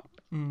అనుకుంటున్నాను.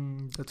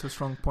 That's a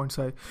strong point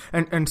Sai.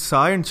 And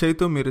Sai and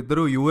Chaitu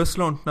మీరిద్దరూ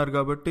యూఎస్లో ఉంటున్నారు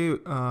కాబట్టి,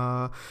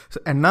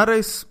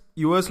 ఎన్ఆర్ఐస్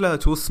యూఎస్లో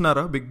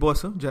చూస్తున్నారా బిగ్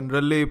బాస్?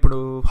 జనరల్లీ ఇప్పుడు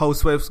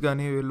హౌస్ వైఫ్స్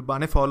కానీ వీళ్ళు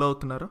బాగానే ఫాలో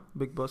అవుతున్నారా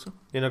బిగ్ బాస్?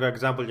 నేను ఒక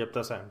ఎగ్జాంపుల్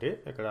చెప్తా సార్. అంటే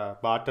ఇక్కడ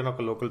బార్టన్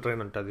ఒక లోకల్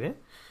ట్రైన్ ఉంటుంది.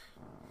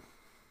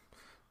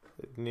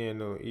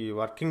 నేను ఈ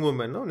వర్కింగ్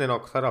ఉమెన్ నేను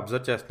ఒకసారి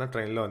అబ్జర్వ్ చేస్తున్నా,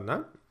 ట్రైన్లో ఉన్నా,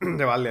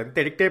 వాళ్ళు ఎంత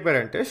ఎడిక్ట్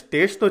అయిపోయారంటే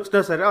స్టేషన్ వచ్చినా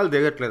సరే వాళ్ళు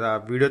దిగట్లేదు, ఆ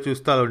వీడియో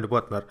చూస్తూ వాళ్ళు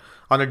ఉండిపోతున్నారు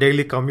ఆన్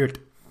డైలీ కమ్యూట్.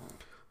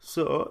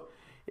 సో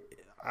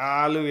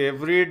వాళ్ళు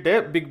ఎవ్రీడే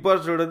బిగ్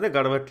బాస్ చూడదే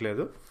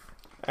గడవట్లేదు.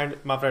 అండ్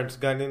మా ఫ్రెండ్స్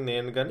కానీ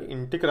నేను కానీ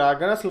ఇంటికి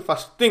రాగానే అసలు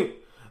ఫస్ట్ థింగ్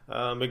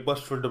బిగ్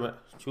బాస్ చూడడమే,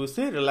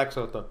 చూసి రిలాక్స్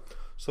అవుతాం.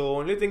 సో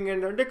ఓన్లీ థింగ్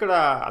ఏంటంటే ఇక్కడ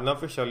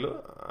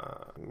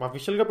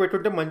అఫీషియల్గా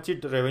పెట్టుంటే మంచి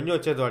రెవెన్యూ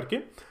వచ్చేది వాడికి.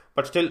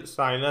 బట్ స్టిల్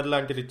సాయినాథ్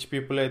లాంటి రిచ్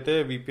పీపుల్ అయితే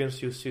VPNs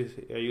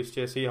యూస్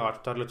చేసి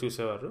హాట్స్టార్లో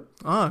చూసేవారు.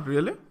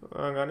 రియల్లీ?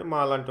 కానీ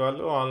మా లాంటి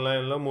వాళ్ళు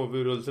ఆన్లైన్లో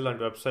మూవీ రూల్స్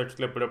లాంటి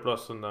వెబ్సైట్స్లో ఎప్పుడెప్పుడు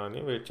వస్తుందా అని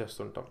వెయిట్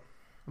చేస్తుంటాం.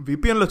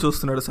 VPNలో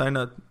చూస్తున్నాడు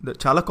సాయినాథ్,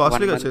 చాలా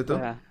కాస్ట్లీగా చేద్దాం.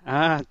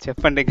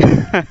 చెప్పండి,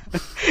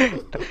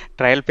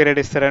 ట్రయల్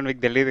పీరియడ్ ఇస్తారని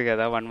మీకు తెలియదు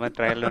కదా, 1 month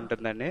ట్రయల్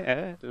ఉంటుందని.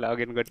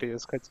 లాగిన్ కొట్టి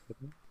చూసుకోవచ్చు.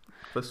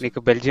 నీకు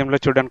బెల్జియంలో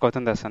చూడడానికి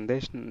అవుతుందా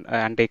సందేశ్?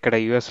 అంటే ఇక్కడ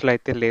యూఎస్లో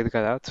అయితే లేదు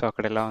కదా, సో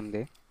అక్కడ ఎలా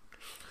ఉంది?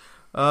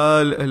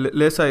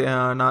 లేదు సార్,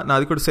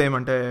 నాది కూడా సేమ్.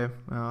 అంటే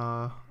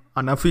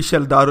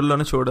అన్అఫీషియల్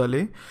దారుల్లోనే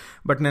చూడాలి.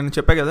 బట్ నేను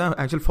చెప్పా కదా,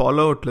 యాక్చువల్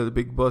ఫాలో అవ్వట్లేదు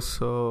బిగ్ బాస్.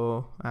 సో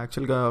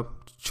యాక్చువల్గా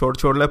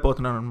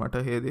చూడలేకపోతున్నాను అనమాట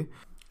ఏది.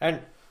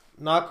 అండ్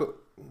నాకు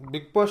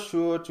బిగ్ బాస్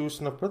షో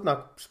చూసినప్పుడు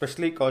నాకు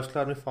స్పెషల్లీ కౌశల్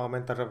ఆర్మీ ఫామ్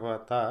అయిన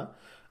తర్వాత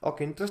ఒక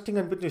ఇంట్రెస్టింగ్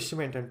అనిపించిన విషయం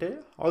ఏంటంటే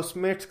హౌస్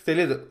మేట్స్కి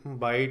తెలియదు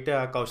బయట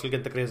కౌశల్కి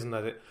ఎంత క్రేజ్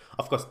ఉన్నది.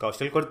 అఫ్కోర్స్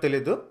కౌశల్ కూడా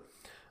తెలీదు.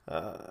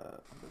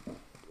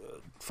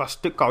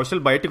 ఫస్ట్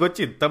కౌశల్ బయటకు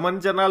వచ్చి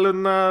ఇంతమంది జనాలు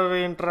ఉన్నారు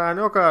ఏంట్రా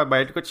అని ఒక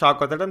బయటకు వచ్చి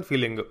షాక్ అవుతాడని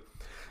ఫీలింగ్.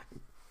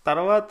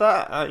 తర్వాత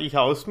ఈ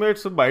హౌస్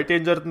మేట్స్ బయట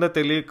ఏం జరుగుతుందో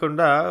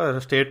తెలియకుండా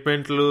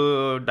స్టేట్మెంట్లు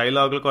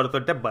డైలాగులు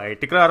కొడుతుంటే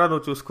బయటికి రారా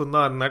నువ్వు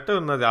చూసుకుందాం అన్నట్టు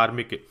ఉన్నది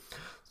ఆర్మీకి.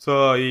 సో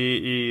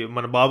ఈ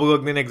మన బాబు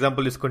గోగ్నేని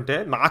ఎగ్జాంపుల్ తీసుకుంటే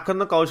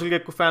నాకన్నా కౌశల్కి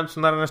ఎక్కువ ఫ్యాన్స్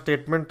ఉన్నారన్న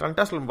స్టేట్మెంట్ అంటే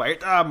అసలు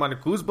బయట మన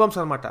కూస్ బంప్స్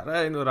అనమాట,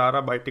 అరే నువ్వు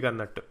రారా బయటికి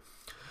అన్నట్టు.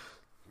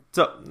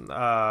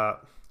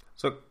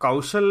 సో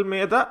కౌశల్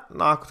మీద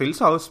నాకు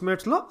తెలిసి హౌస్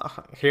మేట్స్లో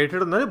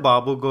హేటెడ్ ఉన్నది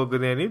బాబు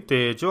గోగ్నేని,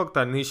 తేజు, ఒక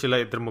తనీష్, ఇలా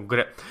ఇద్దరు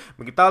ముగ్గురే.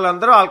 మిగతా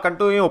వాళ్ళందరూ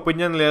వాళ్ళకంటూ ఏం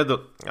ఒపీనియన్ లేదు.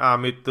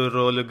 అమిత్,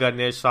 రోలు,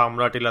 గణేష్,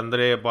 సామ్రాట్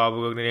వీళ్ళందరే బాబు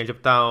గోగ్నేని ఏం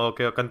చెప్తా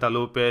ఓకే ఒక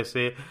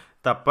తలూపేసి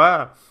తప్ప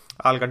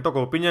వాళ్ళకంటే ఒక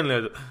ఒపీనియన్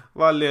లేదు.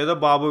 వాళ్ళు ఏదో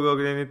బాబు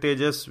గోగ్నేని,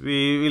 తేజస్వి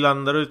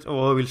వీళ్ళందరూ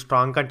వీళ్ళు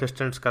స్ట్రాంగ్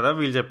కంటెస్టెంట్స్ కదా,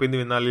 వీళ్ళు చెప్పింది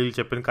వినాలి, వీళ్ళు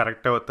చెప్పింది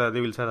కరెక్ట్ అవుతుంది,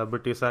 వీళ్ళు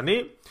సెలబ్రిటీస్ అని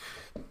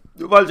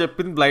వాళ్ళు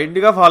చెప్పింది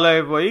బ్లైండ్గా ఫాలో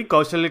అయిపోయి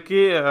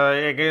కౌశల్కి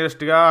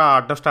ఎగెన్స్ట్గా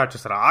ఆడడం స్టార్ట్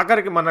చేస్తారు.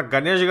 ఆఖరికి మన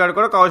గణేష్ గారు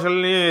కూడా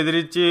కౌశల్ని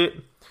ఎదిరించి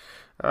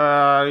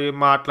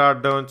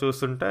మాట్లాడడం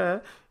చూస్తుంటే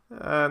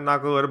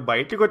నాకు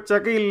బయటికి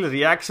వచ్చాక వీళ్ళ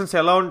రియాక్షన్స్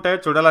ఎలా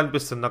ఉంటాయో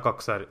చూడాలనిపిస్తుంది నాకు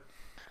ఒకసారి.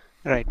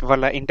 రైట్,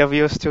 వాళ్ళ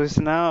ఇంటర్వ్యూస్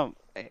చూసినా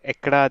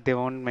ఎక్కడ దే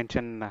వోంట్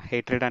మెన్షన్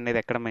హేట్రెడ్ అనేది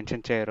ఎక్కడ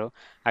మెన్షన్ చేయరు,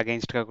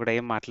 అగెన్స్ట్గా కూడా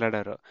ఏం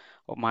మాట్లాడారు.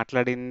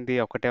 మాట్లాడింది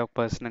ఒకటే ఒక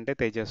పర్సన్ అంటే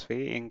తేజస్వి,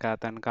 ఇంకా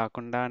అతను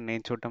కాకుండా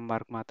నేను చూడటం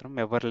వరకు మాత్రం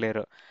ఎవరు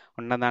లేరు.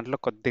 ఉన్న దాంట్లో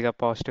కొద్దిగా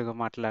పాజిటివ్గా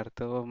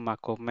మాట్లాడుతూ మా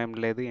కోపం ఏం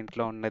లేదు,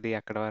 ఇంట్లో ఉన్నది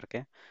అక్కడ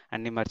వరకే,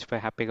 అన్నీ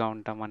మర్చిపోయి హ్యాపీగా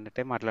ఉంటాం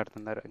అన్నట్టే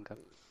మాట్లాడుతున్నారు. ఇంకా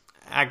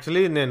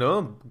యాక్చువల్లీ నేను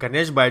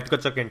గణేష్ బయటకు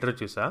వచ్చాక ఇంటర్వ్యూ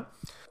చూసా.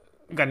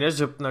 గణేష్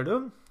చెప్తున్నాడు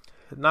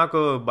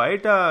నాకు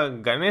బయట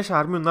గణేష్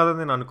ఆర్మీ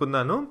ఉన్నదని నేను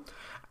అనుకున్నాను,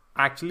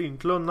 యాక్చువల్లీ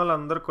ఇంట్లో ఉన్న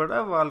వాళ్ళందరూ కూడా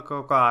వాళ్ళకి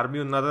ఒక ఆర్మీ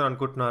ఉన్నదని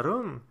అనుకుంటున్నారు.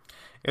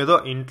 ఏదో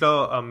ఇంట్లో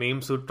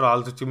మీమ్స్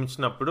ట్రాల్స్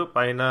చూపించినప్పుడు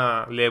పైన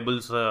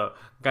labels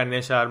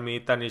Ganesh army,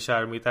 Tanish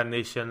army,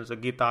 తనీషన్స్,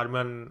 గీత ఆర్మీ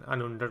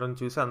అని ఉండడం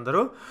చూసి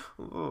అందరూ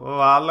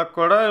వాళ్ళకు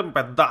కూడా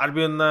పెద్ద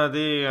ఆర్మీ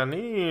ఉన్నది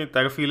అని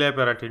తెగ ఫీల్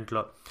అయిపోయారట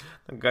ఇంట్లో.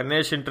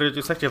 గణేష్ ఇంటర్వ్యూ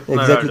చూసాక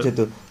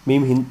చెప్తున్నాడు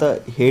మేము ఇంత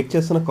హేట్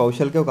చేస్తున్న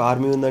కౌశల్కి ఒక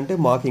ఆర్మీ ఉందంటే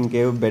మాకు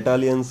ఇంకే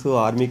బెటాలియన్స్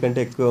ఆర్మీ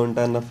కంటే ఎక్కువ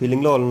ఉంటాయన్న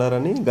ఫీలింగ్లో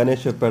ఉన్నారని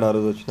గణేష్ చెప్పాడు ఆ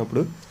రోజు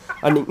వచ్చినప్పుడు.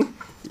 అండ్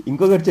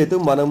ఇంకొకటి చేతు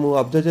మనము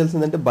అబ్జర్వ్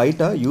చేయాల్సిందంటే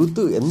బయట యూత్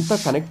ఎంత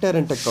కనెక్ట్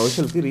అయ్యారంటే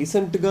కౌశల్కి.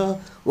 రీసెంట్గా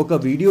ఒక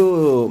వీడియో,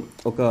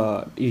 ఒక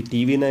ఈ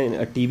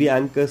టీవీ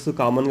యాంకర్స్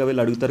కామన్గా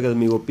వెళ్ళి అడుగుతారు కదా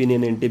మీ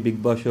ఒపీనియన్ ఏంటి బిగ్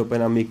బాస్ షో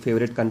పైన, మీకు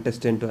ఫేవరెట్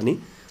కంటెస్టెంట్ అని.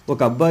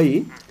 ఒక అబ్బాయి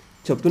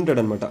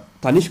చెప్తుంటాడు అనమాట,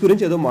 తనీష్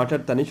గురించి ఏదో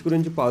తనీష్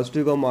గురించి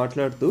పాజిటివ్గా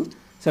మాట్లాడుతూ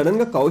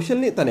సడన్గా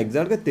కౌశల్ని తను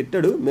ఎగ్జాక్ట్గా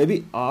తిట్టాడు. మేబీ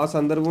ఆ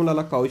సందర్భంలో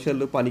అలా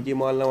కౌశల్ పనికి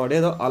మాలిన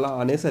వాడేదో అలా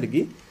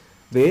అనేసరికి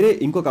వేరే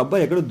ఇంకొక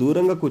అబ్బాయి ఎక్కడో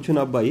దూరంగా కూర్చున్న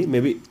అబ్బాయి,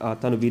 మేబీ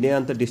తను వినే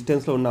అంత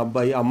డిస్టెన్స్లో ఉన్న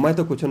అబ్బాయి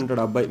అమ్మాయితో కూర్చొని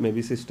ఉంటాడు. అబ్బాయి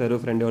మేబీ సిస్టర్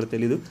ఫ్రెండ్ ఎవరు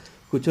తెలీదు,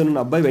 కూర్చొని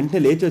ఉన్న అబ్బాయి వెంటనే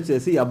లేచి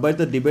వచ్చేసి ఈ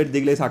అబ్బాయితో డిబేట్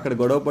దిగిలేసి అక్కడ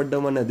గొడవ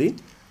పడ్డం అన్నది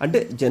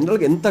అంటే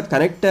జనరల్గా ఎంత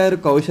కనెక్ట్ అయ్యారు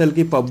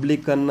కౌశల్కి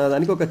పబ్లిక్ అన్న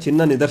దానికి ఒక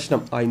చిన్న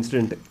నిదర్శనం ఆ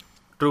ఇన్సిడెంట్.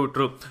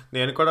 ట్రూ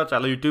నేను కూడా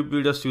చాలా యూట్యూబ్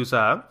వీడియోస్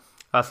చూసా.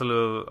 అసలు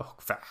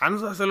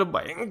ఫ్యాన్స్ అసలు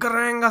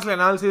భయంకరంగా అసలు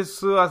ఎనాలిసిస్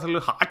అసలు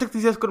హార్ట్కి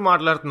తీసేసుకుని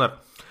మాట్లాడుతున్నారు.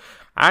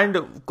 అండ్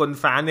కొన్ని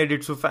fan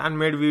edits, fan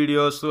made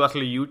videos,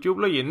 అసలు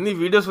యూట్యూబ్లో ఎన్ని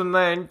వీడియోస్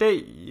ఉన్నాయంటే,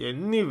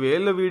 ఎన్ని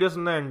వేల వీడియోస్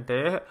ఉన్నాయంటే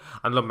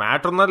అందులో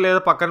మ్యాటర్ ఉన్నది లేదా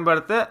పక్కన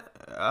పెడితే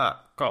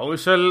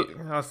కౌశల్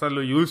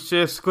అసలు యూజ్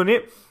చేసుకుని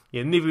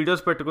ఎన్ని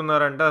వీడియోస్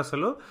పెట్టుకున్నారంటే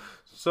అసలు.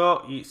 సో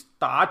ఈ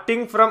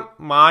starting from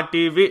Maa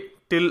TV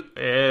till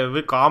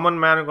every common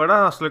man కూడా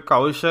అసలు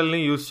కౌశల్ని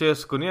యూజ్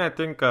చేసుకుని ఐ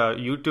థింక్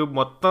యూట్యూబ్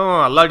మొత్తం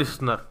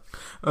అల్లాడిస్తున్నారు.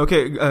 ఓకే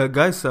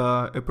గైస్,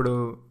 ఇప్పుడు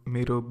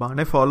మీరు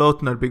బాగానే ఫాలో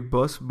అవుతున్నారు బిగ్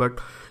బాస్, బట్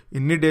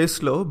ఇన్ని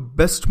డేస్లో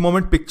బెస్ట్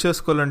మూమెంట్ పిక్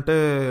చేసుకోవాలంటే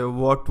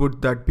వాట్ వుడ్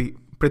దట్ బి?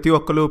 ప్రతి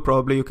ఒక్కరు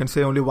probably you can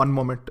say only one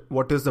moment.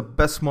 What is the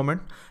best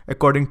moment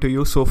according to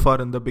you so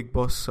far in the big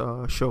boss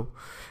show?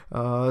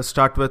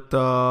 Start with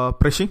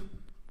Prashi.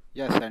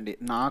 Yes అండి,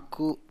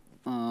 నాకు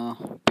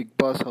big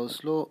boss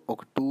హౌస్లో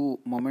ఒక 2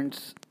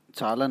 moments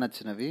చాలా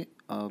నచ్చినవి.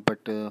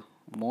 But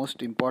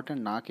most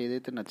important నాకు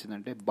ఏదైతే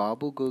నచ్చిందంటే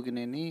బాబు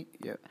గోగినేని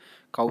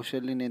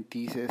కౌశల్ని నేను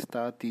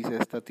తీసేస్తా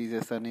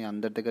అని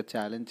అందరి దగ్గర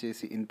ఛాలెంజ్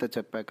చేసి ఇంత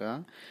చెప్పాక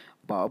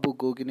బాబు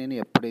గోగినేని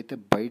ఎప్పుడైతే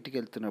బయటికి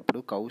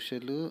వెళ్తున్నప్పుడు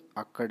కౌశల్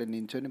అక్కడ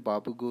నించొని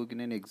బాబు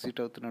గోగినేని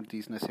ఎగ్జిట్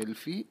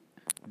అవుతున్నప్పుడు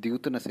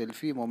దిగుతున్న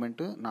సెల్ఫీ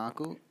మూమెంట్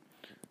నాకు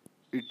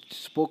it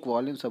spoke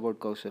volumes about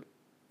Kaushal.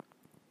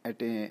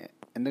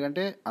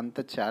 ఎందుకంటే అంత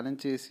ఛాలెంజ్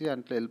చేసి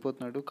అట్లా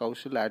వెళ్ళిపోతున్నాడు.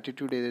 కౌశల్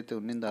యాటిట్యూడ్ ఏదైతే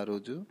ఉన్నిందో ఆ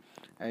రోజు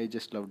I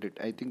just loved it.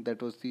 I think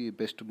that was the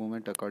best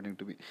moment according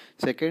to me.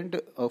 Second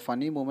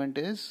funny moment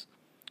is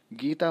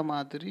Geetha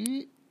Madhuri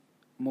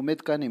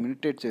Mumaith Khan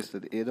imitate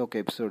చేస్తుంది ఏదో ఒక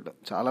ఎపిసోడ్,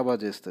 చాలా బాగా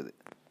చేస్తుంది.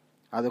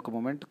 అదొక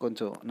మూమెంట్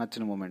కొంచెం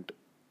నచ్చిన మూమెంట్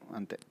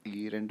అంతే.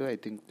 ఈ రెండు I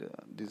think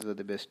this are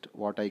the best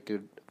what I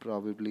could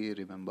probably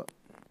remember.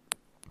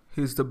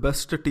 He's the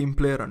best team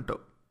player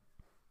అంటావు?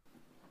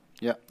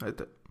 యా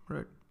అయితే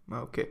right.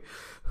 Okay,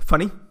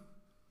 funny.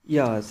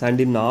 Yeah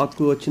Sandy,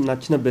 నాకు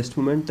నచ్చిన best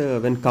moment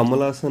when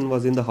Kamal Haasan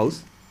was in the house.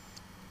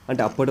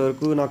 అంటే అప్పటి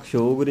వరకు నాకు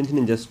షో గురించి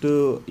నేను జస్ట్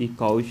ఈ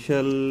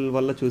కౌశల్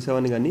వల్ల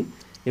చూసేవాడిని, కానీ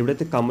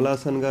ఎప్పుడైతే కమల్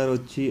హాసన్ గారు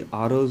వచ్చి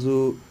ఆ రోజు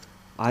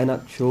ఆయన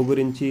షో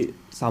గురించి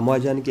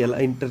సమాజానికి ఎలా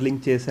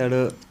ఇంటర్లింక్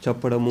చేశాడో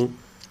చెప్పడము,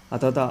 ఆ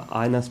తర్వాత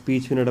ఆయన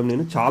స్పీచ్ వినడం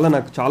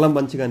నాకు చాలా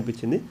మంచిగా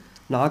అనిపించింది.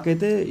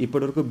 నాకైతే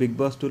ఇప్పటివరకు బిగ్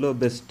బాస్ 2లో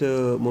బెస్ట్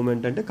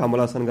మూమెంట్ అంటే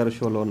కమల్ హాసన్ గారు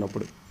షోలో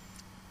ఉన్నప్పుడు.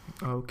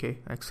 Okay,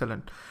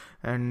 excellent.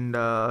 And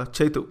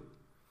Chaitu?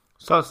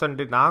 So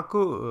అంటే నాకు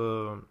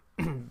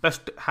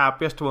బెస్ట్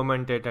హ్యాపీయెస్ట్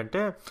మూమెంట్ ఏంటంటే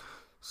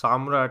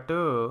సామ్రాట్,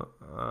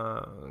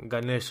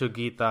 గణేష్,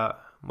 గీత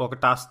ఒక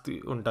టాస్క్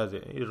ఉంటుంది.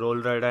 ఈ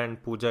రోల్ రైడ్ అండ్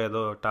పూజ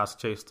ఏదో టాస్క్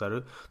చేయిస్తారు.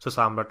 సో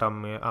సామ్రాట్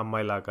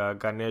అమ్మాయిలాగా,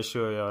 గణేష్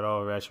ఎవరో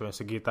వేషం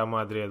వేసి, గీతా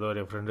మాదిరి ఏదో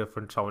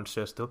డిఫరెంట్ సౌండ్స్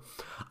చేస్తూ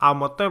ఆ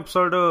మొత్తం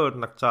ఎపిసోడ్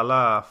నాకు చాలా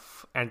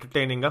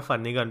ఎంటర్టైనింగ్గా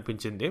ఫన్నీగా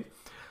అనిపించింది.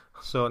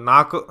 సో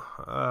నాకు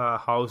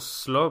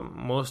హౌస్లో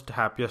మోస్ట్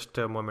హ్యాపీయెస్ట్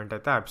మూమెంట్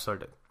అయితే ఆ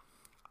ఎపిసోడ్.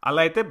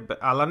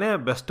 అలానే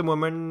బెస్ట్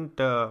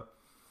మూమెంట్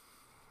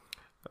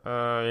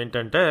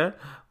ఏంటంటే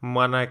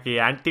మనకి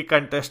యాంటీ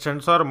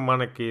కంటెస్టెంట్స్ ఆర్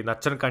మనకి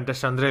నచ్చని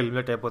కంటెస్టెంట్ అందరూ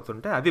ఎలిమినేట్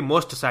అయిపోతుంటే అది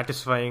మోస్ట్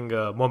సాటిస్ఫైయింగ్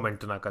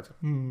మూమెంట్ నాకు అది.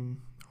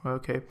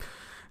 ఓకే.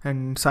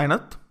 అండ్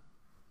సాయినాథ్?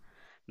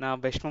 నా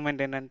బెస్ట్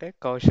మూమెంట్ ఏంటంటే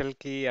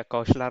కౌశల్కి ఆ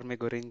కౌశల్ ఆర్మీ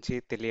గురించి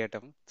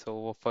తెలియటం. సో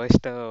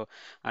ఫస్ట్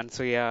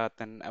అనసూయ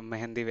తన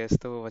మెహందీ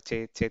వేస్తూ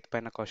చేతి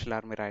పైన కౌశల్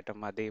ఆర్మీ రాయటం,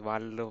 అది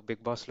వాళ్ళు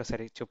బిగ్ బాస్లో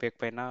సరిగ్గా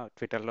చూపించకపోయినా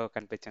ట్విట్టర్లో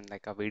కనిపించింది,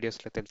 లైక్ ఆ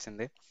వీడియోస్లో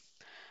తెలిసింది.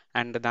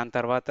 అండ్ దాని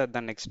తర్వాత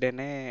దాని నెక్స్ట్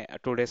డేనే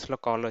 2 డేస్లో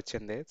కాల్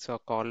వచ్చింది. సో ఆ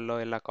కాల్లో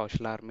ఇలా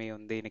కౌశల్ ఆర్మీ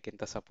ఉంది, నీకు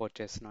ఇంత సపోర్ట్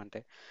చేస్తున్నావు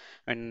అంటే,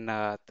 అండ్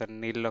తన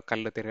నీళ్ళలో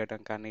కళ్ళు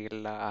తిరగడం కానీ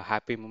ఇలా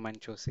హ్యాపీ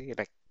మూమెంట్ చూసి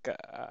like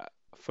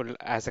full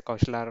as a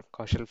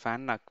Kaushal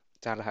fan నాకు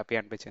చాలా హ్యాపీ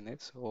అనిపించింది.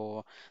 So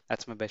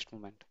that's my best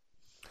moment.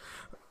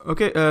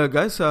 Okay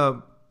guys,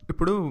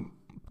 ఇప్పుడు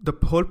the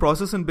whole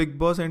process in big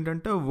boss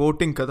ఏంటంటే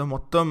ఓటింగ్ కదా,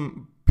 మొత్తం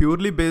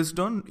purely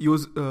based on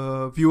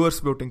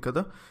viewers voting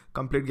కదా.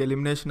 కంప్లీట్గా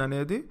ఎలిమినేషన్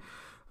అనేది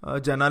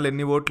జనాలు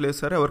ఎన్ని ఓట్లు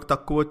వేస్తారో ఎవరికి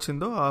తక్కువ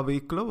వచ్చిందో ఆ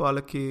వీక్లో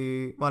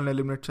వాళ్ళని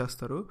ఎలిమినేట్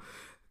చేస్తారు.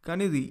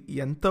 కానీ ఇది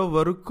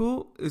ఎంతవరకు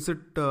ఇస్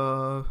ఇట్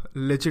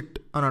లెజిట్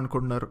అని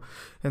అనుకుంటున్నారు?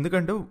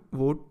 ఎందుకంటే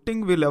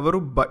ఓటింగ్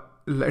వీళ్ళెవరు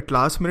అట్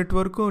లాస్ట్ మినిట్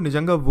వరకు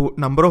నిజంగా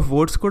నంబర్ ఆఫ్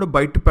ఓట్స్ కూడా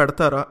బయట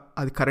పెడతారా?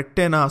 అది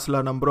కరెక్టేనా అసలు?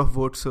 ఆ నంబర్ ఆఫ్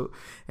ఓట్స్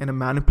ఏమైనా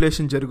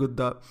మ్యానిపులేషన్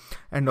జరుగుద్దా?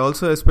 And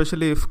also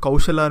especially if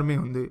Kaushal army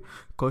ఉంది,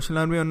 కౌశల్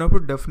ఆర్మీ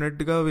ఉన్నప్పుడు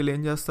డెఫినెట్గా వీళ్ళు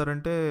ఏం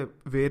చేస్తారంటే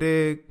వేరే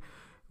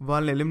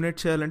వాళ్ళని ఎలిమినేట్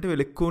చేయాలంటే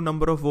వీళ్ళు ఎక్కువ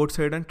నెంబర్ ఆఫ్ ఓట్స్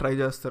వేయడానికి ట్రై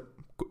చేస్తారు.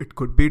 It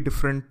could be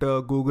different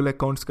Google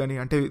accounts కానీ,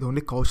 అంటే ఇది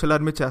ఓన్లీ కౌశల్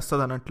ఆర్మీ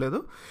చేస్తుంది అనట్లేదు,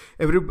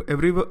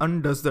 every one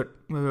does that,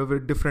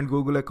 different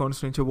Google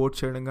accounts నుంచి ఓట్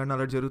చేయడం కానీ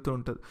అలా జరుగుతూ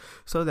ఉంటుంది.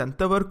 సో అది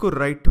ఎంతవరకు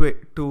right way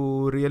to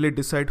really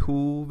decide who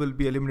will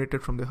be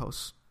eliminated from the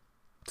house?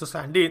 So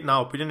Sandy, నా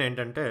ఒపీనియన్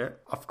ఏంటంటే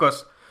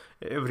అఫ్కోర్స్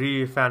ఎవ్రీ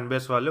ఫ్యాన్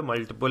బేస్ వాళ్ళు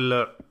మల్టిపుల్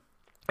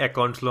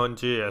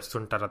అకౌంట్స్లోంచి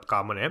వేస్తుంటారు, అది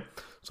కామనే.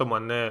 సో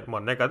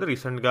మొన్నే కాదు,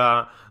 రీసెంట్గా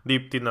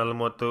దీప్తి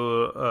నల్మోతు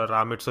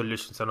రామిట్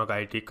సొల్యూషన్స్ అని ఒక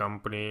ఐటీ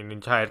కంపెనీ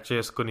నుంచి హైర్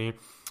చేసుకుని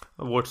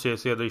ఓట్స్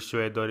చేసి ఏదో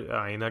ఇష్యూ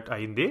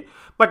అయింది.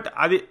 బట్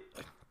అది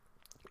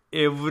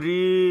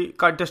ఎవ్రీ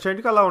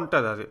కంటెస్టెంట్కి అలా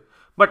ఉంటుంది అది.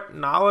 బట్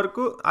నా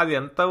వరకు అది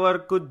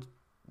ఎంతవరకు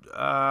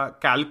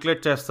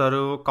క్యాలిక్యులేట్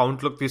చేస్తారు,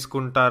 కౌంట్లోకి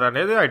తీసుకుంటారు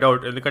అనేది ఐ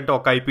డౌట్. ఎందుకంటే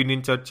ఒక ఐపీ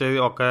నుంచి వచ్చేది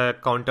ఒక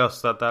కౌంటే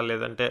వస్తుందా,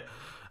 లేదంటే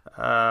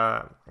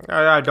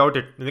ఐ డౌట్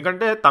ఇట్.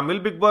 ఎందుకంటే తమిళ్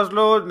బిగ్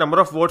బాస్లో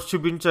నెంబర్ ఆఫ్ ఓట్స్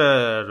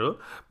చూపించారు,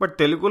 బట్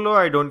తెలుగులో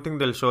I don't think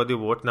they'll show the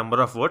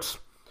number of votes.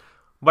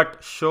 But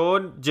show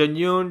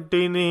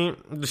జెన్యూనిటీని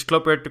దృష్టిలో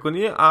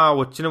పెట్టుకుని ఆ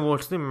వచ్చిన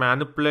ఓట్స్ని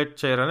మ్యానిపులేట్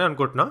చేయరని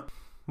అనుకుంటున్నా.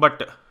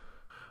 బట్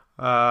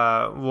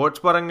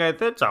ఓట్స్ పరంగా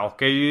అయితే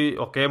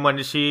ఒకే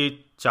మనిషి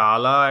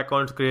చాలా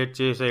అకౌంట్స్ క్రియేట్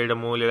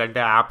చేసేయడము,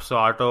 లేదంటే యాప్స్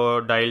ఆటో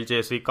డైల్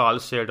చేసి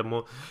కాల్స్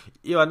చేయడము,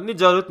 ఇవన్నీ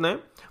జరుగుతున్నాయి.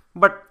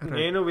 బట్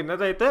నేను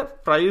విన్నదైతే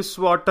ప్రైస్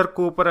వాటర్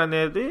కూపర్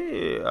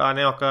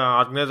అనే ఒక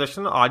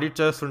ఆర్గనైజేషన్ ఆడిట్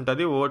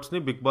చేస్తుంటుంది ఓట్స్ని,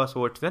 బిగ్ బాస్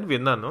ఓట్స్ని అని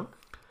విన్నాను.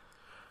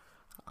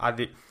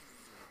 అది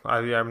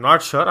ఐఎమ్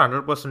నాట్ షూర్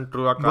 100%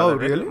 ట్రూ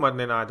మరి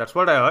నేను that's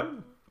what I heard.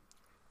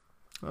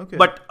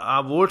 But ఆ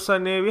ఓట్స్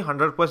అనేవి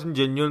 100%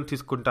 జెన్యూన్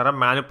తీసుకుంటారా,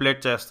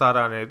 మ్యానిపులేట్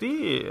చేస్తారా అనేది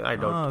ఐ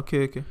డౌట్.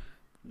 ఓకే.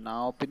 నా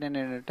ఒపీనియన్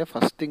ఏంటంటే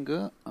ఫస్ట్ థింగ్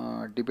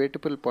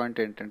డిబేటబుల్ పాయింట్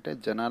ఏంటంటే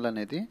జనాలు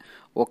అనేది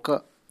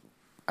ఒక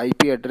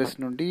ఐపీ అడ్రస్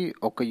నుండి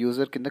ఒక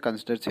యూజర్ కింద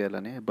కన్సిడర్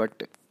చేయాలని.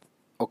 బట్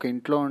ఒక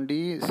ఇంట్లో ఉండి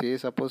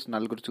సపోజ్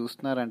 4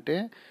 చూస్తున్నారంటే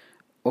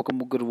ఒక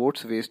 3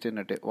 ఓట్స్ వేస్ట్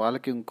అయినట్టే.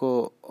 వాళ్ళకి ఇంకో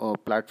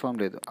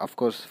ప్లాట్ఫామ్ లేదు.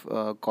 అఫ్కోర్స్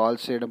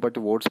కాల్స్ చేయడం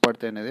బట్టి ఓట్స్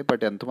పడతాయి అనేది,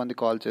 బట్ ఎంతమంది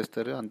కాల్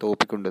చేస్తారు అంత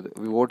ఓపిక ఉండదు.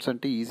 ఓట్స్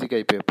అంటే ఈజీగా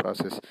అయిపోయే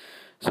ప్రాసెస్.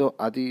 సో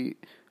అది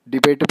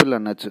డిబేటబుల్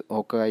అనొచ్చు.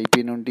 ఒక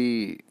ఐపీ నుండి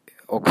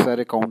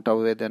ఒకసారి కౌంట్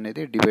అవ్వేది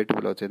అనేది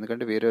డిబేటబుల్ అవచ్చు,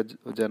 ఎందుకంటే వేరే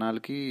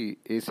జనాలకి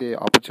వేసే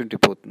ఆపర్చునిటీ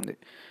పోతుంది.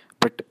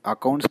 బట్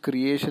అకౌంట్స్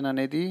క్రియేషన్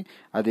అనేది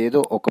అదేదో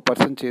ఒక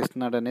పర్సన్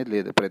చేస్తున్నాడు అనేది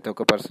లేదు, ప్రతి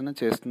ఒక్క పర్సన్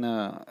చేస్తున్న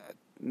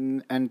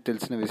అని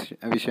తెలిసిన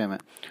విషయమే.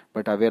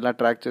 బట్ అవి ఎలా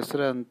ట్రాక్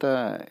చేస్తారో అంతా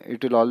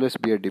it will always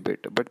be a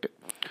debate. But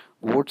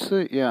votes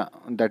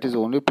that is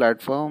only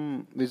platform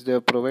which they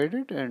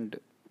provided and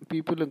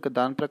people ఇంకా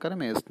దాని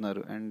ప్రకారం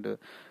వేస్తున్నారు. And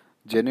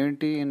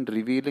genuinity in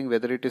revealing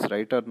whether it is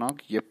right or not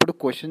ఎప్పుడు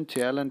క్వశ్చన్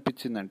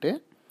చేయాలనిపించిందంటే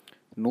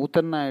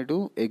నూతన్ నాయుడు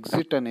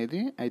ఎగ్జిట్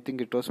అనేది I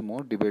think it was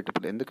more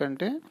debatable.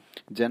 ఎందుకంటే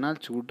జనాలు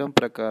చూడడం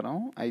ప్రకారం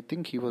I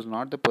think he was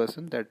not the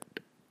person that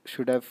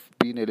should have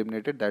been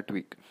eliminated that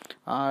week.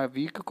 ఆ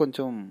week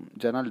కొంచెం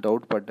జనాలు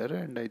డౌట్ పడ్డారు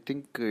and I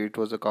think it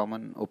was a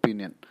common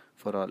opinion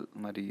for all.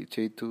 మరి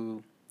Chaitu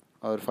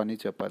are funny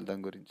చెప్పాలి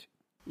దాని గురించి.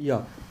 యా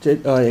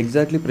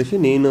ఎగ్జాక్ట్లీ ప్రశ్న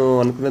నేను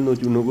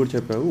అనుకున్నది నువ్వు కూడా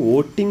చెప్పావు.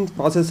 ఓటింగ్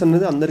ప్రాసెస్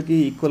అనేది అందరికీ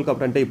ఈక్వల్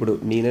కాబట్టి, అంటే ఇప్పుడు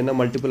నేనైనా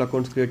మల్టిపుల్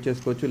అకౌంట్స్ క్రియేట్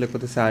చేసుకోవచ్చు,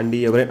 లేకపోతే శాండీ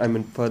ఎవరైనా, I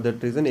mean for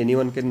that reason any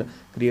one can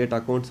create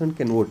accounts and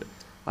can vote,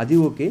 అది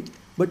ఓకే.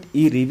 బట్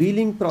ఈ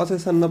రివీలింగ్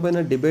ప్రాసెస్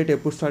అన్నపైన డిబేట్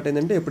ఎప్పుడు స్టార్ట్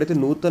అయిందంటే ఎప్పుడైతే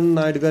నూతన్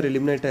నాయుడు గారు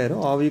ఎలిమినేట్ అయ్యారో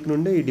ఆ వీక్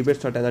నుండే ఈ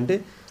డిబేట్ స్టార్ట్ అయింది. అంటే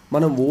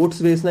మనం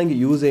ఓట్స్ వేసినా ఇంక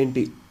యూజ్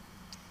ఏంటి,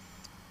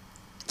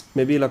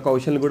 మేబీ ఇలా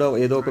కౌశల్ కూడా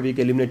ఏదో ఒక వీక్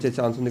ఎలిమినేట్ చేసే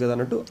ఛాన్స్ ఉంది కదా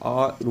అన్నట్టు ఆ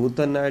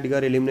నూతన్ నాయుడు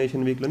గారి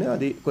ఎలిమినేషన్ వీక్లోనే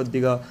అది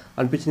కొద్దిగా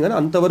అనిపించింది. కానీ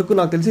అంతవరకు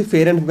నాకు తెలిసి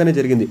ఫెయిర్ అండ్ ఫెయిర్గానే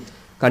జరిగింది.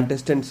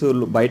 కంటెస్టెంట్స్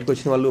బయటకు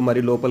వచ్చిన వాళ్ళు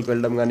మరి లోపలికి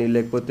వెళ్ళడం కానీ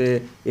లేకపోతే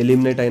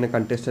ఎలిమినేట్ అయిన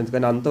కంటెస్టెంట్స్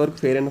కానీ అంతవరకు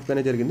ఫెయిర్ అండ్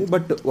ఫెయిర్గానే జరిగింది.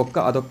 బట్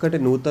అదొక్కటే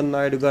నూతన్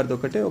నాయుడు గారిది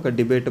ఒకటే ఒక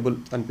డిబేటబుల్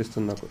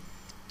అనిపిస్తుంది నాకు.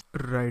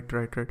 రైట్.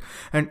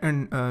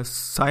 అండ్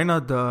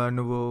సాయినాథ్,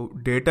 నువ్వు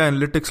డేటా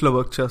అనలిటిక్స్లో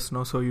వర్క్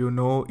చేస్తున్నావు, so you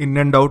know in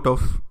and out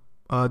of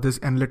this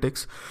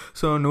analytics.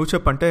 So నువ్వు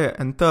చెప్పంటే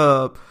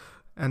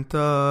ఎంత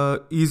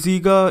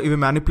ఈజీగా ఇవి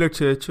మ్యానిపులేట్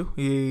చేయొచ్చు,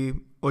 ఈ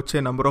వచ్చే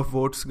నెంబర్ ఆఫ్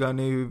ఓట్స్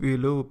కానీ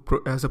వీళ్ళు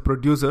యాజ్ అ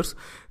ప్రొడ్యూసర్స్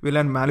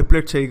వీళ్ళని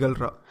మ్యానిపులేట్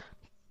చేయగలరా?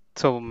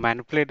 సో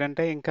మ్యానిపులేట్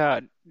అంటే ఇంకా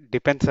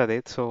డిపెండ్స్ అది.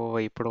 సో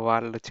ఇప్పుడు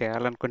వాళ్ళు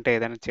చేయాలనుకుంటే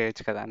ఏదైనా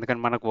చేయొచ్చు కదా,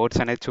 అందుకని మనకు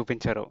ఓట్స్ అనేది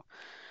చూపించరు.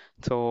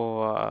 సో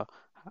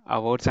ఆ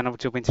ఓట్స్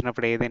అన్నప్పుడు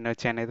చూపించినప్పుడు ఏదైనా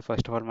వచ్చాయి అనేది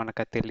ఫస్ట్ ఆఫ్ ఆల్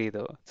మనకు అది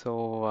తెలియదు. సో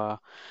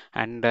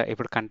అండ్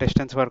ఇప్పుడు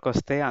కంటెస్టెంట్స్ వరకు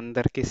వస్తే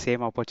అందరికీ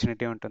సేమ్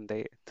ఆపర్చునిటీ ఉంటుంది.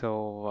 సో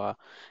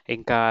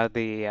ఇంకా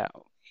అది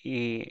ఈ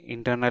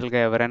ఇంటర్నల్గా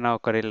ఎవరైనా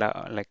ఒకరి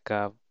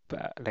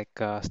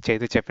లైక్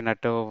చేదు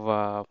చెప్పినట్టు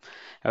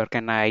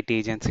ఎవరికైనా ఐటీ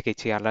ఏజెన్సీకి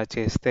ఇచ్చి అలా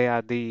చేస్తే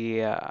అది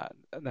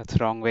దట్స్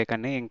రాంగ్ వే.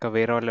 కానీ ఇంకా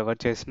వేరే వాళ్ళు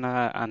ఎవరు చేసినా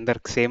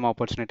అందరికి సేమ్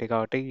ఆపర్చునిటీ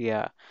కాబట్టి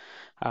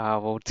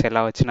ఓట్స్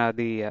ఎలా వచ్చినా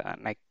అది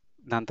లైక్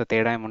దాంతో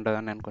తేడా ఏమి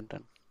ఉండదని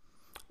అనుకుంటాను.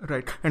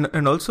 రైట్.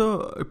 అండ్ ఆల్సో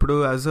ఇప్పుడు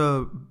యాజ్ అ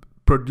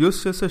ప్రొడ్యూస్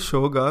చేసే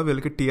షోగా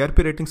వీళ్ళకి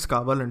టీఆర్పీ రేటింగ్స్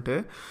కావాలంటే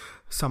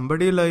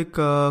సంబడి లైక్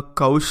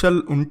కౌశల్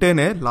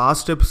ఉంటేనే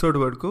లాస్ట్ ఎపిసోడ్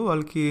వరకు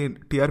వాళ్ళకి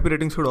టీఆర్పీ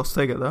రేటింగ్స్ కూడా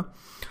వస్తాయి కదా.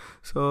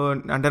 సో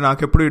అంటే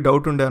నాకు ఎప్పుడు ఈ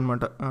డౌట్ ఉండే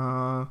అనమాట,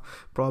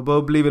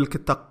 ప్రాబబ్లీ వీళ్ళకి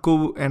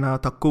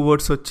తక్కువ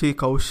వర్డ్స్ వచ్చి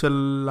కౌశల్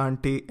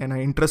లాంటి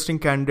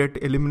ఇంట్రెస్టింగ్ క్యాండిడేట్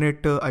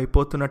ఎలిమినేట్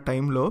అయిపోతున్న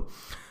టైంలో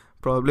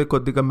ప్రాబబ్లీ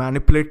కొద్దిగా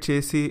మ్యానిపులేట్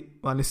చేసి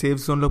వాళ్ళని సేఫ్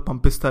జోన్లో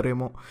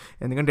పంపిస్తారేమో.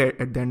 ఎందుకంటే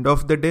at the end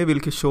of the day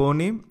వీళ్ళకి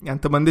షోని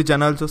ఎంతమంది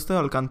జనాలు చూస్తే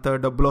వాళ్ళకి అంత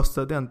డబ్బులు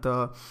వస్తుంది, అంత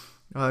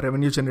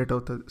రెవెన్యూ జనరేట్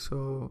అవుతుంది. సో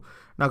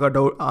నాకు ఆ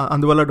డౌట్,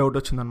 అందువల్ల డౌట్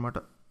వచ్చిందనమాట.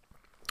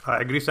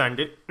 Agree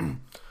Sandy.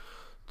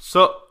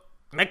 So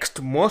next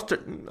most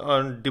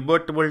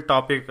debatable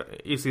topic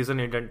ఈ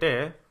సీజన్ ఏంటంటే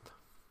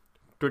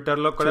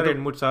ట్విట్టర్లో కూడా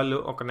 2-3 సార్లు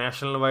ఒక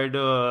నేషనల్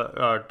వైడ్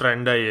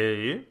ట్రెండ్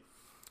అయ్యాయి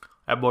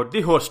about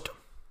the host.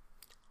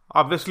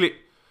 Obviously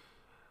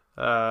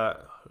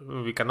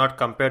we cannot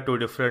compare two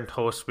different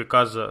hosts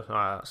because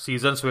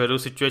seasons వేరు,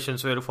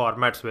 situations వేరు,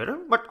 formats వేరు.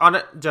 But on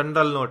a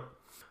general note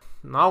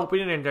నా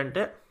ఒపీనియన్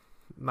ఏంటంటే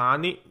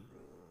Nani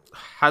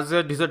has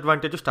a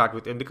disadvantage start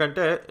with.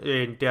 ఎందుకంటే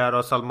ఎన్టీఆర్,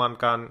 సల్మాన్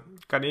ఖాన్,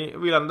 కానీ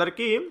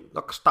వీళ్ళందరికీ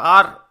ఒక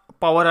స్టార్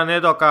పవర్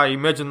అనేది ఒక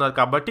ఇమేజ్ ఉన్నది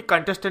కాబట్టి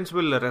కంటెస్టెంట్స్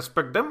విల్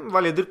రెస్పెక్ట్ దెమ్.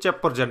 వాళ్ళు ఎదురు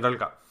చెప్పరు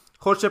జనరల్గా,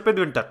 హోస్ట్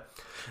చెప్పేది వింటారు.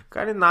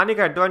 కానీ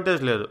నానికి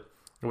అడ్వాంటేజ్ లేదు.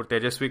 ఇప్పుడు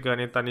తేజస్వి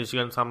కానీ, తనీష్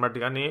కానీ, సమ్రాట్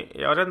కానీ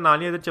ఎవరైనా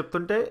నాని ఏదైనా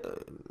చెప్తుంటే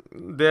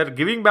they are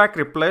giving back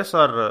replies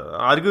are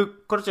argue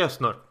కూడా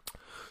చేస్తున్నారు.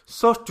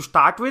 So to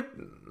start with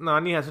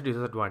Nani has a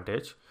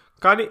disadvantage.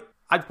 కానీ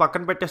అది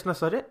పక్కన పెట్టేసినా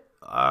సరే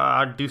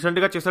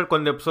డీసెంట్గా చేశాడు,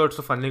 కొన్ని ఎపిసోడ్స్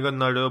ఫన్నీగా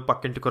ఉన్నాడు,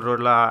 పక్కింటి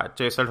కుర్రోడ్లా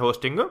చేశాడు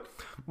hosting.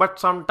 But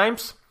some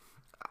times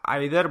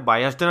either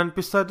biased అని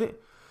అనిపిస్తుంది,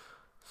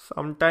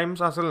 సమ్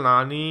టైమ్స్ అసలు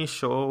నాని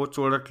షో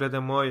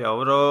చూడట్లేదేమో,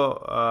 ఎవరో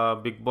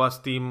బిగ్ బాస్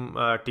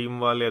టీం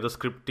వాళ్ళు ఏదో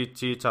స్క్రిప్ట్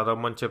ఇచ్చి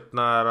చదవమని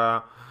చెప్తున్నారా,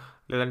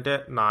 లేదంటే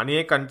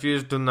నానియే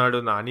కన్ఫ్యూజ్డ్ ఉన్నాడు,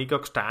 నానికి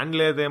ఒక స్టాండ్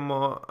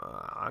లేదేమో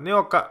అని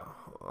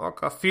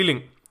ఒక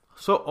ఫీలింగ్.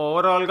 సో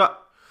ఓవరాల్గా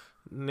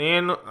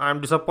నేను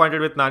I'm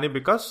disappointed with Nani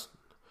because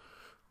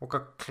ఒక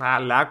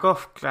ల్యాక్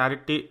ఆఫ్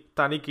క్లారిటీ,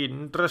 తనకి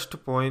ఇంట్రెస్ట్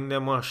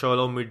పోయిందేమో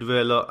షోలో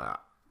మిడ్వేలో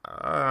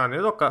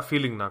అనేది ఒక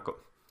ఫీలింగ్ నాకు.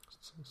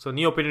 సో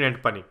నీ ఒపీనియన్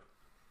ఏంటి పని?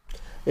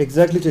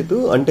 ఎగ్జాక్ట్లీ చేతు,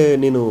 అంటే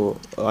నేను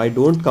I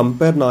don't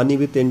compare Nani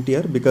with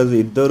NTR because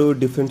ఇద్దరు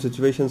different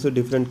situations,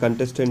 different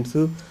contestants,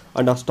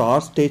 and ఆ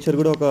స్టార్ స్టేచర్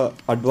కూడా ఒక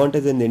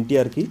అడ్వాంటేజ్ అయింది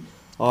ఎన్టీఆర్కి.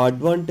 ఆ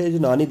అడ్వాంటేజ్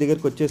నాని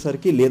దగ్గరికి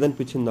వచ్చేసరికి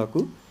లేదనిపించింది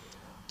నాకు.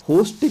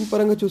 హోస్టింగ్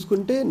పరంగా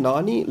చూసుకుంటే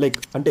నాని లైక్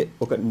అంటే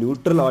ఒక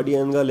న్యూట్రల్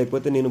ఆడియన్గా,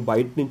 లేకపోతే నేను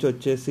బయట నుంచి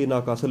వచ్చేసి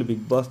నాకు అసలు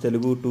బిగ్ బాస్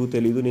తెలుగు 2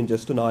 తెలీదు, నేను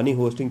just Nani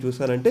hosting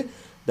చూసానంటే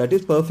that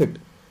is perfect.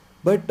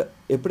 But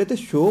ఎప్పుడైతే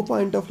షో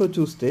పాయింట్ ఆఫ్లో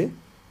చూస్తే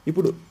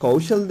ఇప్పుడు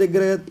కౌశల్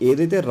దగ్గర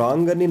ఏదైతే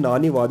రాంగ్ అని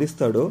నాని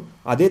వాదిస్తాడో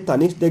అదే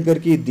తనీష్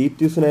దగ్గరికి,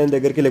 దీప్తి సునాయన్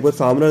దగ్గరికి, లేకపోతే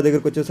సామ్రాట్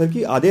దగ్గరికి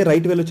వచ్చేసరికి అదే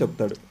రైట్ వేలో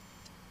చెప్తాడు.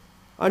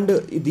 అండ్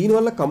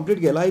దీనివల్ల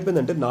కంప్లీట్గా ఎలా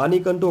అయిపోయిందంటే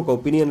నానికంటూ ఒక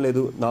ఒపీనియన్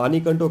లేదు,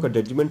 నానికంటూ ఒక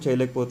జడ్జిమెంట్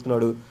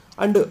చేయలేకపోతున్నాడు.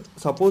 అండ్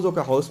సపోజ్ ఒక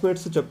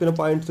హౌస్మేట్స్ చెప్పిన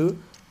పాయింట్స్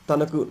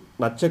తనకు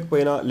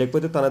నచ్చకపోయినా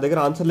లేకపోతే తన దగ్గర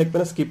ఆన్సర్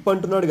లేకపోయినా స్కిప్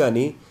అంటున్నాడు,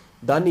 కానీ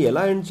దాన్ని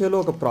ఎలా ఎండ్ చేయాలో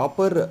ఒక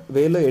ప్రాపర్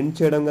వేలో ఎండ్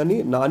చేయడం కానీ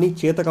నాని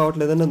చేత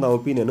కావట్లేదని నా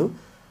opinion.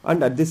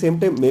 And at the same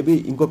time maybe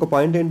ఇంకొక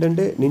పాయింట్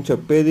ఏంటంటే, నేను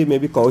చెప్పేది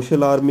మేబీ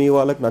కౌశల్ ఆర్మీ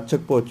వాళ్ళకి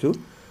నచ్చకపోవచ్చు,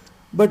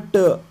 బట్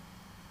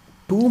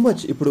టూ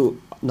మచ్ ఇప్పుడు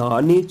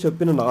నాని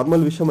చెప్పిన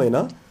నార్మల్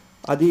విషయమైనా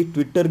అది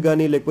ట్విట్టర్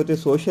కానీ లేకపోతే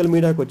సోషల్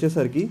మీడియాకి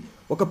వచ్చేసరికి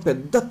ఒక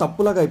పెద్ద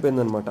తప్పులాగా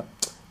అయిపోయిందనమాట.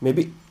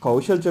 మేబీ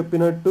కౌశల్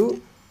చెప్పినట్టు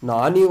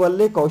నాని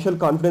వల్లే కౌశల్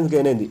కాన్ఫిడెన్స్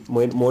గెయిన్ అయింది,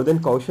 మోర్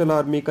దెన్ కౌశల్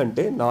ఆర్మీ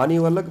కంటే నాని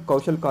వల్ల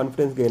కౌశల్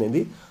కాన్ఫిడెన్స్ గెయిన్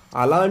అయింది.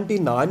 అలాంటి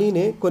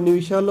నానినే కొన్ని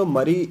విషయాల్లో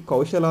మరీ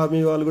కౌశల్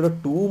ఆర్మీ వాళ్ళు కూడా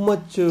టూ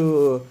మచ్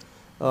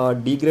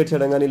డీగ్రేడ్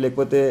చేయడం కానీ,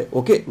 లేకపోతే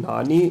ఓకే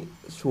నాని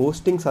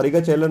హోస్టింగ్ సరిగా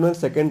చేయడం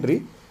సెకండరీ,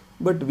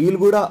 బట్ వీళ్ళు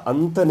కూడా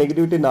అంత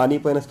నెగిటివిటీ నాని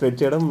పైన స్ప్రెడ్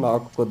చేయడం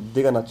నాకు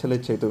కొద్దిగా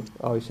నచ్చలేదు చేతు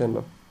ఆ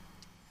విషయంలో.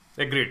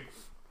 అగ్రీడ్.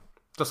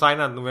 సో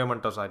సాయినాథ్,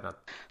 నువ్వేమంటావు సాయినాథ్?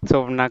 సో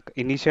నాకు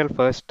ఇనీషియల్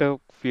ఫస్ట్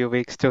ఫ్యూ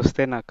వీక్స్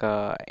చూస్తే నాకు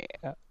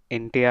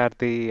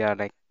ఎన్టీఆర్ది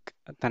లైక్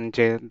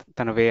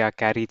తన వే ఆ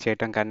క్యారీ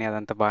చేయటం కానీ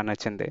అదంతా బాగా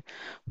నచ్చింది.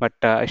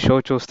 బట్ షో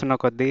చూస్తున్న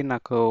కొద్దీ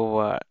నాకు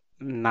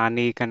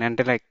నాని కానీ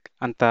అంటే లైక్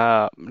అంత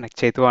నాకు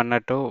చేతు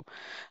అన్నట్టు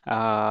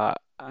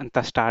అంత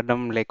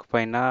స్టార్డమ్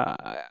లేకపోయినా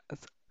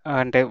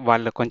అంటే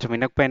వాళ్ళు కొంచెం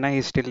వినకపోయినా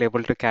he still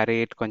able to carry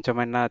it,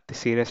 కొంచెమైనా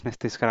seriousness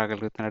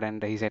తీసుకురాగలుగుతున్నాడు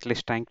and he's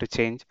at least trying to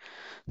change.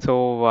 So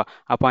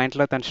ఆ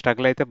పాయింట్లో తను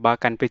స్ట్రగుల్ అయితే బాగా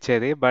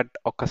కనిపించేది. బట్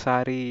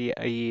ఒక్కసారి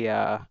ఈ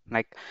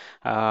లైక్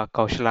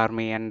కౌశల్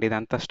ఆర్మీ అండ్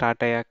ఇదంతా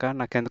స్టార్ట్ అయ్యాక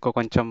నాకు ఎందుకో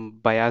కొంచెం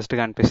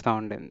బయాస్డ్గా అనిపిస్తూ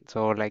ఉండేది. సో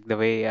లైక్ ద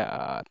వే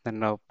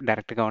తను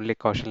డైరెక్ట్గా ఓన్లీ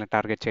కౌశల్ని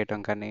టార్గెట్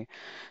చేయడం కానీ,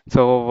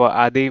 సో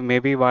అది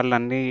మేబీ వాళ్ళు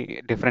అన్ని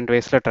డిఫరెంట్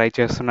వేస్లో ట్రై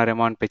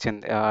చేస్తున్నారేమో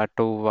అనిపించింది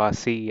to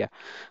see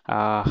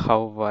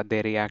how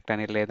they react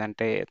అని,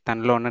 లేదంటే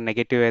తనలో ఉన్న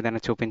నెగిటివ్ ఏదైనా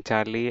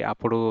చూపించాలి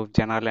అప్పుడు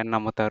జనాలు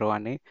నమ్ముతారు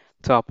అని.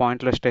 సో ఆ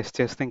పాయింట్లో స్ట్రెస్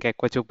చేస్తే ఇంకా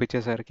ఎక్కువ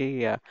చూపించేసరికి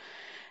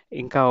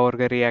ఇంకా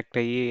ఓవర్గా రియాక్ట్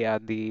అయ్యి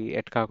అది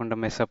ఎట్ కాకుండా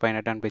మెస్అప్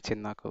అయినట్టు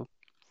అనిపించింది నాకు.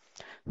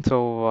 సో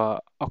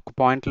ఒక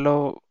పాయింట్లో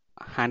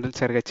హ్యాండిల్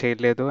సరిగా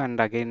చేయలేదు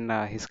and again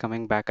his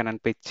coming back అని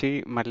అనిపించి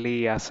మళ్ళీ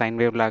ఆ సైన్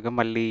వేవ్ లాగా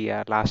మళ్ళీ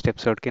లాస్ట్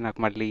ఎపిసోడ్కి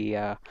నాకు మళ్ళీ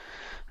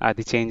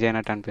అది చేంజ్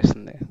అయినట్టు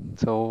అనిపిస్తుంది.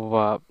 So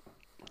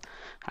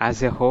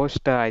as a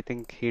host I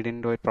think he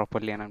didn't do it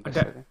properly అని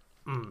అనిపిస్తుంది.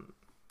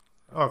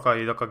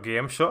 ఇదొక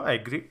game show, I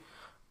agree.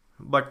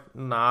 But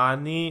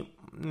Nani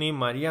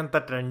మరీ అంత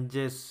ట్రెండ్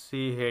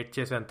చేసి హేట్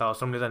చేసేంత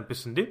అవసరం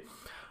లేదనిపిస్తుంది.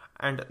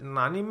 అండ్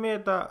నాని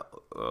మీద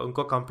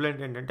ఇంకో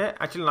కంప్లైంట్ ఏంటంటే,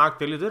 యాక్చువల్లీ నాకు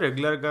తెలీదు,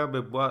 రెగ్యులర్గా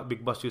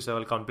బిగ్ బాస్ చూసే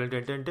వాళ్ళ కంప్లైంట్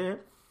ఏంటంటే,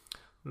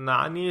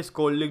 Nani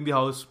scolding the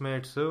house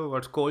mates,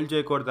 వాడు స్కోల్డ్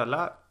చేయకూడదు,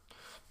 అలా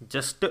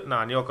జస్ట్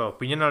నాని ఒక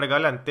ఒపీనియన్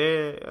అడగాలి అంతే,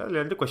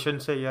 లేదంటే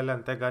క్వశ్చన్స్ వేయాలి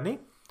అంతే, కానీ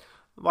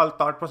వాళ్ళ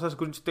థాట్ ప్రాసెస్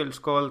గురించి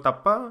తెలుసుకోవాలి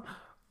తప్ప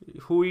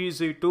who is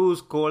to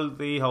scold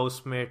the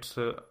house mates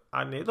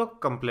అనేది ఒక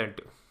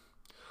కంప్లైంట్.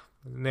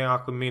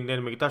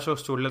 నేను మిగతా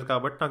షోస్ చూడలేదు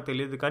కాబట్టి నాకు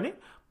తెలియదు, కానీ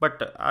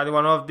బట్ అది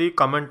one of the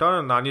comment on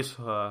Nani's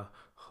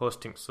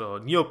hosting. So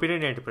నీ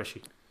ఒపీనియన్ ఏంటి ప్రశీ?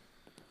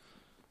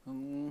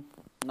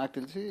 నాకు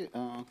తెలిసి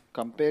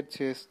కంపేర్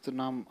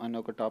చేస్తున్నాం అనే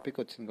ఒక టాపిక్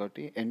వచ్చింది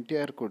కాబట్టి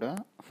ఎన్టీఆర్ కూడా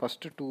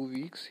first 2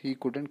 weeks he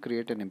couldn't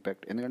create an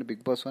impact. ఎందుకంటే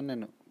బిగ్ బాస్ 1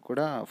 నేను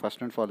కూడా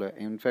ఫస్ట్ నుండి ఫాలో అయ్యా.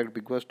 ఇన్ఫ్యాక్ట్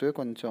బిగ్ బాస్ 2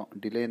 కొంచెం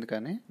డిలే అయింది,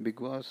 కానీ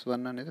బిగ్ బాస్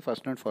 1 అనేది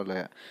ఫస్ట్ నుండి ఫాలో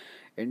అయ్యా.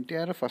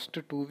 ఎన్టీఆర్ ఫస్ట్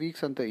 2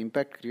 weeks అంత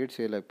ఇంపాక్ట్ క్రియేట్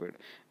చేయలేకపోయాడు.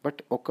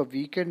 బట్ ఒక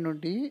వీకెండ్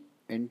నుండి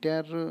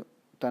ఎన్టీఆర్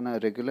తన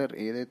రెగ్యులర్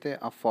ఏదైతే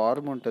ఆ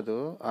ఫార్మ్ ఉంటుందో,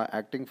 ఆ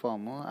యాక్టింగ్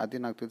ఫామ్, అది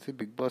నాకు తెలిసి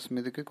బిగ్ బాస్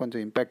మీదకి కొంచెం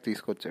ఇంపాక్ట్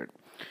తీసుకొచ్చాడు.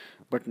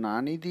 బట్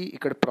నానిది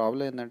ఇక్కడ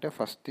ప్రాబ్లం ఏంటంటే,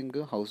 ఫస్ట్ థింగ్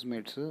హౌస్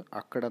మేట్స్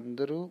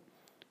అక్కడందరూ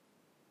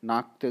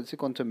నాకు తెలిసి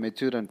కొంచెం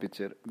మెచ్యూర్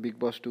అనిపించారు బిగ్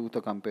బాస్ 2తో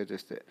కంపేర్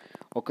చేస్తే.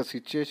 ఒక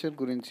సిచ్యుయేషన్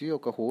గురించి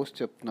ఒక హోస్ట్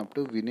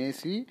చెప్తున్నప్పుడు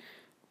వినేసి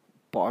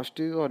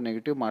పాజిటివ్ ఆర్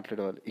నెగిటివ్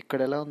మాట్లాడేవాళ్ళు.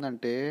 ఇక్కడ ఎలా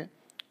ఉందంటే,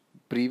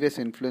 ప్రీవియస్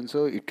ఇన్ఫ్లుయెన్స్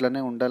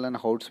ఇట్లనే ఉండాలని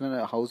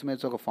హౌస్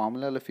మేట్స్ ఒక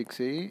ఫార్ములాలో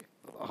ఫిక్స్ అయ్యి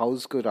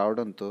హౌస్కి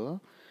రావడంతో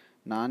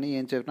నాని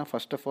ఏం చెప్పినా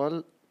ఫస్ట్ ఆఫ్ ఆల్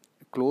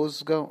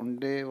క్లోజ్గా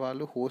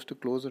ఉండేవాళ్ళు, హోస్ట్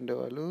క్లోజ్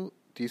ఉండేవాళ్ళు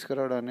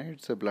తీసుకురావడం అనేది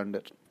ఇట్స్ ఎ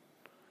బ్లండర్.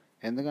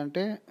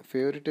 ఎందుకంటే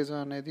ఫేవరెటిజం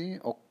అనేది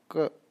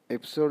ఒక్క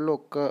ఎపిసోడ్లో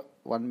ఒక్క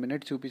 1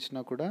 minute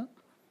చూపించినా కూడా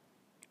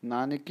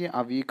నానికి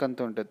ఆ వీక్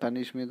అంతా ఉంటుంది,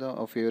 తనీష్ మీద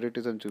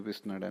ఫేవరెటిజం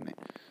చూపిస్తున్నాడని.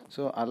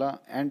 సో అలా,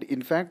 and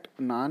in fact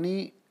Nani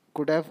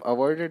could have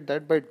avoided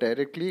that by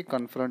directly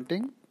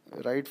confronting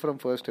right from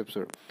first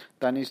episode.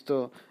 తనీష్తో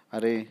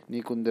అరే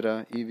నీకుందిరా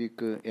ఈ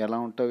వీక్ ఎలా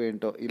ఉంటావు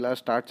ఏంటో ఇలా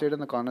స్టార్ట్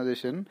చేయడం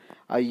కాన్వర్జేషన్.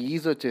 ఆ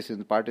ఈజ్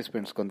వచ్చేసింది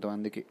పార్టిసిపెంట్స్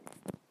కొంతమందికి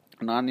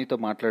నానితో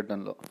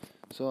మాట్లాడడంలో.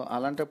 సో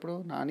అలాంటప్పుడు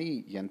నాని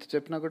ఎంత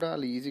చెప్పినా కూడా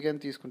వాళ్ళు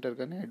ఈజీగానే తీసుకుంటారు,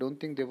 కానీ I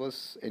don't think they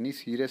was any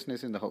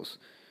seriousness in the house.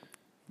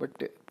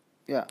 But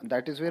yeah,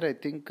 that is where I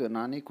think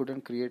Nani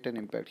couldn't create an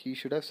impact. He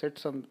should have set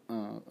some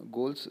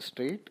goals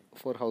straight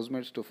for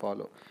housemates to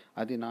follow.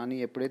 అది నాని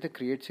ఎప్పుడైతే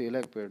create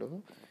చేయలేకపోయాడో,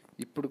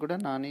 ఇప్పుడు కూడా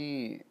నాని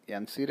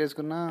ఎంత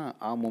సీరియస్గా ఉన్నా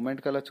ఆ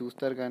మూమెంట్కి అలా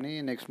చూస్తారు, కానీ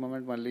నెక్స్ట్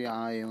మూమెంట్ మళ్ళీ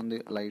ఏముంది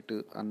లైట్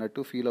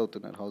అన్నట్టు ఫీల్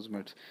అవుతున్నారు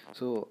హౌస్మేట్స్.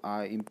 సో ఆ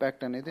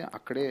ఇంపాక్ట్ అనేది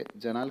అక్కడే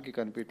జనాలకి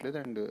కనిపించలేదు.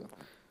 అండ్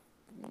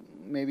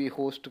మేబీ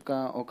హోస్ట్గా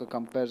ఒక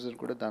కంపారిజన్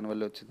కూడా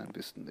దానివల్ల వచ్చింది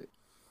అనిపిస్తుంది.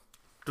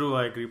 True,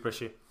 I agree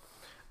ప్రషి.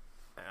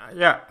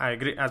 Yeah, I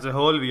agree. As a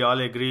whole we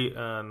all agree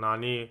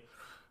Nani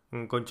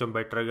ఇంకొంచెం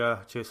బెటర్గా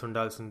చేసి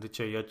ఉండాల్సింది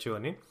చేయొచ్చు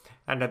అని.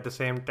 And at the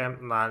same time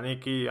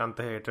నానికి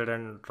అంత హేటెడ్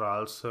అండ్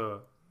ట్రాల్స్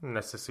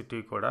నెసెసిటీ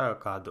కూడా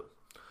కాదు.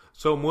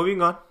 సో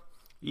మూవింగ్ ఆన్,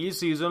 ఈ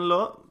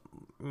సీజన్లో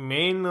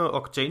మెయిన్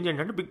ఒక చేంజ్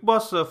ఏంటంటే బిగ్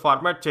బాస్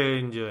ఫార్మాట్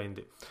చేంజ్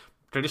అయింది.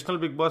 ట్రెడిషనల్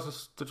బిగ్ బాస్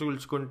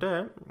చూసుకుంటే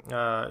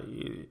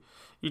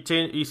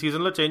ఈ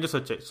సీజన్లో చేంజెస్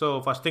వచ్చాయి. సో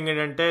ఫస్ట్ థింగ్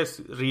ఏంటంటే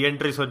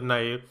రీఎంట్రీస్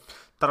ఉన్నాయి,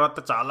 తర్వాత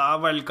చాలా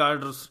వైల్డ్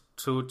కార్డ్స్,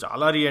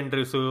 చాలా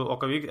రీఎంట్రీస్,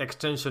 ఒక వీక్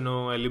ఎక్స్టెన్షను,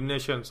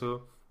 ఎలిమినేషన్స్,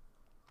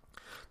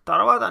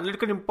 తర్వాత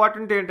అన్నిటికన్నా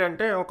ఇంపార్టెంట్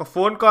ఏంటంటే ఒక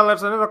ఫోన్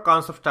కాలర్స్ అనేది ఒక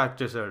కాన్సెప్ట్ స్టార్ట్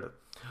చేశాడు.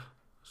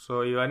 సో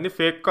ఇవన్నీ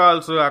ఫేక్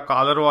కాల్స్, ఆ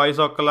కాలర్ వాయిస్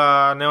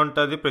ఒక్కలానే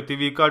ఉంటుంది. ప్రతి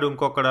వీక్ ఆడు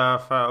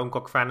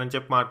ఇంకొక ఫ్యాన్ అని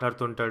చెప్పి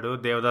మాట్లాడుతుంటాడు.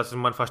 దేవదాస్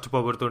సినిమాని ఫస్ట్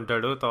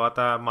పొగుడుతుంటాడు, తర్వాత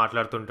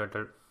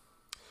మాట్లాడుతుంటాడు.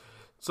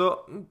 సో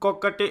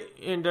ఇంకొకటి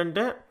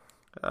ఏంటంటే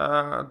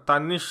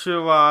తనిష్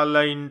వాళ్ళ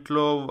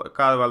ఇంట్లో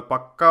కాదు, వాళ్ళ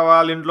పక్క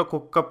వాళ్ళ ఇంట్లో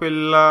కుక్క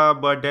పిల్ల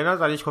బర్త్డేనా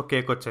తనిష్కి ఒక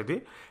కేక్ వచ్చేది,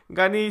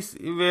 కానీ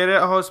వేరే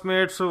హౌస్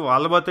మేట్స్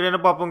వాళ్ళ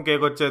బర్త్డేనా పాపం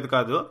కేక్ వచ్చేది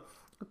కాదు.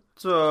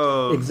 సో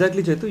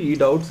ఎగ్జాక్ట్లీ చేతు, ఈ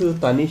డౌట్స్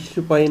తనిష్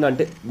పైన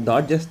అంటే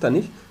నాట్ జస్ట్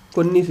తనిష్,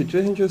 కొన్ని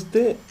సిచ్యువేషన్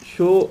చూస్తే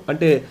షో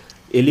అంటే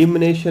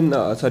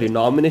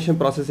నామినేషన్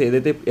ప్రాసెస్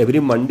ఏదైతే ఎవ్రీ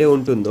మండే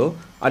ఉంటుందో,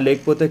 అది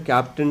లేకపోతే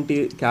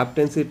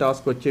క్యాప్టెన్సీ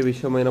టాస్క్ వచ్చే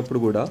విషయం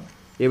అయినప్పుడు కూడా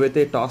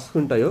ఏవైతే టాస్క్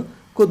ఉంటాయో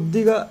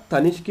కొద్దిగా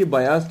తనిష్కి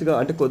బయాస్డ్గా,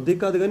 అంటే కొద్దిగా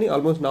కాదు కానీ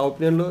ఆల్మోస్ట్ నా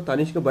ఒపీనియన్లో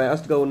తనిష్కి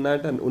బయాస్డ్గా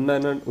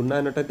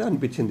ఉన్నాయన్నట్టయితే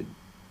అనిపించింది.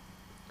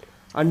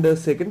 అండ్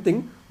సెకండ్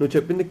థింగ్, నువ్వు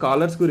చెప్పింది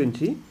కాలర్స్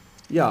గురించి,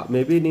 యా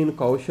మేబీ నేను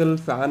కౌశల్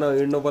ఫ్యాన్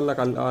అయ్యడం వల్ల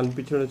నాకు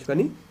అనిపించవచ్చు,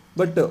 కానీ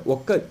బట్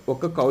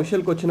ఒక్క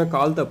కౌశల్కి వచ్చిన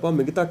కాల్ తప్ప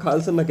మిగతా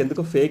కాల్స్ నాకు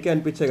ఎందుకో ఫేకే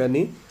అనిపించే,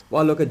 కానీ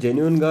వాళ్ళు ఒక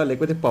జెన్యున్గా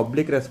లేకపోతే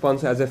పబ్లిక్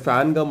రెస్పాన్స్ యాజ్ ఎ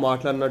ఫ్యాన్గా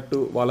మాట్లాడినట్టు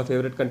వాళ్ళ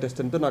ఫేవరెట్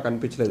కంటెస్టెంట్తో నాకు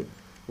అనిపించలేదు.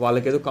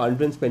 వాళ్ళకేదో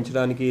కాన్ఫిడెన్స్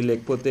పెంచడానికి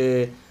లేకపోతే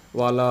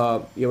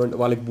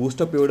వాళ్ళకి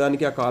బూస్టప్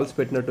ఇవ్వడానికి ఆ కాల్స్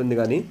పెట్టినట్టుంది,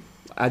 కానీ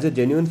యాజ్ ఎ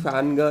జెన్యున్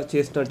ఫ్యాన్గా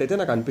చేసినట్టయితే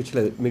నాకు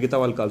అనిపించలేదు మిగతా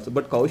వాళ్ళ కాల్స్.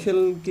 బట్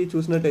కౌశల్కి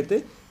చూసినట్టయితే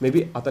మేబీ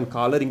అతని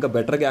కాలర్ ఇంకా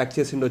బెటర్గా యాక్ట్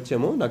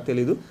చేసిండొచ్చేమో, నాకు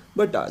తెలీదు.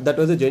 But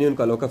that was a genuine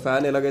call. ఒక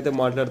ఫ్యాన్ ఎలాగైతే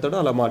మాట్లాడతాడో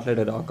అలా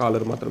మాట్లాడాడు ఆ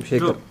కాలర్ మాత్రం,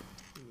 శేఖర్.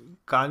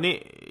 కానీ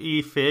ఈ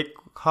ఫేక్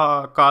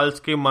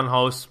కాల్స్కి మన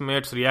హౌస్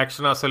మేట్స్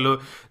రియాక్షన్ అసలు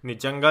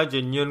నిజంగా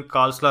జెన్యున్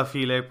కాల్స్లా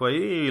ఫీల్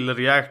అయిపోయి వీళ్ళు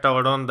రియాక్ట్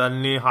అవ్వడం,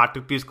 దాన్ని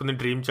హార్ట్కి తీసుకుని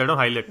డ్రీమ్ చేయడం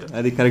హైలైట్.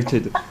 అది కరెక్ట్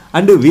చేతు.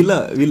 అండ్ వీళ్ళ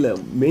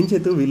మెయిన్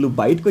చేతు, వీళ్ళు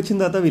బయటకు వచ్చిన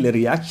తర్వాత వీళ్ళ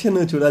రియాక్షన్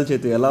చూడాలి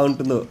చేతు ఎలా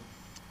ఉంటుందో.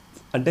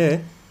 అంటే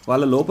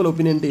వాళ్ళ లోపల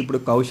ఒపీనియన్ అంటే ఇప్పుడు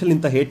కౌశల్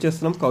ఇంత హేట్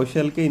చేస్తున్నాం,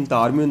 కౌశల్కి ఇంత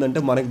ఆర్మీ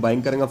ఉందంటే మనకి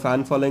భయంకరంగా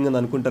ఫ్యాన్ ఫాలోయింగ్ అని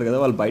అనుకుంటారు కదా,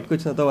 వాళ్ళు బయటకు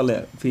వచ్చిన తర్వాత వాళ్ళ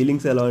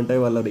ఫీలింగ్స్ ఎలా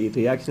ఉంటాయి, వాళ్ళ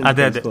రియాక్షన్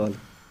తెలుసుకోవాలి.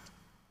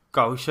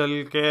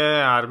 కౌశల్కే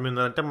ఆర్మీ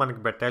ఉందంటే మనకి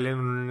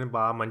బెటాలియన్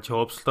బాగా మంచి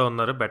హోప్స్తో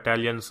ఉన్నారు,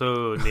 బెటాలియన్స్,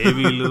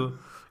 నేవీలు,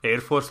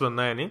 ఎయిర్ ఫోర్స్లు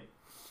ఉన్నాయని.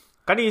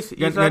 కానీ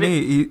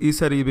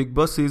ఈసారి ఈ బిగ్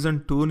బాస్ సీజన్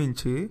 2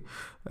 నుంచి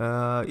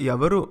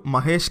ఎవరు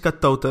మహేష్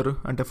కత్ అవుతారు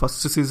అంటే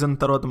ఫస్ట్ సీజన్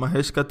తర్వాత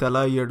మహేష్ కత్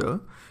ఎలా అయ్యాడు,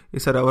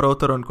 ఈసారి ఎవరు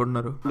అవుతారు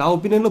అనుకుంటున్నారు? నా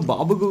ఒపీనియన్ లో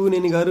బాబు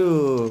గుగునేని గారు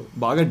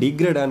బాగా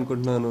డిగ్రేడ్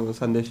అనుకుంటున్నాను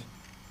సందేశ్.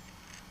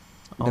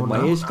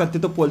 మహేష్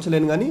కత్తితో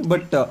పోల్చలేను కానీ,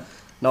 బట్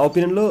నా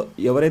ఒపీనియన్ లో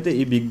ఎవరైతే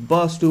ఈ బిగ్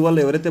బాస్ 2 వల్ల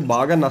ఎవరైతే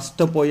బాగా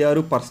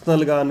నష్టపోయారు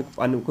పర్సనల్ గా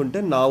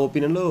అనుకుంటే నా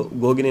ఒపీనియన్ లో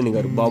గోగినేని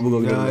గారు, బాబు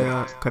గోగినేని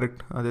గారు.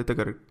 కరెక్ట్, అదైతే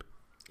కరెక్ట్.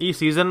 ఈ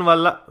సీజన్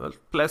వల్ల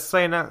ప్లస్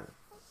అయిన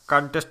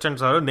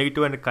కంటెస్టెంట్స్ ఎవరు,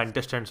 నెగిటివ్ అయిన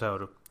కంటెస్టెంట్స్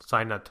ఎవరు?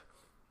 Sainath,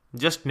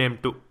 just name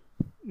 2.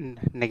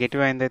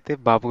 నెగిటివ్ అయిందైతే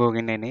బాబు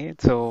గోగినేని.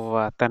 సో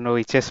తను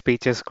ఇచ్చే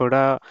స్పీచెస్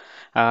కూడా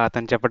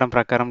తను చెప్పడం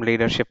ప్రకారం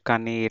లీడర్షిప్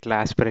కానీ ఇట్లా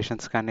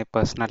ఆస్పిరేషన్స్ కానీ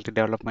పర్సనాలిటీ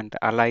డెవలప్మెంట్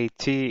అలా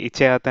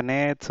ఇచ్చే అతనే.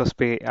 సో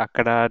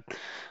అక్కడ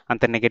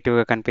అంత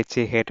నెగిటివ్గా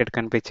కనిపించి హేటెడ్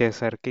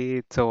కనిపించేసరికి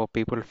సో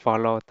పీపుల్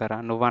ఫాలో అవుతారా,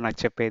 నువ్వా నాకు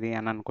చెప్పేది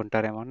అని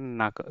అనుకుంటారేమో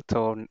నాకు.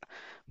 సో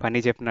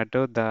పని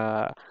చెప్పినట్టు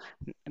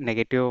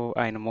నెగిటివ్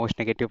ఆయన మోస్ట్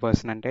నెగిటివ్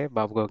పర్సన్ అంటే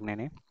బాబు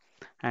గోగినేని.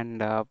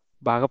 అండ్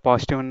బాగా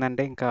పాజిటివ్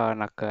ఉందంటే ఇంకా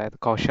నాకు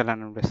కౌశల్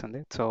అని అనిపిస్తుంది.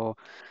 సో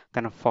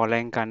తన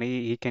ఫాలోయింగ్ కానీ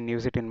ఈ can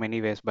use it in many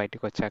ways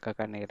బయటకు వచ్చాక.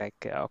 కానీ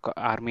లైక్ ఒక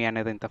ఆర్మీ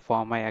అనేది ఇంత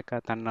ఫామ్ అయ్యాక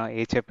తను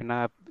ఏ చెప్పినా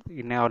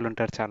వినే వాళ్ళు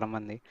ఉంటారు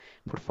చాలామంది,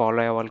 ఇప్పుడు ఫాలో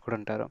అయ్యే వాళ్ళు కూడా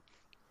ఉంటారు.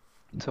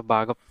 సో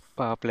బాగా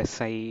ప్లస్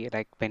అయ్యి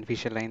లైక్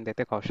బెనిఫిషియల్ అయింది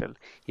అయితే Kaushal,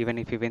 even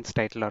if you wins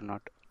title are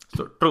not.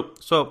 So true.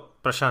 So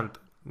Prashanth,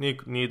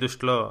 నీ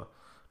దృష్టిలో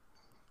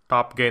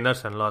టాప్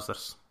గెయినర్స్ అండ్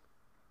లాసర్స్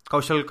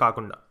కౌశల్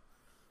కాకుండా?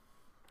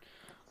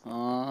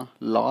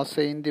 లాస్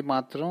అయింది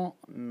మాత్రం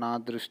నా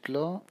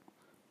దృష్టిలో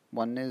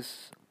one is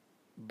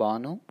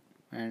Banu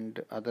and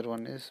other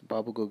one is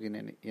బాబు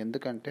గోగినేని.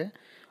 ఎందుకంటే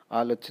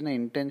వాళ్ళు వచ్చిన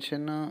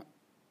ఇంటెన్షన్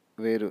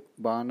వేరు.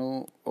 బాను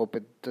ఓ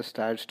పెద్ద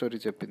సాడ్ స్టోరీ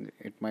చెప్పింది,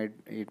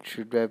 it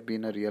should have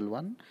been a real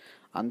one.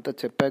 అంత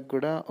చెప్పాక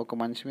కూడా ఒక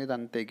మనిషి మీద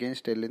అంత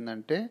ఎగెన్స్ట్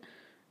వెళ్ళిందంటే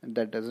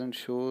that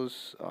doesn't shows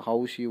how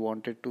she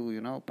wanted to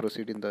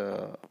proceed in the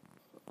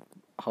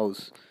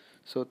house.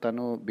 So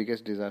తను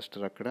బిగ్గెస్ట్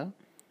డిజాస్టర్ అక్కడ.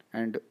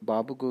 అండ్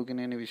బాబు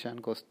గోగినేని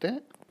విషయానికి వస్తే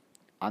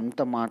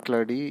అంత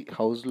మాట్లాడి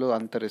హౌస్లో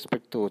అంత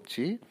రెస్పెక్ట్తో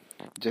వచ్చి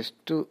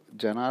జస్ట్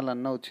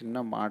జనాలన్న ఒక చిన్న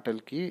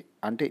మాటలకి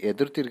అంటే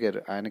ఎదురు తిరిగారు.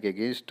 ఆయనకి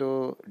ఎగెయిన్స్ట్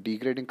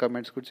డీగ్రేడింగ్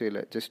కమెంట్స్ కూడా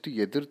చేయలేదు. జస్ట్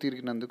ఎదురు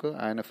తిరిగినందుకు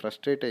ఆయన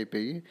ఫ్రస్ట్రేట్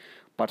అయిపోయి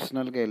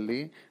పర్సనల్గా వెళ్ళి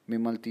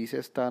మిమ్మల్ని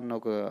తీసేస్తా అన్న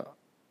ఒక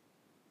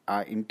ఆ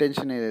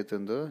ఇంటెన్షన్ ఏదైతే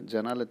ఉందో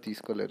జనాలు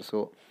తీసుకోలేరు. సో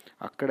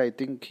అక్కడ I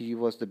think he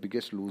was the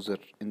biggest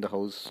loser in the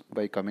house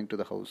by coming to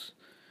the house.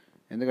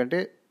 ఎందుకంటే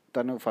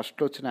తను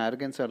ఫస్ట్ వచ్చిన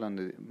యారగెన్స్ అలా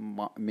ఉంది.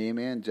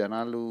 మేమే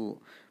జనాలు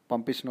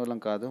పంపించిన వాళ్ళం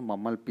కాదు,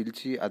 మమ్మల్ని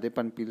పిలిచి అదే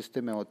పని పిలిస్తే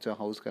మేము వచ్చాం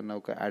హౌస్ కన్నా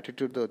ఒక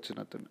యాటిట్యూడ్తో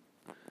వచ్చిన అతను,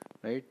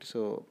 రైట్?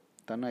 సో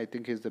తను I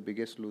think is the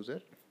biggest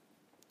loser.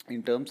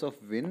 In terms of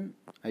win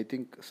I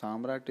think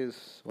Samrat is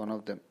one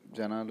of them.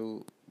 జనాలు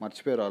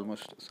మర్చిపోయారు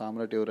ఆల్మోస్ట్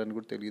సామ్రాట్ ఎవరని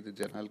కూడా తెలియదు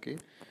జనాలకి.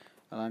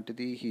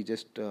 అలాంటిది he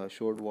just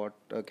showed what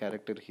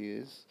character he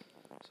is.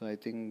 So I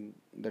think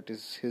that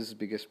is his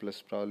biggest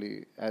plus probably.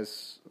 As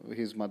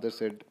his mother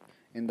said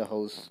in the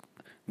house,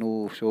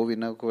 నువ్వు show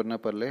వినకపోయినా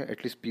పర్లే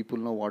at least people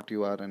know what you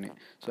are అని.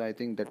 So I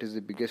think that is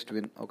the biggest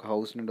win, ఒక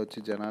house నుండి వచ్చి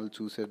జనాలు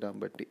చూసేదాన్ని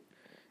బట్టి.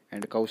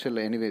 And Kaushal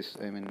anyways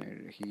I mean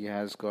he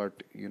has got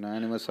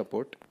unanimous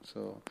support.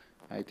 So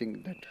I think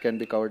that can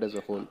be covered as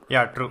a whole.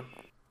 Yeah true.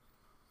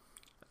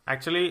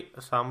 Actually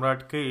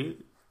సామ్రాట్కి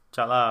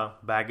చాలా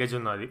baggage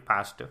ఉన్నది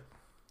past,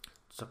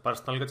 so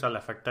పర్సనల్గా చాలా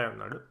ఎఫెక్ట్ అయి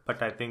ఉన్నాడు.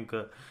 బట్ ఐ థింక్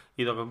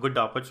ఇది ఒక గుడ్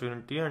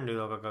ఆపర్చునిటీ అండ్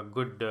ఇది ఒక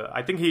good,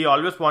 I think he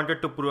always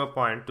wanted to prove a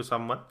point to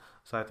someone.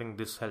 So I think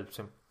this helps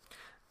him.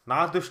 నా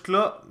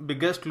దృష్టిలో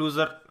బిగ్గెస్ట్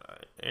లూజర్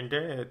అంటే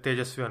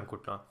తేజస్వి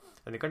అనుకుంటున్నాను.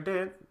 ఎందుకంటే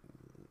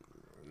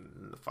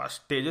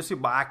ఫస్ట్ తేజస్వి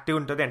బాగా యాక్టివ్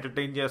ఉంటుంది,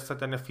 ఎంటర్టైన్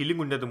చేస్తుంది అనే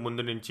ఫీలింగ్ ఉండేది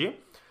ముందు నుంచి.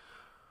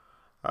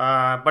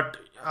 బట్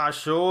ఆ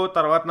షో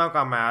తర్వాత నాకు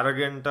ఆమె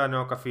యారగెంట్ అనే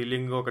ఒక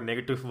ఫీలింగ్, ఒక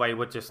నెగిటివ్ వైబ్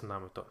వచ్చేసింది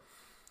ఆమెతో.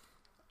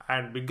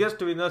 అండ్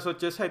బిగ్గెస్ట్ విన్నర్స్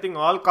వచ్చేసి I think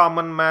all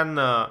common man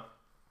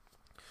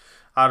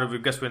are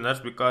biggest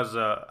winners. Because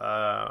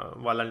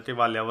వాళ్ళంటే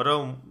వాళ్ళు ఎవరో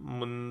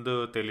ముందు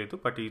తెలీదు,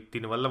 బట్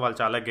దీనివల్ల వాళ్ళు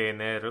చాలా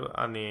గెయిన్ అయ్యారు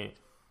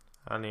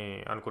అని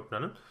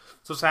అనుకుంటున్నాను.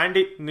 సో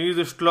శాండీ, నీ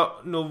దృష్టిలో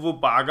నువ్వు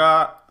బాగా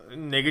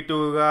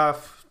నెగిటివ్గా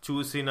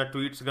చూసిన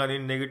ట్వీట్స్ కానీ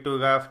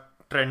నెగిటివ్గా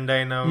ట్రెండ్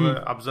అయిన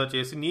అబ్జర్వ్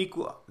చేసి నీకు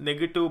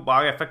నెగిటివ్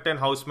బాగా ఎఫెక్ట్ అయిన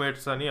హౌస్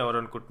మేట్స్ అని ఎవరు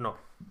అనుకుంటున్నావు?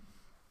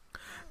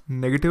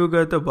 నెగిటివ్గా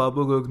అయితే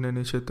బాబు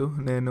గోగినేని చేతు.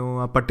 నేను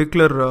ఆ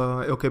పర్టిక్యులర్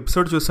ఒక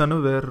ఎపిసోడ్ చూసాను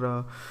వేర్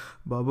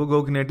బాబు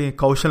గోగినేని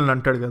కౌశల్ని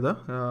అంటాడు కదా,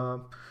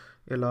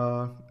 ఇలా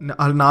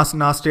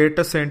నా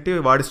స్టేటస్ ఏంటి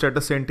వాడి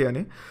స్టేటస్ ఏంటి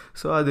అని.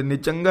 సో అది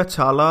నిజంగా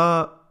చాలా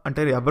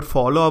అంటే ఎవరు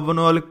ఫాలో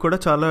అవ్వని వాళ్ళకి కూడా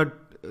చాలా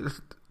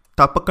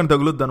తప్పక్కన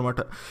తగులుద్ది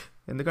అనమాట.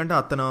 ఎందుకంటే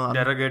అతను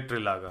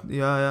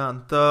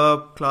అంత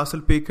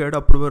క్లాసులు పీకాడు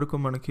అప్పటి వరకు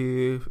మనకి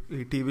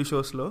ఈ టీవీ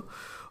షోస్లో.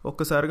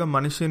 ఒక్కసారిగా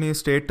మనిషిని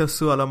స్టేటస్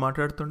అలా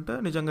మాట్లాడుతుంటే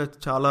నిజంగా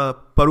చాలా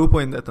పరుగు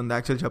పోయింది అతను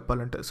యాక్చువల్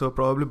చెప్పాలంటే. సో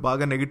ప్రాబ్లీ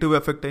బాగా నెగిటివ్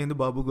ఎఫెక్ట్ అయింది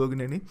బాబు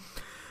గోగినేని.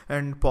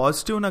 అండ్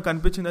పాజిటివ్ నాకు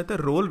అనిపించింది అయితే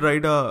రోల్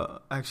రైడా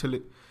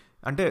యాక్చువల్లీ.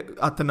 అంటే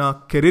అతను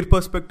కెరీర్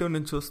పర్స్పెక్టివ్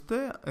నుంచి చూస్తే,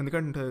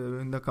 ఎందుకంటే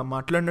ఇందాక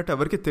మాట్లాడినట్టు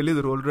ఎవరికి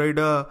తెలియదు రోల్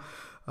రైడా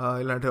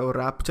ఇలాంటి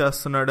ర్యాప్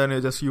చేస్తున్నాడు అని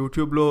జస్ట్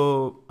యూట్యూబ్లో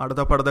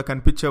అడదా పడదా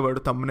కనిపించేవాడు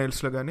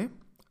తమ్నెయిల్స్లో, కానీ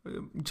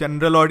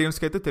జనరల్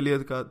ఆడియన్స్కి అయితే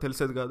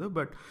తెలిసేది కాదు.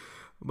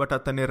 బట్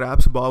అతని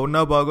ర్యాప్స్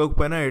బాగున్నా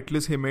బాగోకపోయినా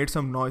at least he made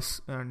some noise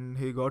and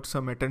he got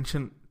some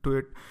attention to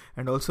it.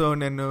 And also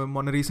నేను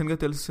మొన్న రీసెంట్గా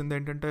తెలిసింది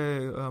ఏంటంటే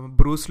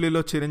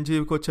బ్రూస్లీలో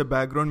చిరంజీవికి వచ్చే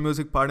బ్యాక్గ్రౌండ్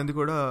మ్యూజిక్ పాడింది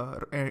కూడా,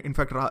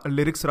 ఇన్ఫ్యాక్ట్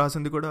లిరిక్స్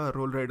రాసింది కూడా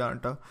రోల్ రైడా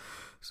అంట.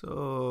 సో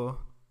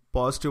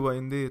పాజిటివ్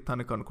అయింది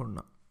తనకు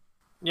అనుకున్నా.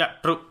 Yeah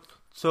true.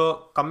 So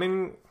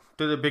coming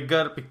to the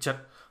bigger picture,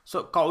 so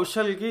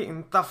కౌశల్కి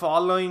ఇంత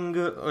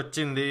ఫాలోయింగ్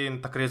వచ్చింది,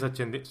 ఇంత క్రేజ్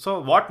వచ్చింది. So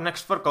what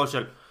next for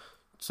Kaushal?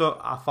 So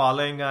ఆ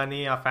ఫాలోయింగ్ కానీ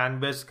ఆ ఫ్యాన్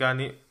బేస్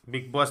కానీ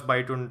బిగ్ బాస్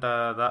బయట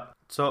ఉంటుందా?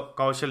 సో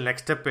కౌశల్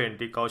నెక్స్ట్ స్టెప్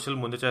ఏంటి? కౌశల్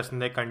ముందు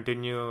చేస్తుందే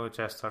కంటిన్యూ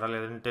చేస్తాడా,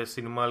 లేదంటే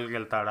సినిమాలకి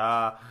వెళ్తాడా,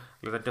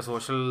 లేదంటే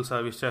సోషల్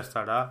సర్వీస్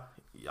చేస్తాడా?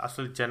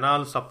 అసలు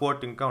జనాలు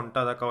సపోర్ట్ ఇంకా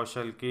ఉంటుందా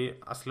కౌశల్కి?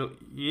 అసలు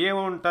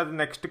ఏముంటుంది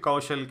నెక్స్ట్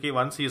కౌశల్కి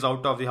once is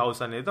out of the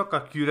house అనేది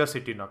ఒక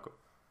క్యూరియాసిటీ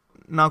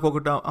నాకు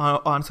ఒకటి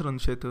ఆన్సర్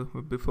ఉంది Chaitu,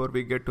 before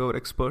we get to our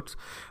experts.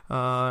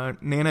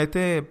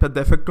 నేనైతే పెద్ద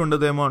ఎఫెక్ట్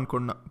ఉండదేమో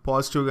అనుకున్నా,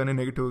 పాజిటివ్ కానీ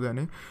నెగిటివ్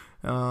కానీ.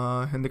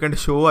 ఎందుకంటే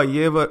షో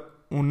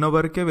ఉన్న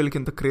వరకే వీళ్ళకి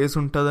ఇంత క్రేజ్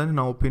ఉంటుందని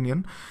నా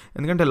ఒపీనియన్.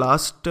 ఎందుకంటే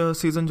లాస్ట్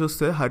సీజన్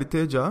చూస్తే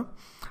హరితేజ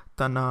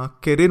తన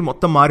కెరీర్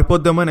మొత్తం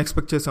మారిపోద్దామని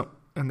ఎక్స్పెక్ట్ చేసాం.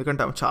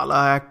 ఎందుకంటే ఆమె చాలా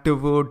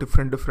యాక్టివ్,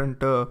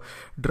 డిఫరెంట్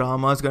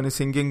డ్రామాస్ కానీ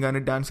సింగింగ్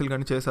కానీ డ్యాన్సులు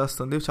కానీ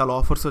చేసేస్తుంది, చాలా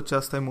ఆఫర్స్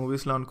వచ్చేస్తాయి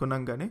మూవీస్లో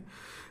అనుకున్నాం. కానీ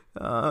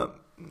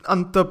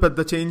అంత పెద్ద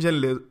చేంజ్ ఏం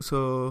లేదు. సో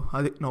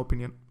అది నా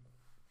ఒపీనియన్.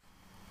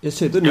 ఎస్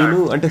చైతు, నేను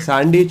అంటే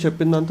శాండీ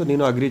చెప్పిన దాంతో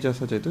నేను అగ్రీ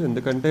చేస్తా చైతు.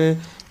 ఎందుకంటే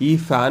ఈ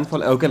ఫ్యాన్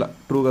ఫాలో ఒకేలా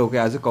ట్రూగా okay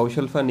as a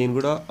Kaushal fan నేను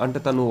కూడా, అంటే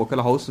తను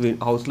ఒకవేళ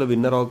హౌస్లో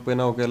విన్నర్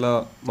అవ్వకపోయినా, ఒకవేళ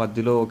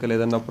మధ్యలో ఒకవేళ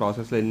ఏదైనా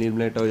ప్రాసెస్లో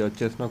ఎలిమినేట్ అయ్యి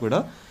వచ్చేసినా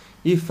కూడా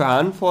ఈ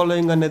ఫ్యాన్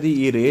ఫాలోయింగ్ అనేది,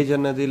 ఈ రేజ్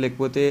అన్నది,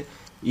 లేకపోతే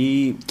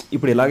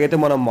ఇప్పుడు ఎలాగైతే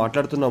మనం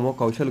మాట్లాడుతున్నామో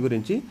కౌశల్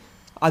గురించి,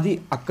 అది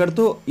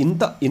అక్కడితో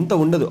ఇంత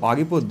ఉండదు,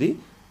 ఆగిపోద్ది.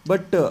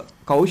 బట్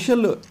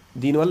కౌశల్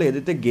దీనివల్ల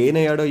ఏదైతే గెయిన్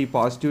అయ్యాడో, ఈ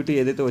పాజిటివిటీ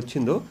ఏదైతే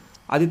వచ్చిందో,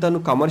 అది తను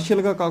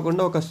కమర్షియల్గా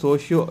కాకుండా ఒక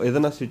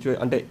ఏదైనా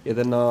అంటే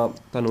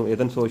తను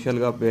ఏదైనా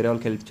సోషల్గా వేరే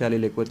వాళ్ళకి హెల్ప్ చేయాలి,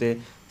 లేకపోతే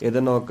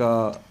ఏదైనా ఒక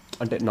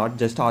అంటే నాట్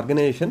జస్ట్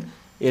ఆర్గనైజేషన్,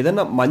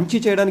 ఏదైనా మంచి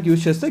చేయడానికి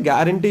యూజ్ చేస్తే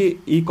గ్యారంటీ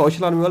ఈ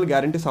కౌశల్ ఆర్మీ వాళ్ళు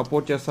గ్యారంటీ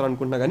సపోర్ట్ చేస్తారు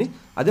అనుకుంటున్నా, కానీ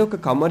అదే ఒక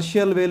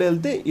కమర్షియల్ వేలో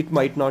వెళ్తే it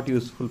might not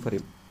useful for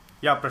him.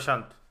 Yeah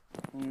Prashant.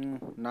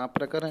 నా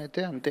ప్రకారం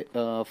అయితే అంతే,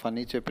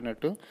 ఫనీ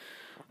చెప్పినట్టు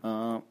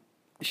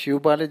శివ్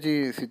బాలాజీ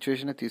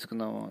సిచ్యువేషన్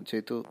తీసుకుందాము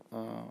Chaitu.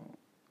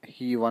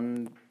 He won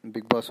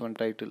Bigg Boss 1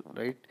 title,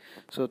 right?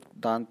 So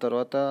దాని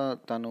తర్వాత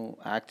తను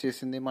యాక్ట్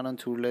చేసింది మనం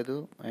చూడలేదు.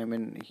 I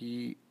mean he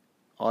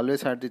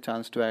always had the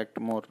chance to act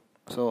more.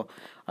 So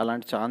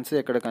అలాంటి ఛాన్సే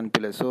ఎక్కడ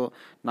కనిపించలేదు. సో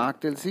నాకు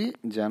తెలిసి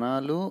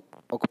జనాలు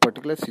ఒక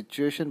పర్టికులర్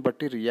సిచ్యువేషన్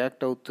బట్టి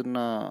రియాక్ట్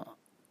అవుతున్నదే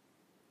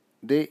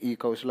ఈ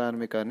కౌశల్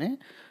ఆర్మీ. కానీ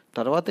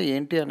తర్వాత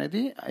ఏంటి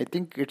అనేది I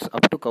think it's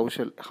up to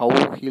Kaushal, how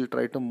he'll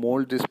try to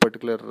mould this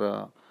particular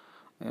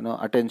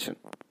attention.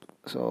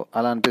 So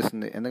అలా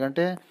అనిపిస్తుంది.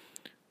 ఎందుకంటే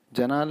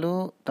జనాలు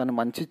తను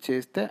మంచి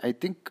చేస్తే I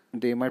think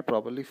they might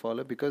properly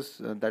follow, because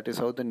that is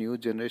how the new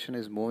generation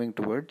is moving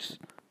towards.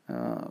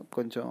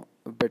 కొంచెం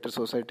బెటర్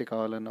సొసైటీ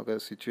కావాలని ఒక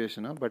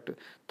సిచ్యువేషన్. బట్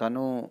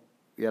తను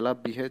ఎలా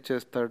బిహేవ్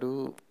చేస్తాడు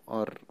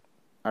ఆర్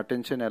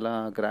అటెన్షన్ ఎలా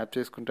గ్రాప్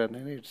చేసుకుంటాడు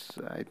అనేది it's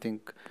I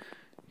think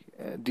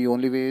the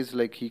only way is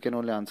like he can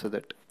only answer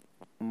that.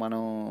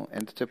 మనం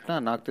ఎంత చెప్పినా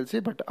నాకు తెలిసి,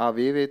 బట్ ఆ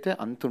వేవ్ అయితే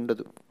అంత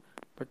ఉండదు.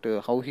 బట్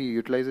హౌ హీ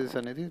యూటిలైజెస్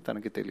అనేది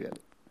తనకి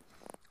తెలియాలి.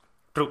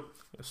 ట్రూ.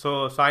 సో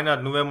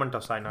సాయినాథ్,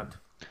 నువ్వేమంటావు సాయినాథ్?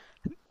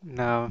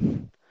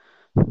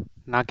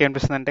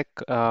 నాకేమనిపిస్తుంది అంటే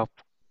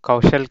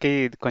కౌశల్కి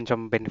ఇది కొంచెం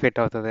బెనిఫిట్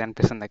అవుతుంది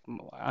అనిపిస్తుంది, లైక్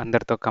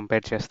అందరితో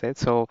కంపేర్ చేస్తే.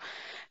 సో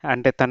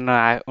అంటే తను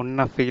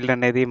ఉన్న ఫీల్డ్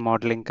అనేది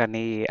మోడలింగ్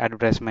కానీ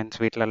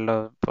అడ్వర్టైజ్మెంట్స్ వీటిలలో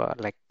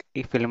లైక్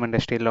ఈ ఫిల్మ్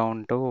ఇండస్ట్రీలో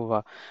ఉంటూ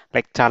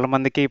లైక్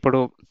చాలామందికి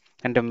ఇప్పుడు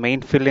అంటే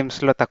మెయిన్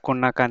ఫిలిమ్స్లో తక్కువ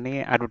ఉన్నా కానీ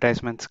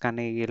అడ్వర్టైజ్మెంట్స్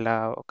కానీ ఇలా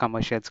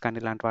కమర్షియల్స్ కానీ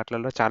ఇలాంటి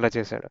వాటిలలో చాలా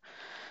చేశాడు.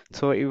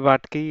 సో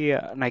వాటికి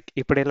లైక్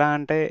ఇప్పుడు ఎలా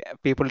అంటే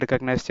పీపుల్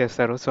రికగ్నైజ్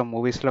చేస్తారు. సో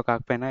మూవీస్లో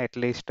కాకపోయినా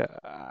అట్లీస్ట్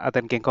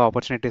అతనికి ఇంకా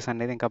ఆపర్చునిటీస్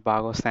అనేది ఇంకా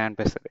బాగా వస్తాయి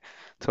అనిపిస్తుంది.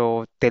 సో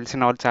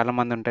తెలిసిన వాళ్ళు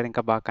చాలామంది ఉంటారు,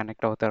 ఇంకా బాగా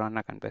కనెక్ట్ అవుతారు అని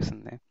నాకు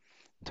అనిపిస్తుంది.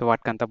 సో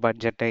వాటికి అంత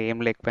బడ్జెట్ ఏం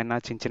లేకపోయినా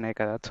చిన్న చిన్నవి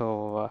కదా, సో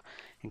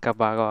ఇంకా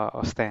బాగా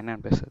వస్తాయని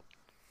అనిపిస్తుంది.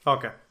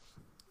 ఓకే,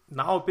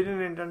 నా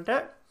ఒపీనియన్ ఏంటంటే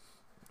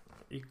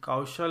ఈ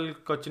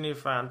కౌశల్కి వచ్చిన ఈ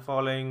ఫ్యాన్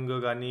ఫాలోయింగ్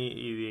కానీ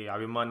ఇది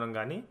అభిమానం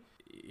కానీ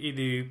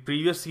ఇది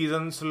ప్రీవియస్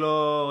సీజన్స్లో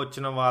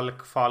వచ్చిన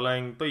వాళ్ళకి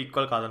ఫాలోయింగ్తో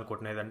ఈక్వల్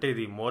కాదనుకుంటున్నాయి. అంటే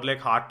ఇది more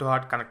like heart to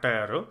heart connect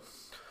అయ్యారు.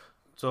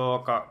 సో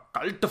ఒక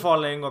కల్ట్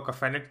ఫాలోయింగ్, ఒక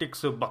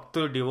ఫెనెటిక్స్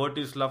భక్తులు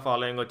డివోటీస్లా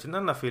ఫాలోయింగ్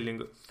వచ్చిందని నా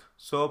ఫీలింగ్.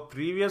 సో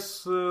ప్రీవియస్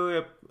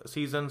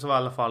సీజన్స్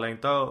వాళ్ళ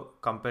ఫాలోయింగ్తో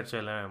కంపేర్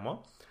చేయలేమేమో,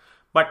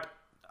 బట్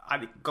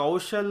అది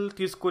కౌశల్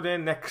తీసుకునే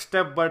నెక్స్ట్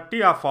స్టెప్ బట్టి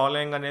ఆ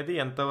ఫాలోయింగ్ అనేది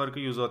ఎంతవరకు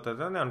యూజ్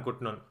అవుతుంది అని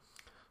అనుకుంటున్నాను.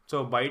 సో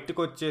బయటకు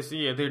వచ్చేసి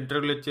ఏదో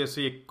ఇంటర్వ్యూలు వచ్చేసి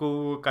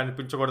ఎక్కువ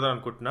కనిపించకూడదు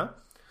అనుకుంటున్నా.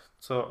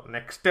 సో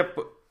నెక్స్ట్ స్టెప్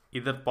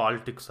ఇదర్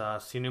పాలిటిక్సా,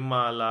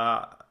 సినిమాలా,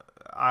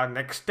 ఆ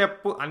నెక్స్ట్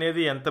స్టెప్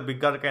అనేది ఎంత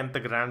బిగ్గా, ఎంత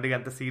గ్రాండ్గా,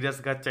 ఎంత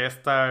సీరియస్గా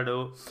చేస్తాడు,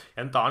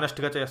 ఎంత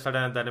ఆనెస్ట్గా చేస్తాడు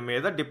అనే దాని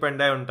మీద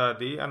డిపెండ్ అయి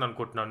ఉంటుంది అని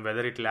అనుకుంటున్నాను.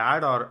 వెదర్ ఇట్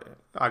ల్యాడ్ ఆర్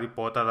అది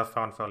పోతుందా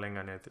ఫ్యాన్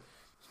ఫాలోయింగ్ అనేది.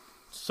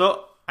 సో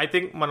ఐ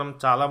థింక్ మనం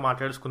చాలా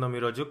మాట్లాడుకుందాం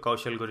ఈరోజు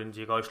కౌశల్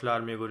గురించి, కౌశల్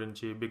ఆర్మీ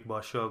గురించి, బిగ్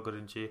బాస్ షో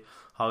గురించి,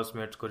 హౌస్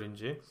మేట్స్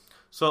గురించి.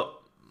 So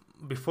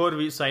before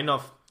we sign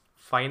of,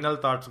 final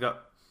థాట్స్గా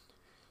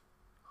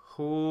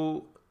who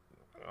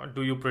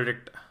do you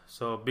predict?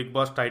 So big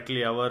boss title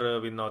ఎవరు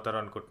విన్ అవుతారు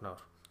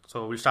అనుకుంటున్నారు? So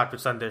will start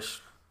with Sandesh.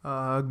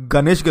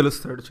 Ganesh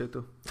గెలుస్తాడు చేతు.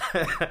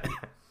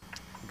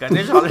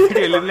 గణేష్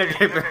ఆల్రెడీ ఎలిమినేట్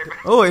అయిపోయాడు.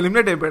 ఓ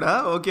ఎలిమినేట్ అయిపోయాడా?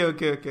 Okay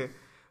okay okay.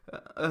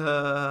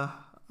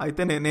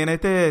 అయితే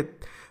నేనైతే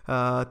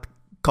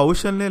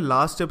కౌశల్ని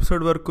లాస్ట్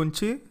ఎపిసోడ్ వరకు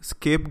ఉంచి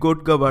స్కేప్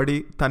గోట్గా వాడి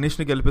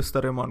తనీష్ని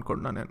గెలిపిస్తారేమో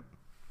అనుకుంటున్నాను నేను.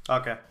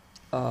 ఓకే,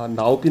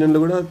 నా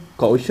ఒపీనియన్లో కూడా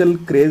కౌశల్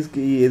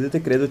క్రేజ్కి ఏదైతే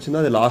క్రేజ్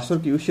వచ్చిందో అది లాస్ట్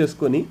వరకు యూజ్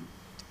చేసుకొని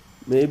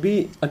మేబీ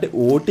అంటే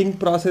ఓటింగ్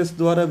ప్రాసెస్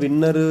ద్వారా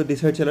విన్నర్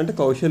డిసైడ్ చేయాలంటే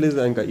కౌశల్ ఇస్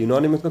ఇంకా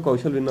యునానిమస్గా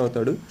కౌశల్ విన్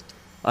అవుతాడు.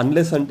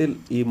 అన్లెస్ అంటిల్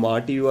ఈ మా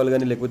టీవీ వాళ్ళు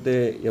కానీ లేకపోతే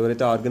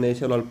ఎవరైతే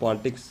ఆర్గనైజేషన్ వాళ్ళు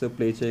పాలిటిక్స్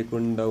ప్లే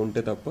చేయకుండా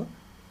ఉంటే తప్ప,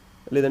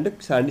 లేదంటే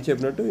శాండీ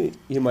చెప్పినట్టు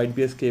he might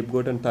be scape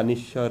goat and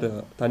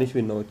Tanish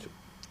win అవ్వచ్చు.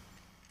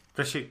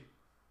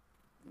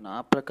 నా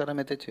ప్రకారం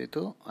అయితే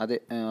చేతు అదే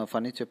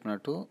ఫనీ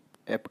చెప్పినట్టు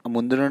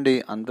ముందు నుండి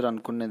అందరూ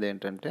అనుకునేది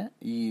ఏంటంటే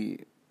ఈ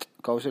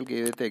కౌశల్కి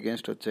ఏదైతే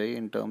అగేన్స్ట్ వచ్చాయి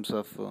ఇన్ టర్మ్స్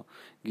ఆఫ్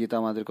గీతా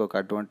మాదిరికి ఒక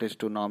advantage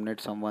to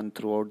nominate some one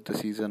through out the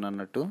season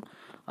అన్నట్టు,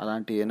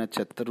 అలాంటి ఏమైనా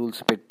చెత్త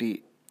రూల్స్ పెట్టి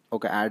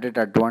ఒక యాడెడ్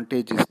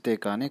అడ్వాంటేజ్ ఇస్తే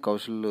కానీ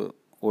కౌశల్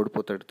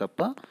ఓడిపోతాడు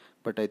తప్ప.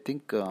 But I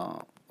think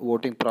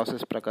voting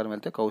process ప్రకారం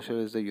వెళ్తే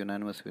Kaushal is the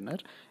unanimous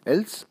winner.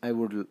 Else I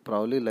would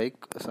probably like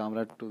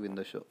Samrat to win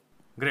the show.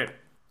 Great.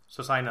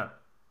 So సాయినా?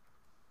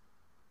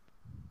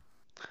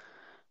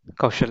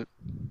 Kaushal.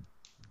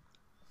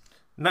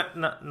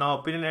 నా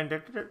ఒపీనియన్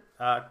ఏంటంటే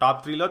టాప్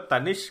 3లో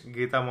తనిష్,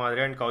 గీతా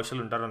మాదిరి అండ్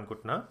కౌశల్ ఉంటారు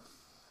అనుకుంటున్నా.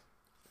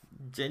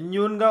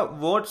 జెన్యున్గా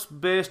ఓట్స్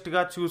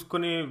బేస్డ్గా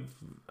చూసుకుని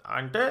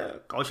అంటే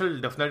కౌశల్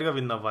డెఫినెట్గా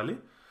విన్ అవ్వాలి.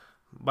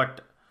 బట్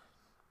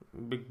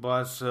బిగ్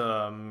బాస్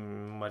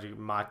మరి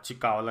మార్చి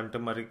కావాలంటే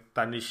మరి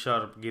తనిష్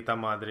ఆర్ గీతా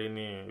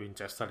మాదిరిని విన్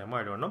చేస్తాడేమో,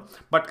 I don't know.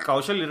 But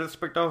Kaushal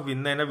ఇర్రెస్పెక్ట్ of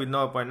win అయినా విన్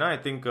అవ్వకపోయినా I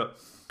think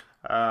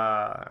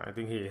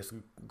he Hess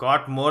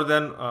got more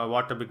than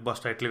what big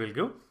boss title will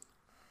give.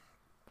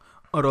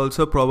 Are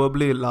also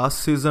probably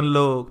last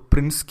సీజన్లో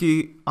ప్రిన్స్కి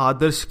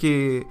ఆదర్శ్కి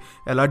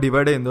ఎలా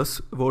డివైడ్ అయిందో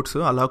ఓట్స్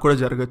అలా కూడా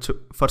జరగచ్చు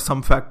ఫర్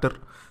సమ్ ఫ్యాక్టర్,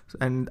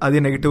 అండ్ అది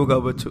నెగిటివ్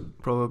కావచ్చు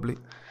ప్రాబబ్లీ.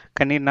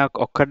 కానీ నాకు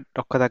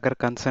ఒక్క దగ్గర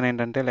కన్సర్న్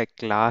ఏంటంటే లైక్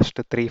లాస్ట్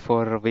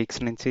 3-4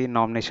 వీక్స్ నుంచి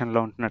నామినేషన్లో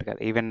ఉంటున్నాడు కదా,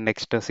 ఈవెన్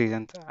నెక్స్ట్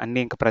సీజన్స్ అన్నీ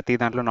ఇంకా ప్రతి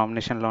దాంట్లో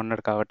నామినేషన్లో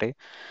ఉన్నాడు కాబట్టి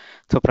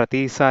సో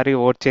ప్రతిసారి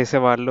ఓట్ చేసే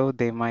వాళ్ళు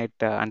దే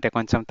మైట్ అంటే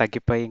కొంచెం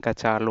తగ్గిపోయి ఇంకా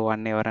చాలు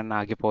అని ఎవరైనా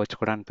ఆగిపోవచ్చు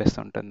కూడా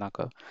అనిపిస్తుంటుంది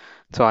నాకు.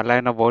 సో అలా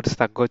అయినా ఓట్స్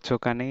తగ్గొచ్చు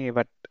కానీ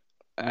బట్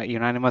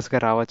యునానిమస్గా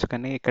రావచ్చు,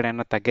 కానీ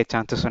ఇక్కడైనా తగ్గే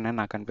ఛాన్సెస్ ఉన్నాయని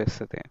నాకు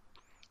అనిపిస్తుంది.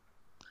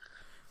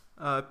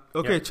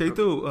 ఓకే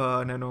చైతు,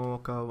 నేను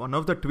ఒక వన్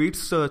ఆఫ్ ద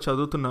ట్వీట్స్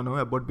చదువుతున్నాను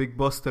about big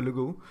boss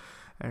Telugu,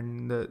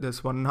 and this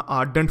one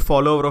ardent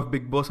follower of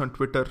big boss on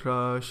Twitter,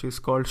 she is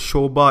called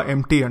Shobha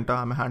empty అంట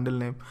ఆమె handle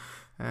name,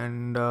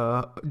 and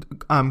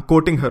I'm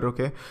quoting her.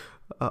 Okay,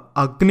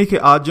 అగ్నికి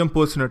ఆజ్యం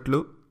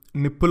పోసినట్లు,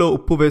 నిప్పులో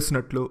ఉప్పు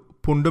వేసినట్లు,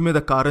 పుండు మీద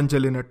కారం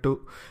జల్లినట్టు,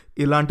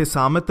 ఇలాంటి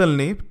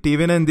సామెతల్ని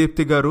TV9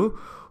 దీప్తి గారు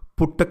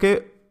పుట్టకే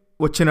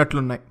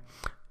వచ్చినట్లున్నాయి.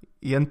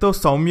 ఎంతో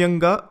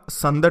సౌమ్యంగా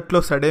సందట్లో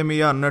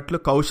సడేమియా అన్నట్లు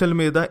కౌశల్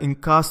మీద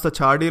ఇంకాస్త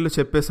చాడీలు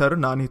చెప్పేశారు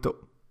నానితో.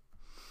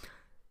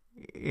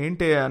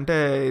 ఏంటి అంటే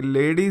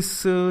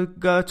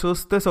లేడీస్గా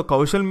చూస్తే సో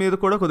కౌశల్ మీద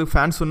కూడా కొద్దిగా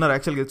ఫ్యాన్స్ ఉన్నారు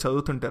యాక్చువల్గా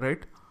చదువుతుంటే,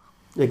 రైట్?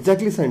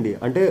 ఎగ్జాక్ట్లీ సండి.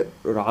 అంటే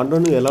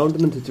రాను ఎలా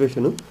ఉంటుంది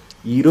సిచ్యువేషన్,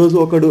 ఈరోజు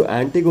ఒకడు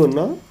యాంటీగా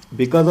ఉన్నా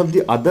because of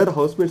the other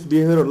house mates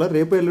behaviour వల్ల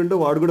రేపు ఎల్లుంటే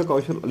వాడు కూడా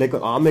కౌశల్ లైక్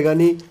ఆమె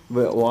కానీ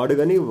వాడు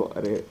కానీ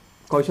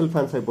కౌశల్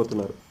ఫ్యాన్స్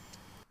అయిపోతున్నారు.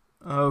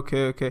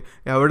 ఓకే ఓకే,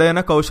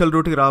 ఎవడైనా కౌశల్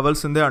రూట్కి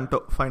రావాల్సిందే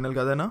అంటావు final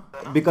కదేనా?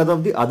 Because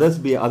of the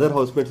other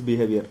house mates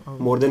behaviour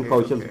more than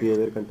కౌశల్స్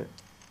behaviour కంటే.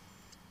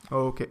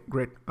 Okay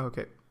great,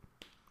 okay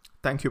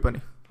thank you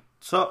పని.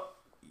 సో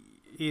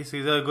ఈ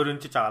సీజన్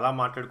గురించి చాలా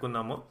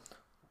మాట్లాడుకున్నాము.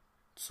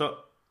 సో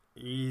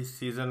ఈ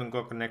సీజన్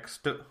ఇంకొక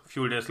నెక్స్ట్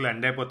ఫ్యూ డేస్లో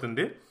ఎండ్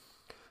అయిపోతుంది.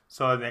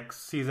 సో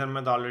నెక్స్ట్ సీజన్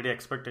మీద ఆల్రెడీ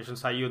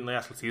ఎక్స్పెక్టేషన్స్ అయ్యి ఉన్నాయి.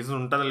 అసలు సీజన్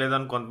ఉంటుందా లేదా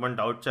అని కొంతమంది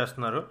డౌట్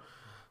చేస్తున్నారు.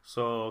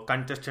 సో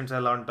కంటెస్టెంట్స్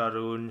ఎలా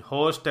ఉంటారు,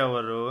 హోస్ట్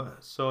ఎవరు,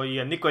 సో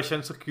ఇవన్నీ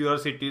క్వశ్చన్స్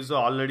క్యూరియాసిటీస్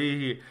ఆల్రెడీ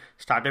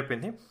స్టార్ట్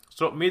అయిపోయింది.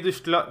 సో మీ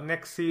దృష్టిలో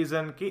నెక్స్ట్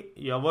సీజన్కి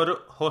ఎవరు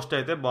హోస్ట్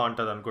అయితే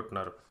బాగుంటుంది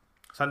అనుకుంటున్నారు?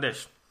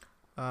 సందేశ్?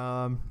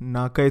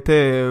 నాకైతే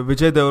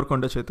విజయ్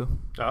దేవరకొండ చేతు.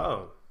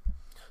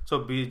 సో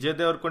విజయ్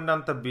దేవరకొండ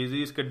అంత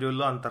బిజీ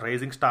స్కెడ్యూల్లో అంత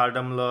రైజింగ్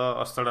స్టార్డమ్లో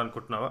వస్తాడు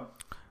అనుకుంటున్నావా?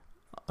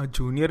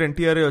 జూనియర్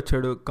ఎన్టీఆర్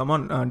వచ్చాడు,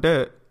 కమాన్, అంటే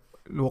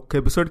ఒక్క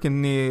ఎపిసోడ్కి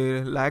ఇన్ని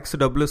ల్యాక్స్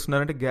డబ్బులు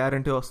ఇస్తున్నారంటే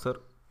గ్యారంటీ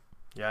వస్తారు.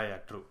 Yeah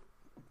true.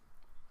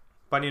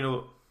 పని నువ్వు?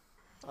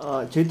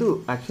 చైతు,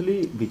 యాక్చువల్లీ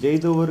విజయ్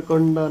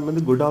దేవరకొండ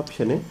అన్నది గుడ్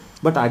ఆప్షనే,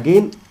 బట్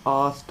అగైన్ ఆ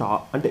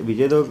అంటే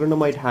Vijay Devarakonda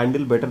might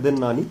handle better then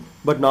Nani,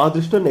 but నా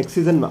దృష్టిలో నెక్స్ట్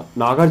సీజన్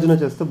నాగార్జున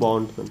చేస్తే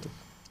బాగుంటుంది.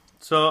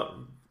 సో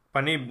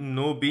పని,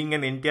 నువ్వు being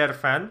an NTR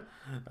fan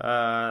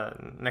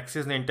next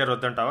season NTR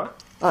వద్దంటావా?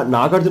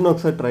 Nagarjuna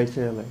ఒకసారి ట్రై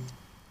చేయాలి.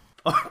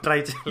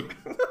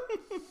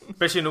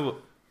 స్పెషల్ నువ్వు?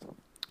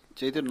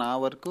 చైతు, నా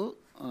వరకు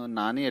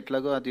నాని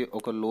ఎట్లాగో అది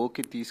ఒక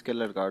లోకి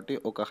తీసుకెళ్ళాడు కాబట్టి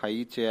ఒక హై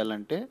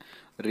చేయాలంటే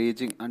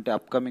రేజింగ్ అంటే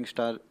అప్కమింగ్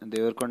స్టార్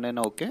దేవరకొండ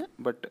అయినా okay,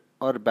 but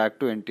are back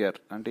to NTR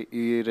అంటే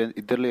ఈ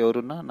ఇద్దరులో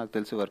ఎవరున్నా నాకు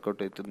తెలిసి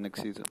వర్కౌట్ అవుతుంది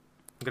నెక్స్ట్ సీజన్.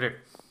 గ్రేట్.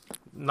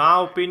 నా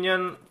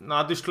ఒపీనియన్, నా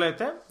దృష్టిలో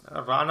అయితే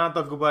రానా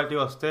దగ్గుబాటి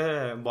వస్తే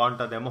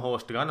బాగుంటుందేమో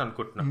హోస్ట్గా అని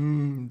అనుకుంటున్నాను.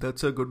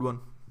 That's a good one.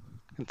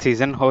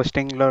 Season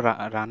హోస్టింగ్లో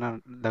రానా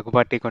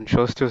దగ్గుబాటి కొన్ని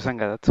షోస్ చూసాం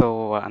కదా, సో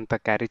అంత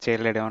క్యారీ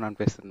చేయలేడేమో అని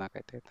అనిపిస్తుంది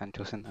నాకైతే తను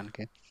చూసిన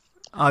దానికి.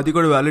 అది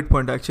కూడా valid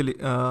point actually.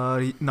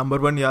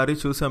 Number 1 Yaari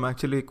చూసాం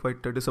యాక్చువల్లీ,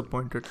 క్వైట్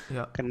డిసప్పాయింటెడ్.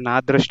 నా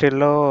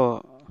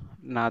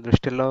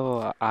దృష్టిలో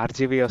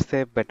ఆర్జీవి వస్తే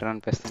బెటర్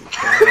అనిపిస్తుంది.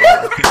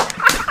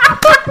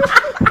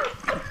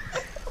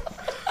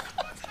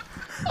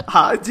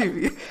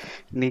 ఆర్జీవి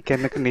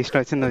నీకెందుకు, నీ ఇష్టం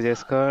వచ్చింది నువ్వు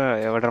చేసుకో,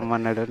 ఎవడు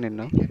రమ్మన్నాడు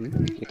నిన్ను,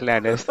 ఇట్లా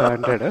అడేస్తా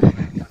అంటాడు.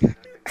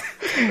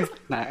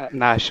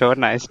 నా షో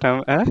నా ఇష్టం.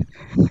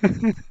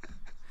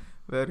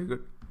 Very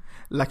good.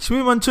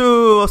 లక్ష్మీ మంచు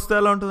వస్తే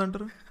ఎలా ఉంటుంది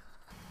అంటారు?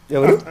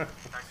 ఎవరు?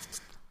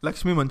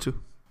 లక్ష్మీ మంచు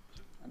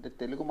అంటే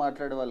తెలుగు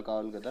మాట్లాడే వాళ్ళు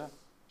కావాలి కదా.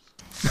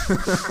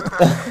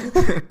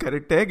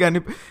 కరెక్టే, కానీ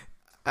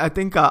ఐ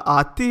థింక్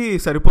అతి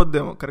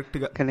సరిపోద్దేమో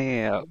కరెక్ట్గా. కానీ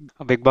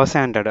బిగ్ బాస్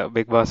అంటాడు,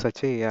 బిగ్ బాస్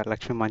వచ్చి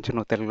లక్ష్మీ మంచు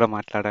నువ్వు తెలుగులో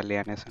మాట్లాడాలి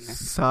అనేసి.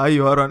 Sai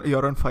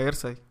your on fire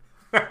Sai.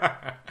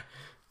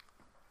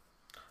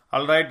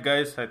 All right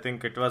guys, I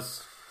think it was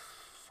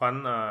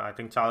fun. I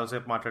think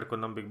చాలాసేపు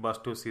మాట్లాడుకుందాం బిగ్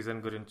బాస్ 2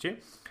 సీజన్ గురించి,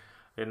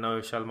 ఎన్నో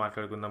విషయాలు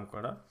మాట్లాడుకుందాం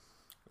కూడా.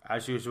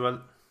 యాజ్ యూజువల్,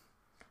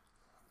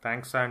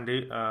 థ్యాంక్స్ అండి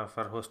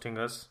for hosting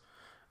us,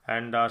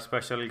 and our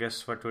special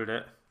guests for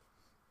today,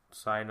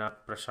 Sainath,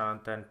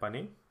 Prashant and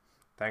Pani.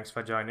 Thanks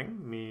for joining.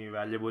 మీ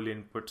valuable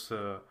inputs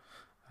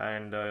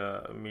and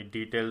మీ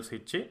డీటెయిల్స్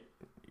ఇచ్చి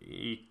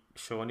ఈ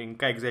షోని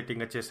ఇంకా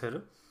ఎగ్జైటింగ్గా చేశారు.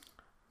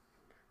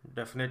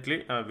 Definitely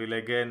will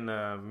again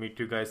meet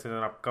you guys in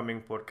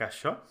upcoming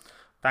podcast show.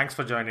 Thanks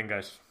for joining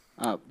guys.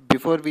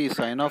 Before we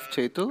sign off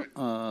Chaitu,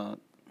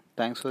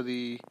 thanks for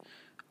the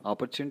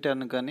opportunity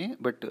అన్న, కానీ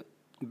బట్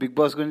బిగ్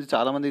బాస్ గురించి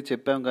చాలామందికి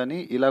చెప్పాం కానీ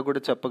ఇలా కూడా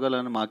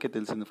చెప్పగలని మాకే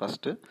తెలిసింది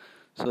first.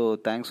 So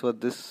thanks for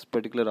this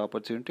particular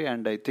opportunity,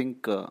 and I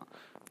think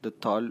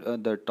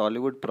the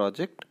Tollywood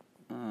Project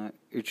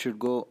it should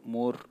go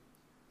more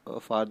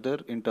farther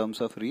in terms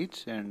of reach,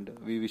 and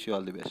we wish you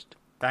all the best.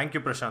 Thank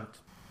you Prashant.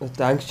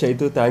 Thanks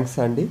Chaitu, thanks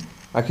అండి.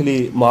 Actually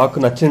మాకు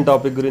నచ్చిన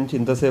topic గురించి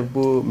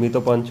ఇంతసేపు మీతో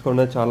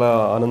పంచుకోవడం చాలా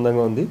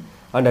ఆనందంగా ఉంది.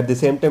 And at the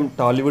same time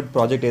Tollywood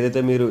Project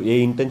ఏదైతే మీరు ఏ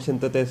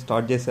ఇంటెన్షన్తో అయితే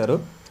స్టార్ట్ చేశారో,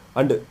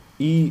 అండ్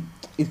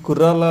ఈ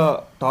కుర్రాల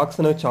టాక్స్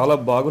అనేవి చాలా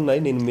బాగున్నాయి.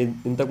 నేను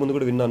ఇంతకుముందు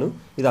కూడా విన్నాను.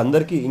 ఇది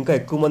అందరికీ ఇంకా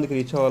ఎక్కువ మందికి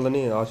రీచ్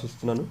అవ్వాలని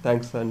ఆశిస్తున్నాను.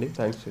 థ్యాంక్స్ అండి.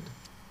 థ్యాంక్స్ చైతు.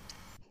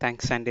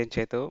 థ్యాంక్స్ అండి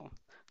చేతు.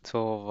 సో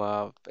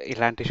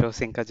ఇలాంటి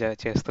షోస్ ఇంకా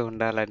చేస్తూ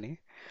ఉండాలని,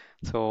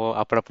 సో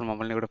అప్పుడప్పుడు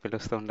మమ్మల్ని కూడా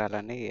పిలుస్తూ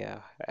ఉండాలని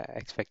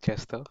ఎక్స్పెక్ట్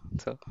చేస్తూ,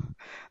 so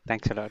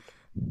thanks a lot.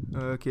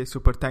 Okay,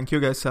 super. Thank you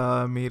guys.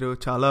 మీరు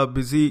చాలా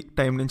బిజీ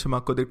టైం నుంచి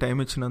మాకు కొద్దిగా టైం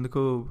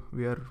ఇచ్చినందుకు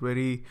we're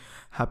very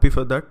happy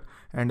for that.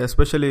 And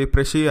especially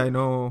Prashi, I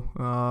know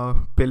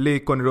పెళ్ళి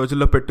కొన్ని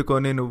రోజుల్లో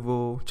పెట్టుకొని నువ్వు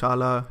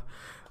చాలా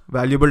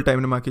వాల్యుబుల్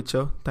టైంని మాకు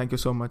ఇచ్చావు. Thank you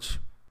so much.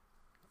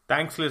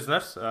 Thanks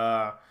listeners.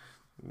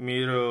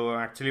 మీరు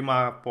యాక్చువల్లీ మా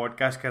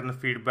పాడ్కాస్ట్కి ఏదైనా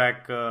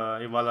ఫీడ్బ్యాక్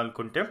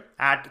ఇవ్వాలనుకుంటే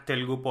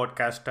 @Telugu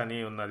Podcast అని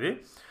ఉన్నది.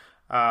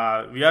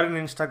 We're in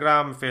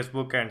Instagram,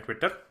 Facebook and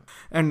Twitter.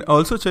 And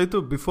also Chaitu,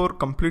 before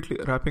completely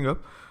wrapping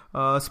up,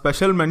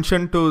 special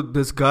mention to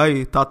this guy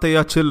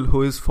Tataya Chill,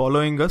 who is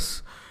following us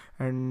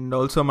and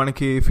also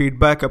మనకి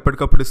feedback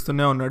ఎప్పటికప్పుడు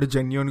ఇస్తూనే ఉన్నాడు,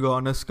 జెన్యూన్గా,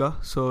 ఆనెస్ట్గా.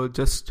 So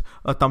just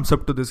thumbs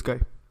up to this guy.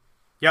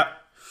 Yeah,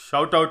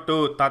 shout out to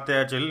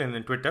Tatayya chill in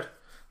Twitter.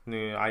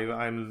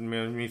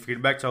 మీ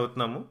feedback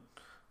చదువుతున్నాము.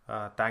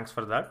 Thanks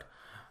for that.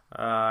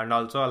 And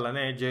also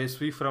అలానే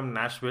Jayashree from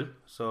Nashville.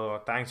 So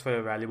thanks for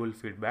your valuable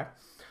feedback.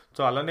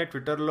 So అలానే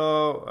ట్విట్టర్లో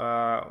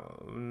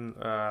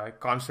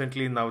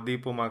కాన్స్టెంట్లీ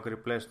నవదీప్ మాకు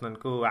రిప్లై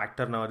ఇస్తున్నందుకు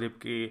actor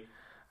నవదీప్కి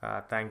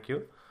thank you.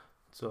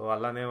 So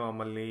అలానే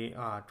మమ్మల్ని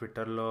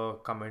ట్విట్టర్లో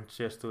కమెంట్స్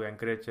చేస్తూ,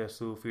 ఎంకరేజ్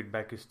చేస్తూ,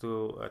 ఫీడ్బ్యాక్ ఇస్తూ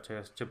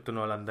చెప్తున్న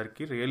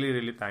వాళ్ళందరికీ really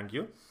really thank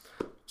you.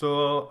 So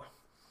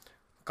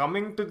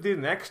coming to the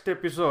next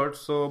episode.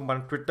 So మన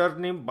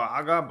ట్విట్టర్ని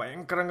బాగా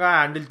భయంకరంగా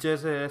హ్యాండిల్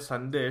చేసే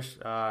సందేశ్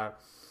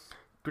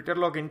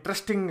ట్విట్టర్లో ఒక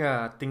ఇంట్రెస్టింగ్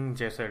థింగ్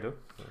చేశాడు.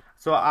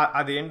 సో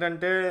అది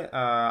ఏంటంటే,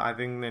 ఐ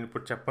థింక్ నేను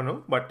ఇప్పుడు చెప్పను,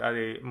 బట్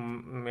అది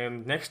మేము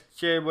నెక్స్ట్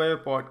చేయబోయే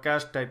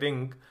పాడ్కాస్ట్ ఐ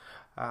థింక్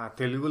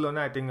తెలుగులోనే,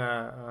 I think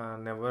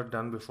never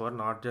done before,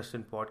 not just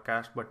in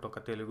podcast but ఒక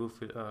తెలుగు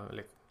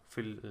లైక్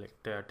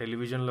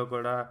టెలివిజన్లో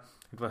కూడా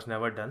it was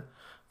never done.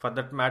 For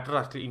that matter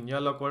అసలు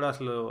ఇండియాలో కూడా,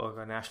 అసలు ఒక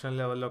నేషనల్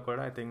లెవెల్లో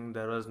కూడా I think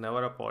there was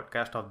never a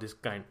podcast of this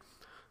kind.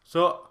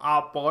 So ఆ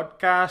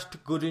పాడ్కాస్ట్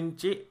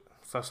గురించి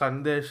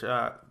Sandesh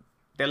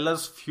tell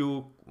us few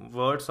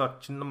words or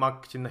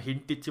మాకు చిన్న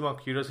హింట్ ఇచ్చి మాకు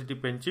క్యూరియాసిటీ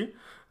పెంచి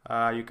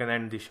you can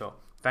end the show.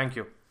 Thank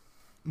you.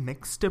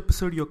 Next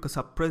episode యొక్క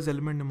సర్ప్రైజ్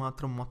ఎలిమెంట్ని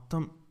మాత్రం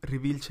మొత్తం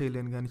రివీల్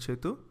చేయలేను కానీ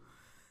Chaitu,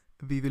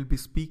 we will be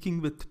speaking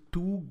with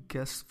 2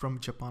 guests from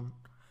Japan.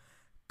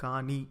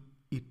 కానీ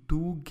ఈ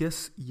 2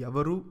 guests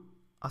ఎవరు,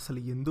 అసలు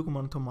ఎందుకు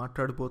మనతో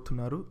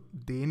మాట్లాడబోతున్నారు,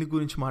 దేని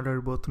గురించి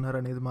మాట్లాడబోతున్నారు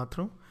అనేది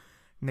మాత్రం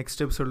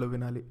నెక్స్ట్ ఎపిసోడ్లో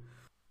వినాలి.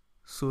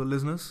 So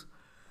listeners,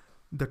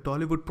 the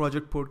Tollywood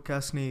Project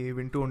పాడ్కాస్ట్ని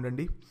వింటూ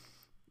ఉండండి.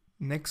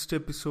 Next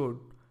episode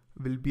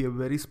will be a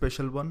very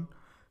special one.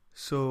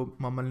 So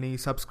మమ్మల్ని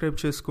సబ్స్క్రైబ్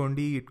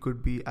చేసుకోండి. It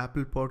could be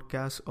Apple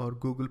podcast or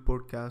Google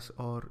podcast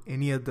or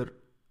any other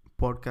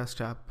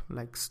podcast app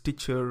like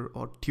Stitcher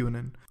or tune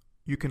in.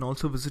 You can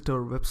also visit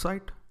our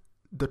website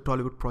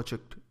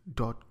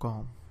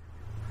thetollywoodproject.com.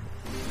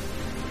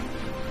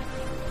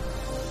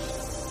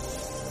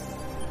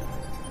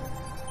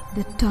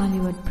 The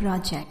Tollywood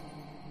Project.